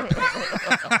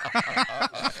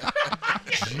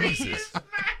 Jesus.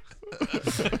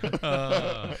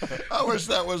 I wish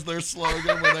that was their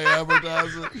slogan when they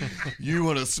advertise it. You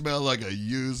want to smell like a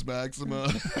used Maxima.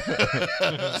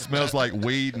 Smells like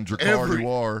weed and Dracar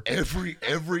Noir.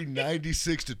 Every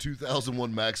 96 to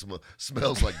 2001 Maxima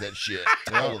smells like that shit.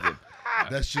 All of them.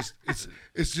 That's just it's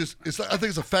I think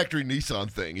it's a factory Nissan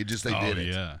thing. It just they Oh did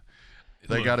it. yeah.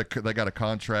 They got a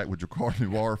contract with Dracar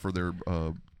Noir for their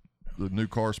the new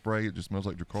car spray. It just smells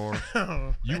like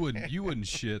Dracar. You wouldn't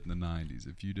shit in the 90s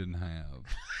if you didn't have.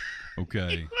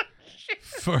 Okay.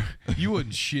 You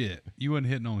wouldn't shit. You wasn't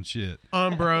hitting on shit.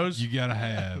 Umbros. You gotta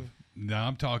have. Now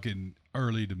I'm talking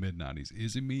early to mid 90s.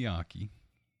 Izzy Miyake,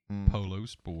 Polo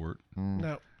Sport,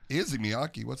 No, Izzy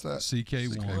Miyake, what's that?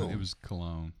 CK1. It was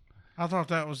cologne. I thought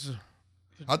that was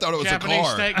I thought it was Japanese a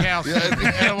car. steakhouse in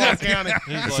Etowah County.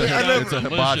 He's It's like, a, it's a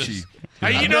hibachi.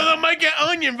 Hey, you know they'll make an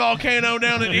onion volcano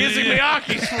down at Izzy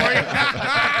Miyake's for you.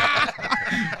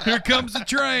 Here comes the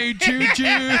train. Choo choo.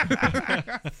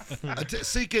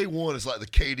 CK1 is like the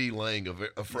KD Lang of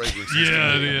fragrances.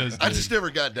 Yeah, it is. I dude. just never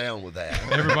got down with that.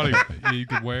 Everybody, you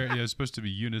could wear it. Yeah, it's supposed to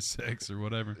be unisex or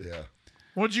whatever. Yeah.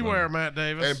 What'd you wear, Matt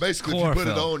Davis? And basically, if you put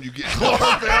it Chlorophyll. on, you get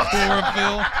chlorophyll.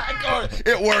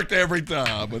 Chlorophyll. It worked every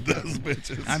time with those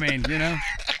bitches. I mean, you know,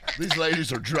 These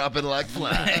ladies are dropping like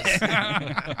flies.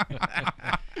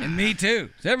 and me too.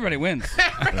 So everybody wins.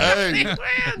 Hey,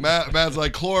 Matt's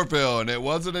like chlorophyll, and it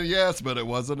wasn't a yes, but it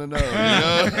wasn't a no. You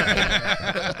know?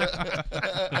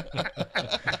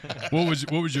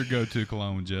 What was your go-to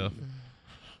cologne, Jeff?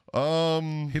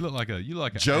 He looked like you look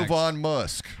like a Jovan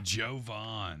Musk.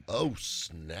 Jovan. Oh,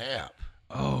 snap.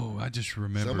 Oh, I just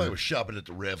remember. Somebody was shopping at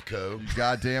the Revco.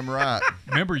 Goddamn right.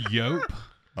 Remember Yope?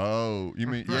 Oh, you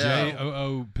mean yeah?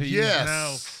 Joop?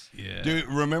 Yes. Yeah. Dude,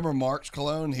 remember Mark's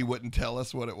cologne? He wouldn't tell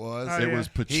us what it was. Oh, It yeah. was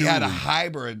patchouli. He had a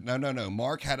hybrid. No.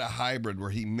 Mark had a hybrid where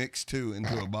he mixed two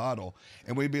into a bottle,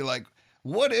 and we'd be like,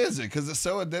 what is it? Because it's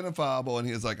so identifiable. And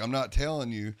he was like, I'm not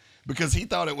telling you. Because he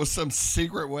thought it was some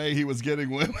secret way he was getting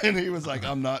women. He was like,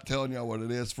 I'm not telling y'all what it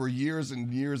is. For years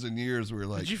and years and years, we were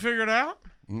like, Did you figure it out?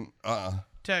 uh-uh.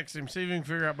 Text him, see if you can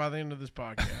figure it out by the end of this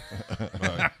podcast.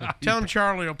 Tell him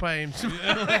Charlie will pay him. We need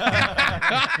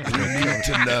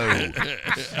to know.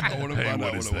 I want to find out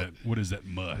what is what it that? What is that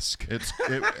musk? It's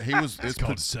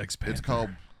called Sex Panther. It's called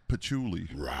patchouli.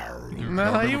 No,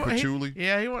 Remember patchouli?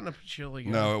 yeah, he wasn't a patchouli guy.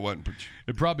 No, it wasn't.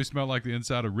 It probably smelled like the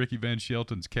inside of Ricky Van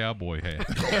Shelton's cowboy hat.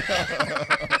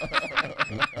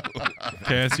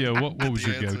 Cassio, what was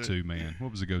your go-to, man?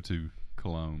 What was the go-to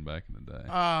cologne back in the day?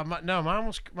 Mine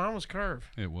was Curve.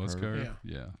 It was Curve?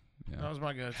 Yeah. That was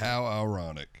my go-to. How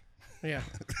ironic. Yeah.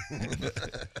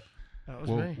 That was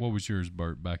me. What was yours,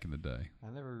 Bert, back in the day? I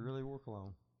never really wore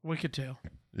cologne. We could tell.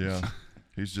 Yeah.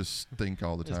 He's just stink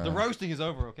all the time. The roasting is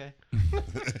over, okay? You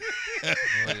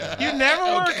never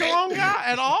were a cologne guy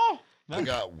at all? I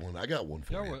got one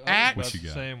for Yeah, you. well, Axe. I was What you about the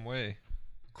got? same way.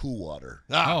 Cool water.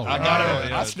 I got it.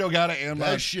 yeah. I still got it in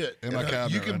my That shit. in my And,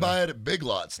 cabinet. you can right buy it at Big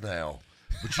Lots now.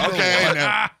 But you now. know Okay, what?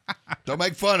 now, don't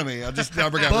make fun of me. I just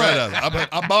never got rid of it.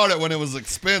 I bought it when it was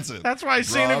expensive. That's why he's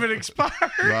seen if Rob. it expired.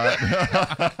 Right?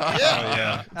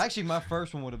 Yeah. Actually, my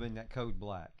first one would have been that Code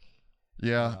Black.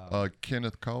 Yeah.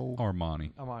 Kenneth Cole.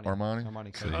 Armani.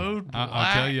 Armani Code. Oh,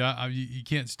 I'll tell you, you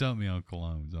can't stump me on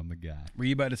colognes. I'm the guy. Were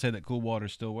you about to say that cool water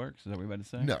still works? Is that what you're about to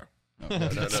say? No.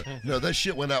 No, that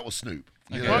shit went out with Snoop.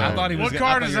 You Okay. know? I thought he was What gonna- I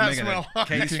car thought does you were that making a smell like?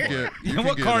 case You can for it. get. You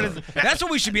What can car get is? That's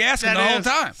what we should be asking That the whole is.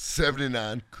 time.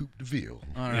 79 Coupe de Ville.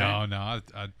 All right. No,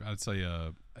 I'd say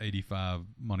 85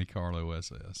 Monte Carlo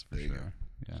SS for There you go. sure.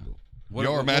 Yeah.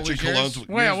 Y'all are matching was yours? colognes. with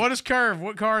Well, yours. what is Curve?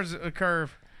 What car is a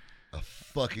Curve? A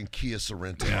fucking Kia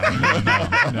Sorento.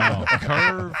 No.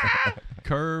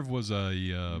 Curve was a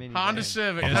Mini Honda van.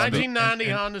 Civic. Yes, 1990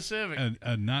 Honda Civic. a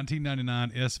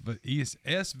 1999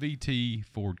 SVT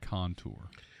Ford Contour.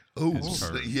 Oh, It's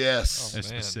curved. yes.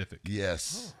 That's man. specific.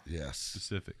 Yes.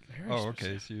 Specific. Oh,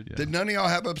 okay. So you Yeah. Did none of y'all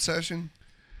have obsession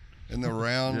in the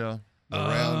round, Yeah. the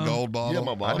round gold bottle? Yeah,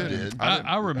 my mom didn't. did.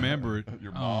 I remember it.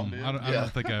 Your mom did? I Yeah.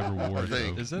 don't think I ever wore it.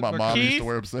 think. Though. Is that My my mom used Keith? to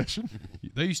wear Obsession.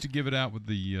 They used to give it out with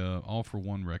the All for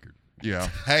One record. Yeah.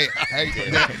 Hey,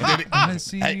 I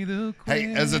see hey,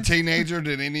 hey, as a teenager,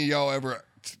 did any of y'all ever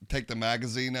take the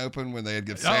magazine open when they'd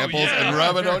give samples yeah. and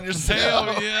rub it on yourself?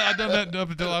 Hell yeah, I done that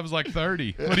up until I was like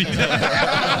 30. What do you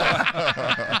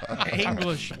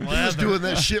English He was leather. doing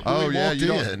that shit when Oh we yeah. walked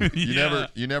You in. don't. You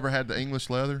Yeah. never had the English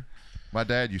leather. My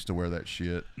dad used to wear that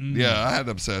shit. Yeah, I had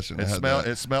obsession. I It had smelled.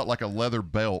 that. It smelled like a leather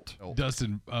belt.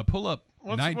 Dustin, pull up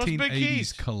What's Big 1980s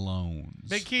Keith's? colognes.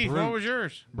 Big Keith, what was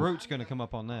yours? Brute's going to come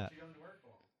up on that.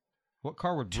 What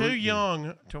car would Too Brute be?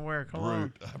 young to wear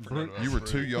cologne. You were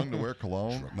too young to wear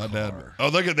cologne. My dad. Oh,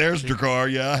 look at there's your car.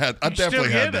 Yeah, I You still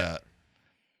definitely had get it. that.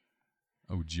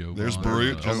 Oh, Joe. There's Bond.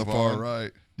 Brute on the Joe far Bond.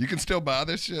 right. You can still buy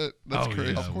this shit. That's Oh,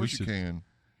 crazy. yeah. Of we course you should- can.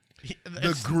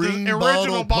 It's green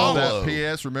original bottle bottle.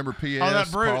 That PS. Remember PS? Oh,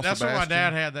 that Brute. Paul That's what my Sebastian?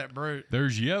 dad had, that Brute.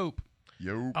 There's Yope.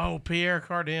 Yo. Oh, Pierre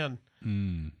Cardin.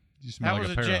 You smell That like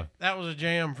was a pair of that was a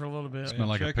jam for a little bit. smell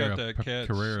like a Check pair out of that cat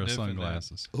Carrera sniffing that.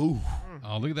 sunglasses. Ooh.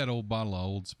 Oh, look at that old bottle of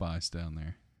Old Spice down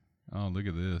there. Oh, look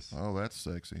at this. Oh, that's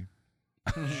sexy.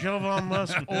 Jovan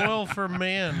Musk oil for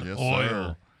men. Yes, Oil.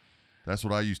 sir. That's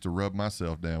what I used to rub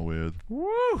myself down with. Woo!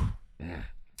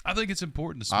 I think it's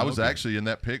important to smoke. I was it. actually in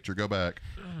that picture. Go back.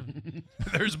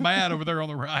 There's Matt over there on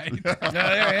the right. No,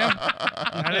 there I am.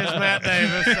 That is Matt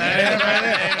Davis. That is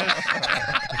Matt Davis.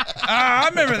 I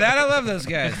remember that. I love those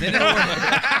guys. They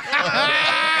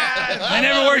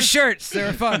never wore shirts. They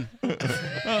were fun. That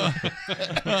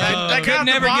guy at the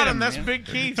never get bottom, him, that's man. Big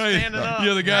Keith standing up.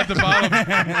 Yeah, the guy at the bottom.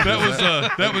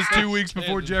 That was 2 weeks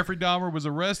before Jeffrey Dahmer was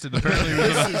arrested. Apparently, it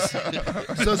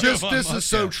was So this is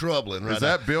so troubling, right? Is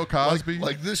that Bill Cosby?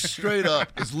 Like this straight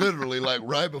up is literally like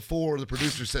right before the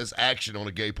producer says action on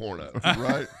a gay porno.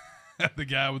 right? the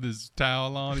guy with his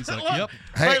towel on. He's like, "Yep."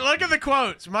 Wait, look at the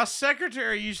quotes. My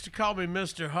secretary used to call me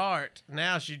Mr. Hart.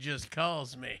 Now she just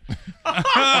calls me.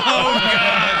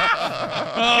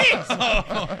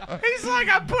 He's like,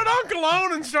 I put on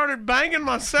cologne and started banging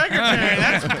my secretary.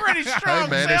 That's a pretty strong Hey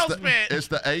man, sales pitch. it's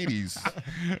the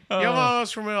 80s. Yo,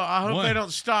 Mama's from Mill. I hope What? they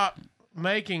don't stop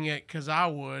making it, because I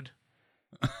would.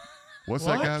 What's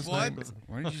What? that guy's What? name?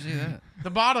 Where did you see that?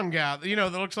 The bottom guy,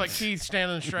 that looks like Keith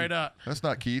standing straight up. That's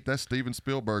not Keith. That's Steven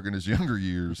Spielberg in his younger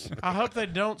years. I hope they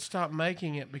don't stop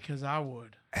making it, because I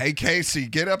would. Hey, Casey,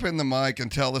 get up in the mic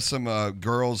and tell us some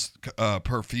girls'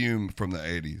 perfume from the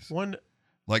 80s. When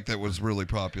Like that was really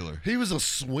popular. He was a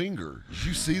swinger. Did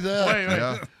you see that? Wait.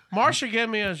 Yeah. Marcia gave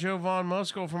me a Jovan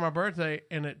Muskel for my birthday,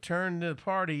 and it turned the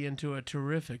party into a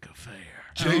terrific affair.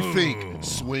 Jay Fink,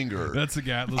 swinger. That's the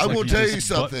guy. That looks I like will he tell just you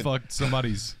something. Fucked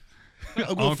somebody's.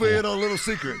 I'm gonna fill in on a little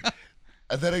secret.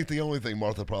 That ain't the only thing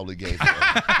Martha probably gave him.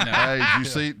 Hey, do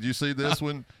you see this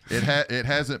one? It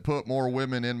hasn't put more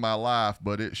women in my life,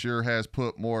 but it sure has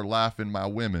put more life in my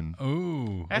women.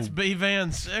 Oh, That's B.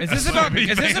 Van Sickle. Is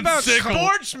this about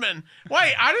Sportsman?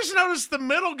 Wait, I just noticed the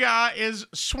middle guy is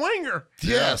swinger.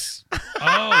 Yes.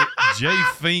 oh, Jay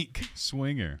Fink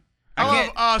swinger.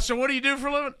 So what do you do for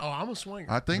a living? Oh, I'm a swinger.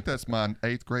 I think that's my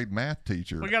 8th grade math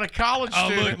teacher. We got a college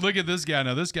Oh, student. look at this guy.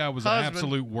 Now, this guy was an Husband.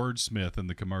 absolute wordsmith in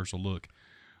the commercial. Look,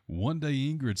 one day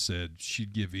Ingrid said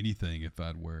she'd give anything if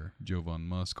I'd wear Jovan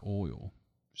Musk oil.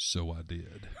 So I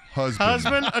did.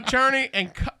 Husband, attorney,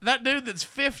 and that dude that's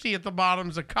 50 at the bottom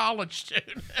is a college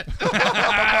student.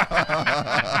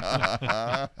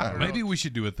 Maybe we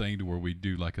should do a thing to where we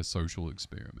do like a social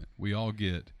experiment. We all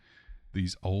get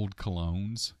these old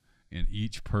colognes, and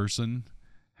each person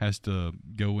has to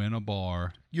go in a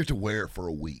bar. You have to wear it for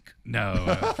a week. No,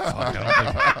 fuck,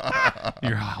 I don't think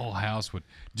your whole house would.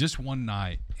 Just one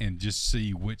night and just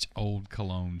see which old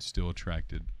cologne still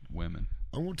attracted women.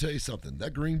 I'm going to tell you something.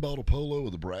 That green bottle polo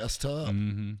with the brass top,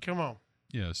 Come on.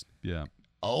 Yes, yeah.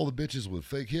 all the bitches with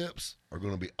fake hips are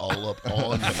going to be all up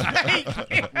on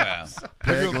Wow.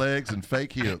 Peg legs and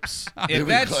fake hips. If was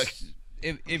that's like-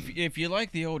 if you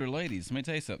like the older ladies, let me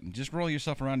tell you something. Just roll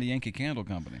yourself around the Yankee Candle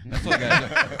Company. That's all you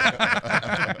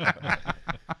gotta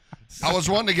I was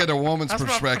wanting to get a woman's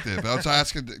perspective. I was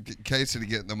asking Casey to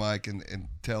get in the mic and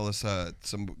tell us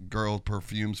some girl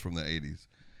perfumes from the 80s.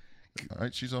 All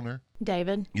right, she's on there.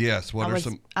 David. Yes. What I are was,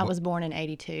 some? I was born in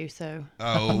 '82, so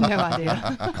Oh. no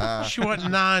idea. She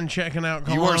wasn't 9 checking out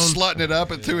You cologne. weren't slutting it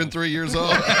up at 2 and 3 years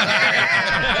old.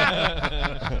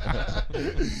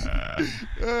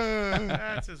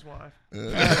 That's his wife.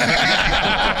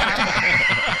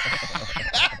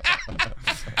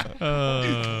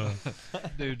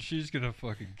 Dude, she's gonna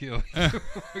fucking kill you.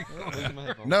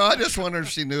 No, I just wonder if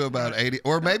she knew about 80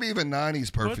 or maybe even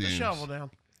 90s Put perfumes. the shovel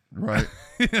down. Right.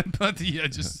 But yeah,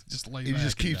 just lay He back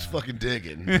just and keeps die. fucking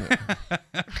digging.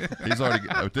 He's already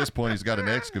at this point. He's got an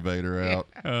excavator out.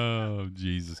 Oh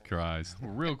Jesus Christ!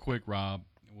 Well, real quick, Rob,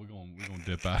 we're gonna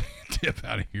dip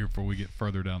out of here before we get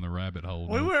further down the rabbit hole.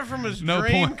 We went from his No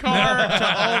dream point. car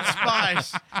to Old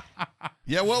Spice.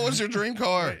 Yeah, what was your dream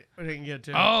car? We didn't get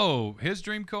to it. Oh, his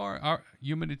dream car.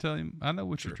 You want me to tell him? I know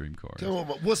what your dream car is. Tell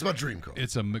me, what's my dream car?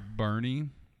 It's a McBurney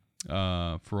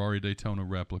Ferrari Daytona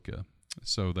replica.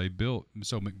 So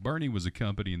McBurney was a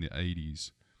company in the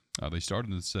 80s. They started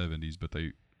in the 70s, but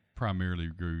they primarily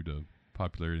grew to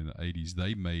popularity in the 80s.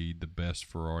 They made the best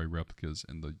Ferrari replicas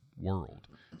in the world.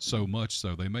 So much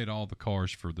so they made all the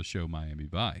cars for the show Miami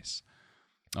Vice.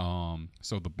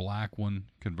 So the black one,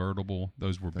 convertible,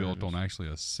 those were built on actually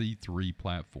a C3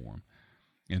 platform.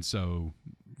 And so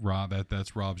Rob,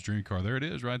 that's Rob's dream car. There it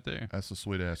is right there. That's a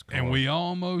sweet ass car. And we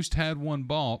almost had one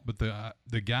bought, but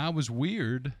the guy was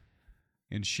weird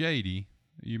and shady.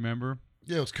 You remember?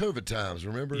 Yeah, it was COVID times.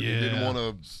 Remember? They Yeah. didn't want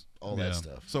to all Yeah. that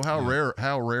stuff. So how rare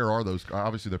are those?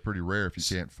 Obviously, they're pretty rare if you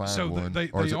can't find So one. they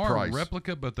or is it are price?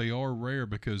 replica, but they are rare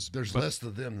because There's less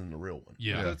of them than the real one.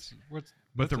 Yeah,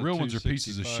 But the a real ones are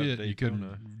pieces of 265 shit. You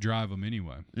Daytona. couldn't drive them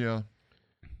anyway. Yeah.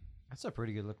 That's a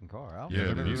pretty good looking car. I don't Yeah, think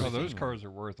I've it ever is. Oh, those seen cars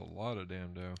are worth a lot of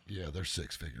damn dough. Yeah, they're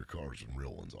 6-figure cars and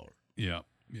real ones are. Yeah.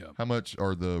 How much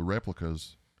are the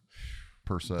replicas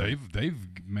per se?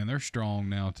 Man, they're strong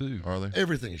now too. Are they?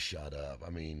 Everything is shot up. I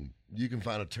mean, you can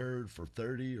find a turd for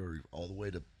 30 or all the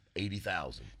way to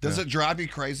 80,000. Does it drive you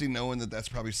crazy knowing that that's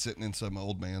probably sitting in some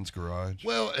old man's garage?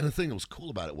 Well, and the thing that was cool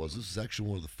about it was this is actually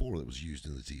one of the 4 that was used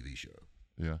in the TV show.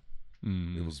 Yeah.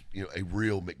 It was, a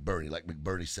real McBurney, like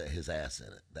McBurney set his ass in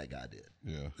it. That guy did.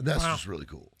 Yeah. And that's just really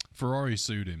cool. Ferrari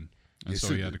sued him, and Yeah, so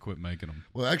sued he had him. to quit making them.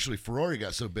 Well, actually, Ferrari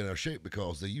got so bent out of shape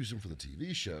because they used him for the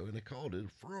TV show and they called it a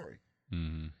Ferrari.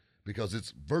 Mm-hmm. Because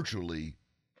it's virtually,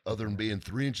 other than being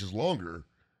 3 inches longer,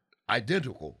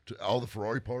 identical to all the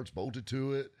Ferrari parts bolted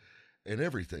to it and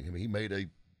everything. I mean, he made a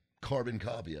carbon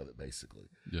copy of it, basically.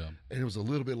 Yeah. And it was a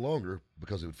little bit longer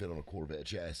because it would fit on a Corvette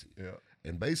chassis. Yeah.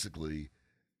 And basically,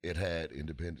 it had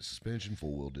independent suspension,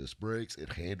 4-wheel disc brakes.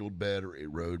 It handled better.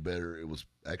 It rode better. It was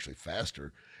actually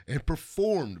faster and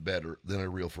performed better than a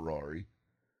real Ferrari.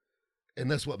 And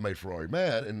that's what made Ferrari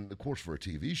mad. And, of course, for a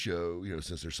TV show,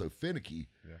 since they're so finicky,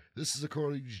 this is a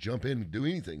car you just jump in and do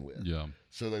anything with. Yeah.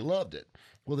 So they loved it.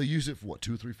 Well, they used it for,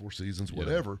 2, 3, 4 seasons,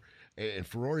 whatever. And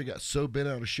Ferrari got so bent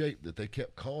out of shape that they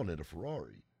kept calling it a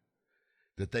Ferrari,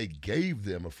 that they gave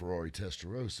them a Ferrari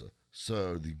Testarossa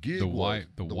So the gig The was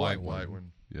white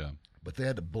one. Yeah. but they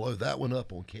had to blow that one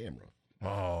up on camera.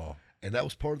 Oh, And that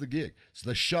was part of the gig. So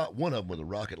they shot one of them with a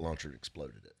rocket launcher and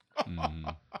exploded it.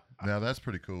 now that's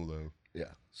pretty cool though.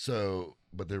 Yeah. So,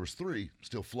 but there was 3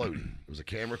 still floating. It was a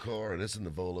camera car, and it's in the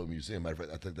Volo Museum. Matter of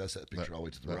fact, I think that's that picture all the way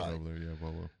to the That right. over there, yeah,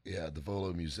 Volo. Yeah, the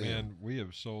Volo Museum. And we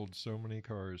have sold so many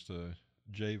cars to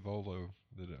Jay Volo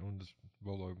that owns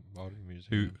Volo Auto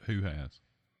Museum. Who has?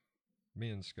 Me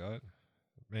and Scott.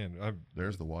 Man,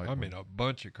 There's the white. I mean, a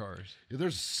bunch of cars. Yeah,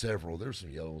 there's several. There's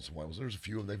some yellow ones, some white ones. There's a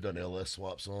few of them. They've done LS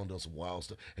swaps on, done some wild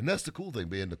stuff. And that's the cool thing,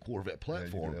 being the Corvette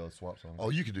platform. Yeah, swaps on. Oh,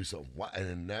 you can do something.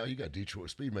 And now you got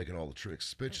Detroit Speed making all the tricks,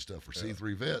 suspension stuff for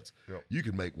C3 vets. Yep. You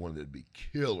can make one that'd be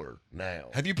killer now.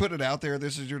 Have you put it out there?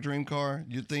 This is your dream car?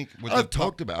 You think? I've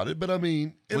talked about it, but I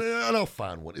mean, and I'll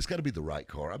find one. It's got to be the right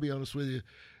car. I'll be honest with you.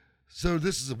 So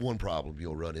this is the one problem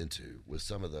you'll run into with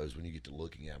some of those when you get to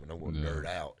looking at them. And I'm going to nerd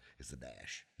out. It's the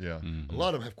dash. Yeah. A lot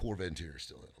of them have Corvette interiors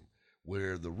still in them,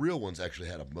 where the real ones actually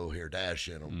had a mohair dash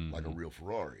in them, like a real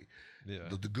Ferrari. Yeah.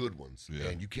 The good ones. Yeah.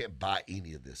 And you can't buy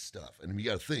any of this stuff. And you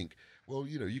got to think, well,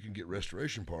 you know, you can get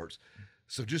restoration parts.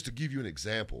 So just to give you an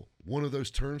example, one of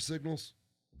those turn signals,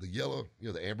 the yellow, you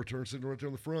know, the amber turn signal right there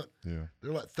on the front, Yeah.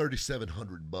 they're like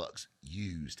 $3,700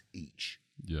 used each.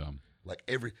 Yeah. Like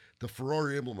the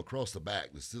Ferrari emblem across the back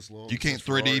that's this long. You can't says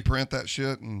Ferrari. 3D print that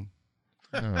shit and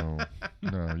No,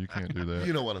 no, you can't do that.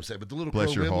 You know what I'm saying? But the little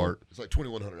Bless chrome your emblem, heart. it's like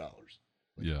 $2,100. Like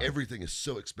Yeah. Everything is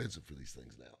so expensive for these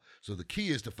things now. So the key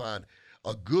is to find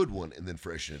a good one and then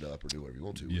freshen it up or do whatever you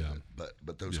want to Yeah. with it.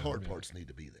 But those hard parts need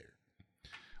to be there.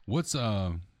 What's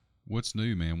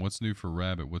new, man? What's new for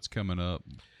Rabbit? What's coming up?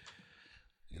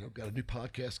 You know, got a new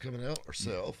podcast coming out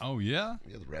ourselves. Oh yeah,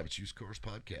 Yeah, the Rabbit's Used Cars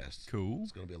podcast. cool.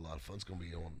 It's going to be a lot of fun. It's going to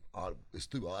be on. It's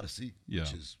through Odyssey, Yeah.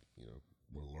 which is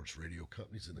one of the largest radio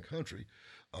companies in the country.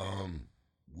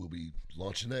 We'll be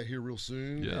launching that here real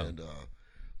soon, Yeah. and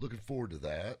looking forward to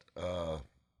that.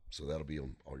 So that'll be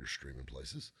on all your streaming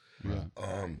places.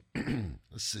 Right.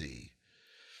 Let's see.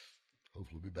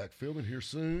 Hopefully, we'll be back filming here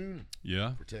soon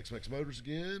Yeah. for Tex-Mex Motors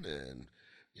again, and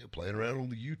playing around on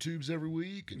the YouTubes every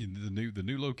week. And The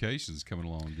new location's coming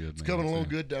along good. it's coming along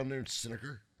good down there in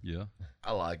Seneca. Yeah.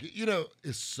 I like it. You know,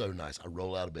 it's so nice. I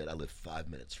roll out of bed. I live 5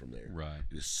 minutes from there. Right.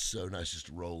 It is so nice just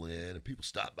to roll in and people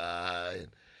stop by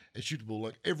and shoot the bull.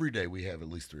 Like every day we have at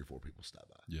least 3 or 4 people stop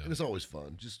by. Yeah. And it's always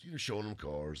fun. Just, showing them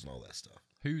cars and all that stuff.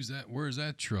 Who's that? Where's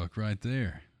that truck right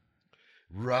there?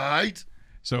 Right?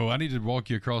 So I need to walk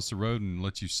you across the road and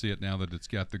let you see it now that it's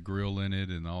got the grill in it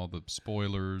and all the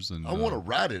spoilers and. I want to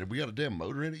ride it. Have we got a damn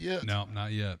motor in it yet? No,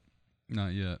 not yet.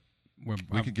 Not yet.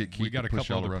 We could get We Keith got to a push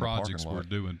couple y'all other around the parking projects lot. we're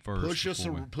doing first.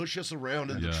 Push us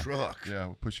around in the Yeah. truck. Yeah,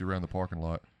 we'll push you around the parking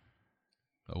lot.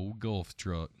 The old Gulf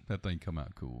truck. That thing come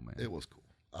out cool, man. It was cool.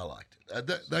 I liked it.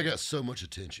 That got so much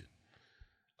attention.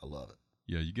 I love it.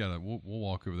 Yeah, you gotta. We'll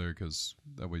walk over there because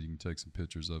that way you can take some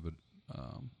pictures of it.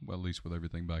 Well, at least with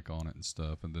everything back on it and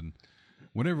stuff. And then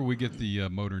whenever we get the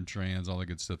motor and trans, all that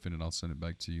good stuff in it, I'll send it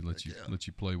back to you. Let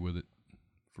you play with it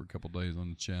for a couple days on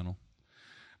the channel.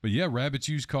 But yeah, Rabbit's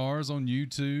Used Cars on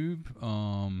YouTube,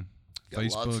 Got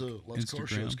Facebook, lots of car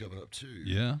shows Instagram. coming up too.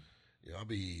 Yeah, I'll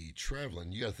be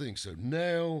traveling. You got to think. So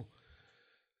now,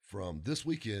 from this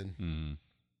weekend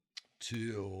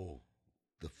till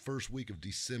the first week of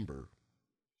December,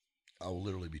 I will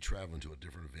literally be traveling to a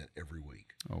different event every week.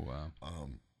 Oh wow.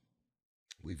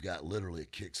 We've got literally,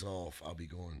 it kicks off. I'll be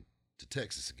going to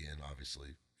Texas again, obviously,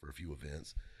 for a few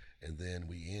events. And then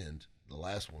we end, the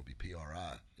last one will be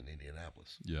PRI in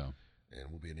Indianapolis. Yeah. And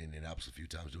we'll be in Indianapolis a few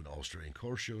times doing an Australian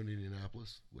car show in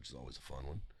Indianapolis, which is always a fun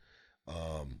one.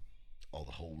 All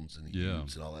the Holdens and the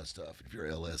Ubes and all that stuff. And if you're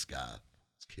an LS guy,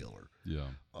 it's killer. Yeah.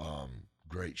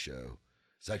 Great show.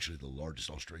 It's actually the largest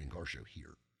Australian car show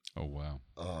here. Oh wow.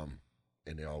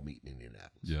 And they all meet in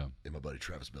Indianapolis. Yeah. In my buddy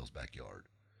Travis Bell's backyard,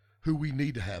 who we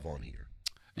need to have on here.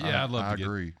 Yeah, I'd love I to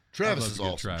agree. Travis I'd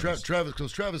love is to get awesome. Travis.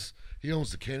 Because Travis, he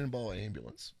owns the Cannonball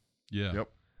Ambulance. Yeah. Yep.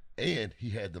 And he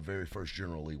had the very first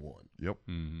General Lee one. Yep.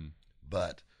 Mm-hmm.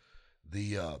 But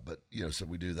so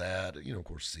we do that. Of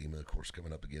course, SEMA, of course,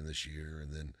 coming up again this year.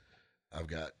 And then I've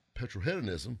got Petrol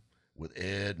Hedonism with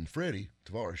Ed and Freddie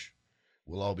Tavares.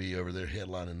 We'll all be over there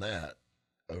headlining that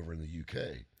over in the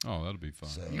UK. Oh, that'll be fun.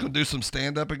 So, you gonna do some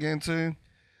stand up again too?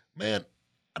 man,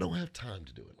 I don't have time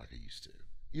to do it like I used to.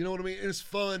 You know what I mean? And it's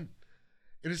fun.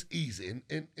 And it's easy.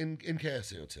 And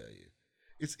Cassie will tell you,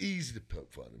 it's easy to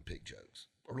poke fun and pick jokes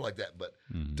or like that. But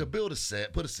to build a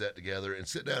set, put a set together and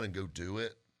sit down and go do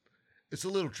it, it's a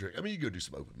little trick. I mean, you go do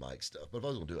some open mic stuff, but if I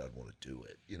was going to do it, I'd want to do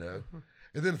it,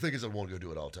 And then the thing is, I want to go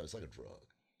do it all the time. It's like a drug.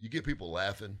 You get people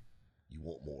laughing, you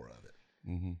want more of it.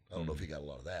 Mm-hmm. I don't know if he got a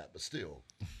lot of that, but still,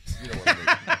 you know what I mean.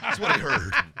 That's what I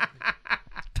heard.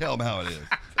 Tell him how it is.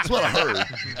 That's what I heard.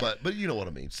 But you know what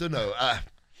I mean. So no,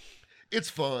 it's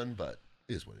fun, but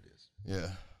it is what it is. Yeah.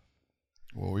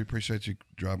 Well, we appreciate you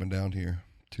driving down here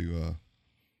to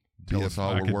Tell us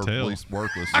all I we're can tell.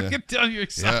 worthless. I can tell you're Yeah,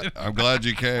 excited. I'm glad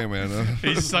you came, man.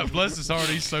 He's so bless his heart.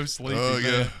 He's so sleepy. Oh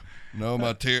yeah. man. No,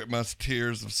 my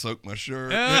tears have soaked my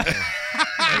shirt.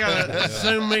 I got a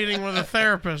Zoom meeting with a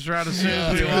therapist right as soon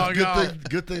as we log off.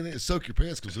 Good thing they soak your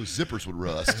pants because those zippers would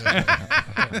rust.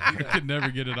 You could never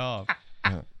get it off.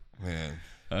 Man.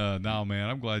 No, man.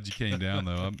 I'm glad you came down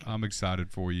though. I'm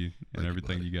excited for you and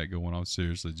everything you got going on.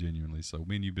 Seriously, genuinely. So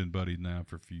me and you've been buddied now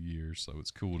for a few years, so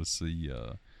it's cool to see.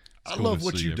 I love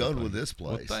what you've done with this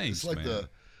place. Well, thanks, it's like man.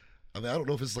 I don't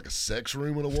know if it's like a sex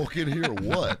room when I walk in here or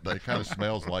what, but It kind of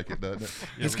smells like it, doesn't it?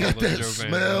 it's Yeah, got with all that the Joe Van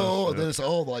smell, Dyke and then stuff. it's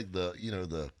all like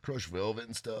the crushed velvet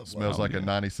and stuff. Smells like a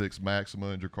 96 Maxima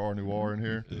and Dracar Noir in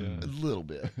here. a little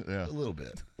bit, Yeah. a little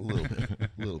bit.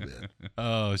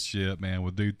 Oh shit, man.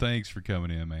 Well, dude, thanks for coming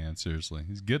in, man. Seriously,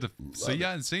 it's good to see you. I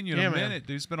haven't seen you in Yeah, a man. minute,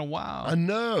 dude. It's been a while. I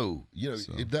know,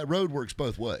 So- that road works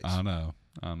both ways. I know.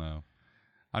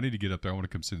 I need to get up there. I want to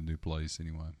come see the new place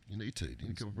anyway. You need to. You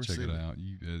need to come over and Check see it me. out.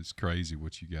 It's crazy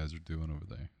what you guys are doing over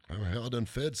there. Oh, hell, I done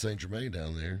fed St. Germain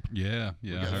down there. Yeah,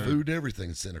 We yeah. I got heard. food and everything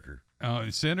in Seneca.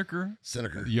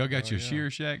 Seneca? Y'all got your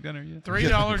shear shack down there yet?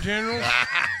 $3 General.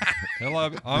 Hell,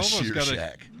 I almost Shear got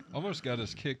shack. almost got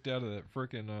us kicked out of that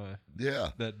freaking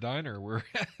Yeah. that diner we're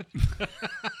at.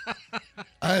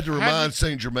 I had to remind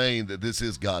St. Germain that this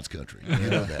is God's country. You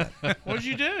know that. What'd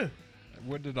you do?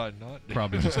 What did I not do?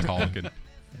 Probably just talking.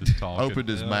 Just talking. Opened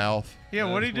his Yeah. mouth. Yeah,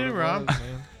 what'd he That's do, what it Rob? was,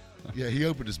 man. Yeah, he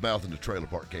opened his mouth and the trailer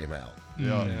park came out.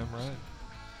 Yeah. Damn right.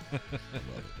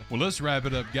 Well, let's wrap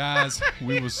it up, guys.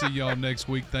 We will see y'all next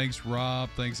week. Thanks, Rob.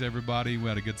 Thanks, everybody. We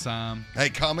had a good time. Hey,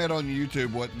 comment on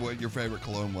YouTube what your favorite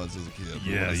cologne was as a kid.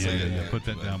 We wanna see it. Put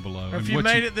that down below. Or if And you what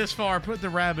made it this far, put the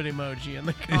rabbit emoji in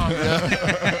the comments.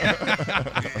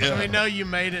 So we know you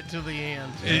made it to the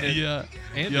end. Yeah,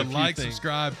 and yeah. a few Like, things.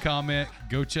 subscribe, comment.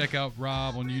 Go check out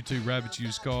Rob on YouTube, Rabbits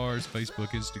Use Cars, Facebook,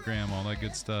 Instagram, all that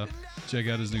good stuff. Check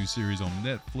out his new series on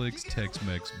Netflix,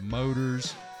 Tex-Mex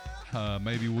Motors.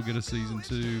 Maybe we'll get a season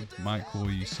 2. Mike Coy,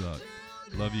 you suck.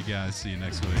 Love you guys. See you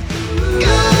next week. You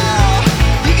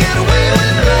get away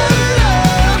with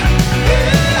murder.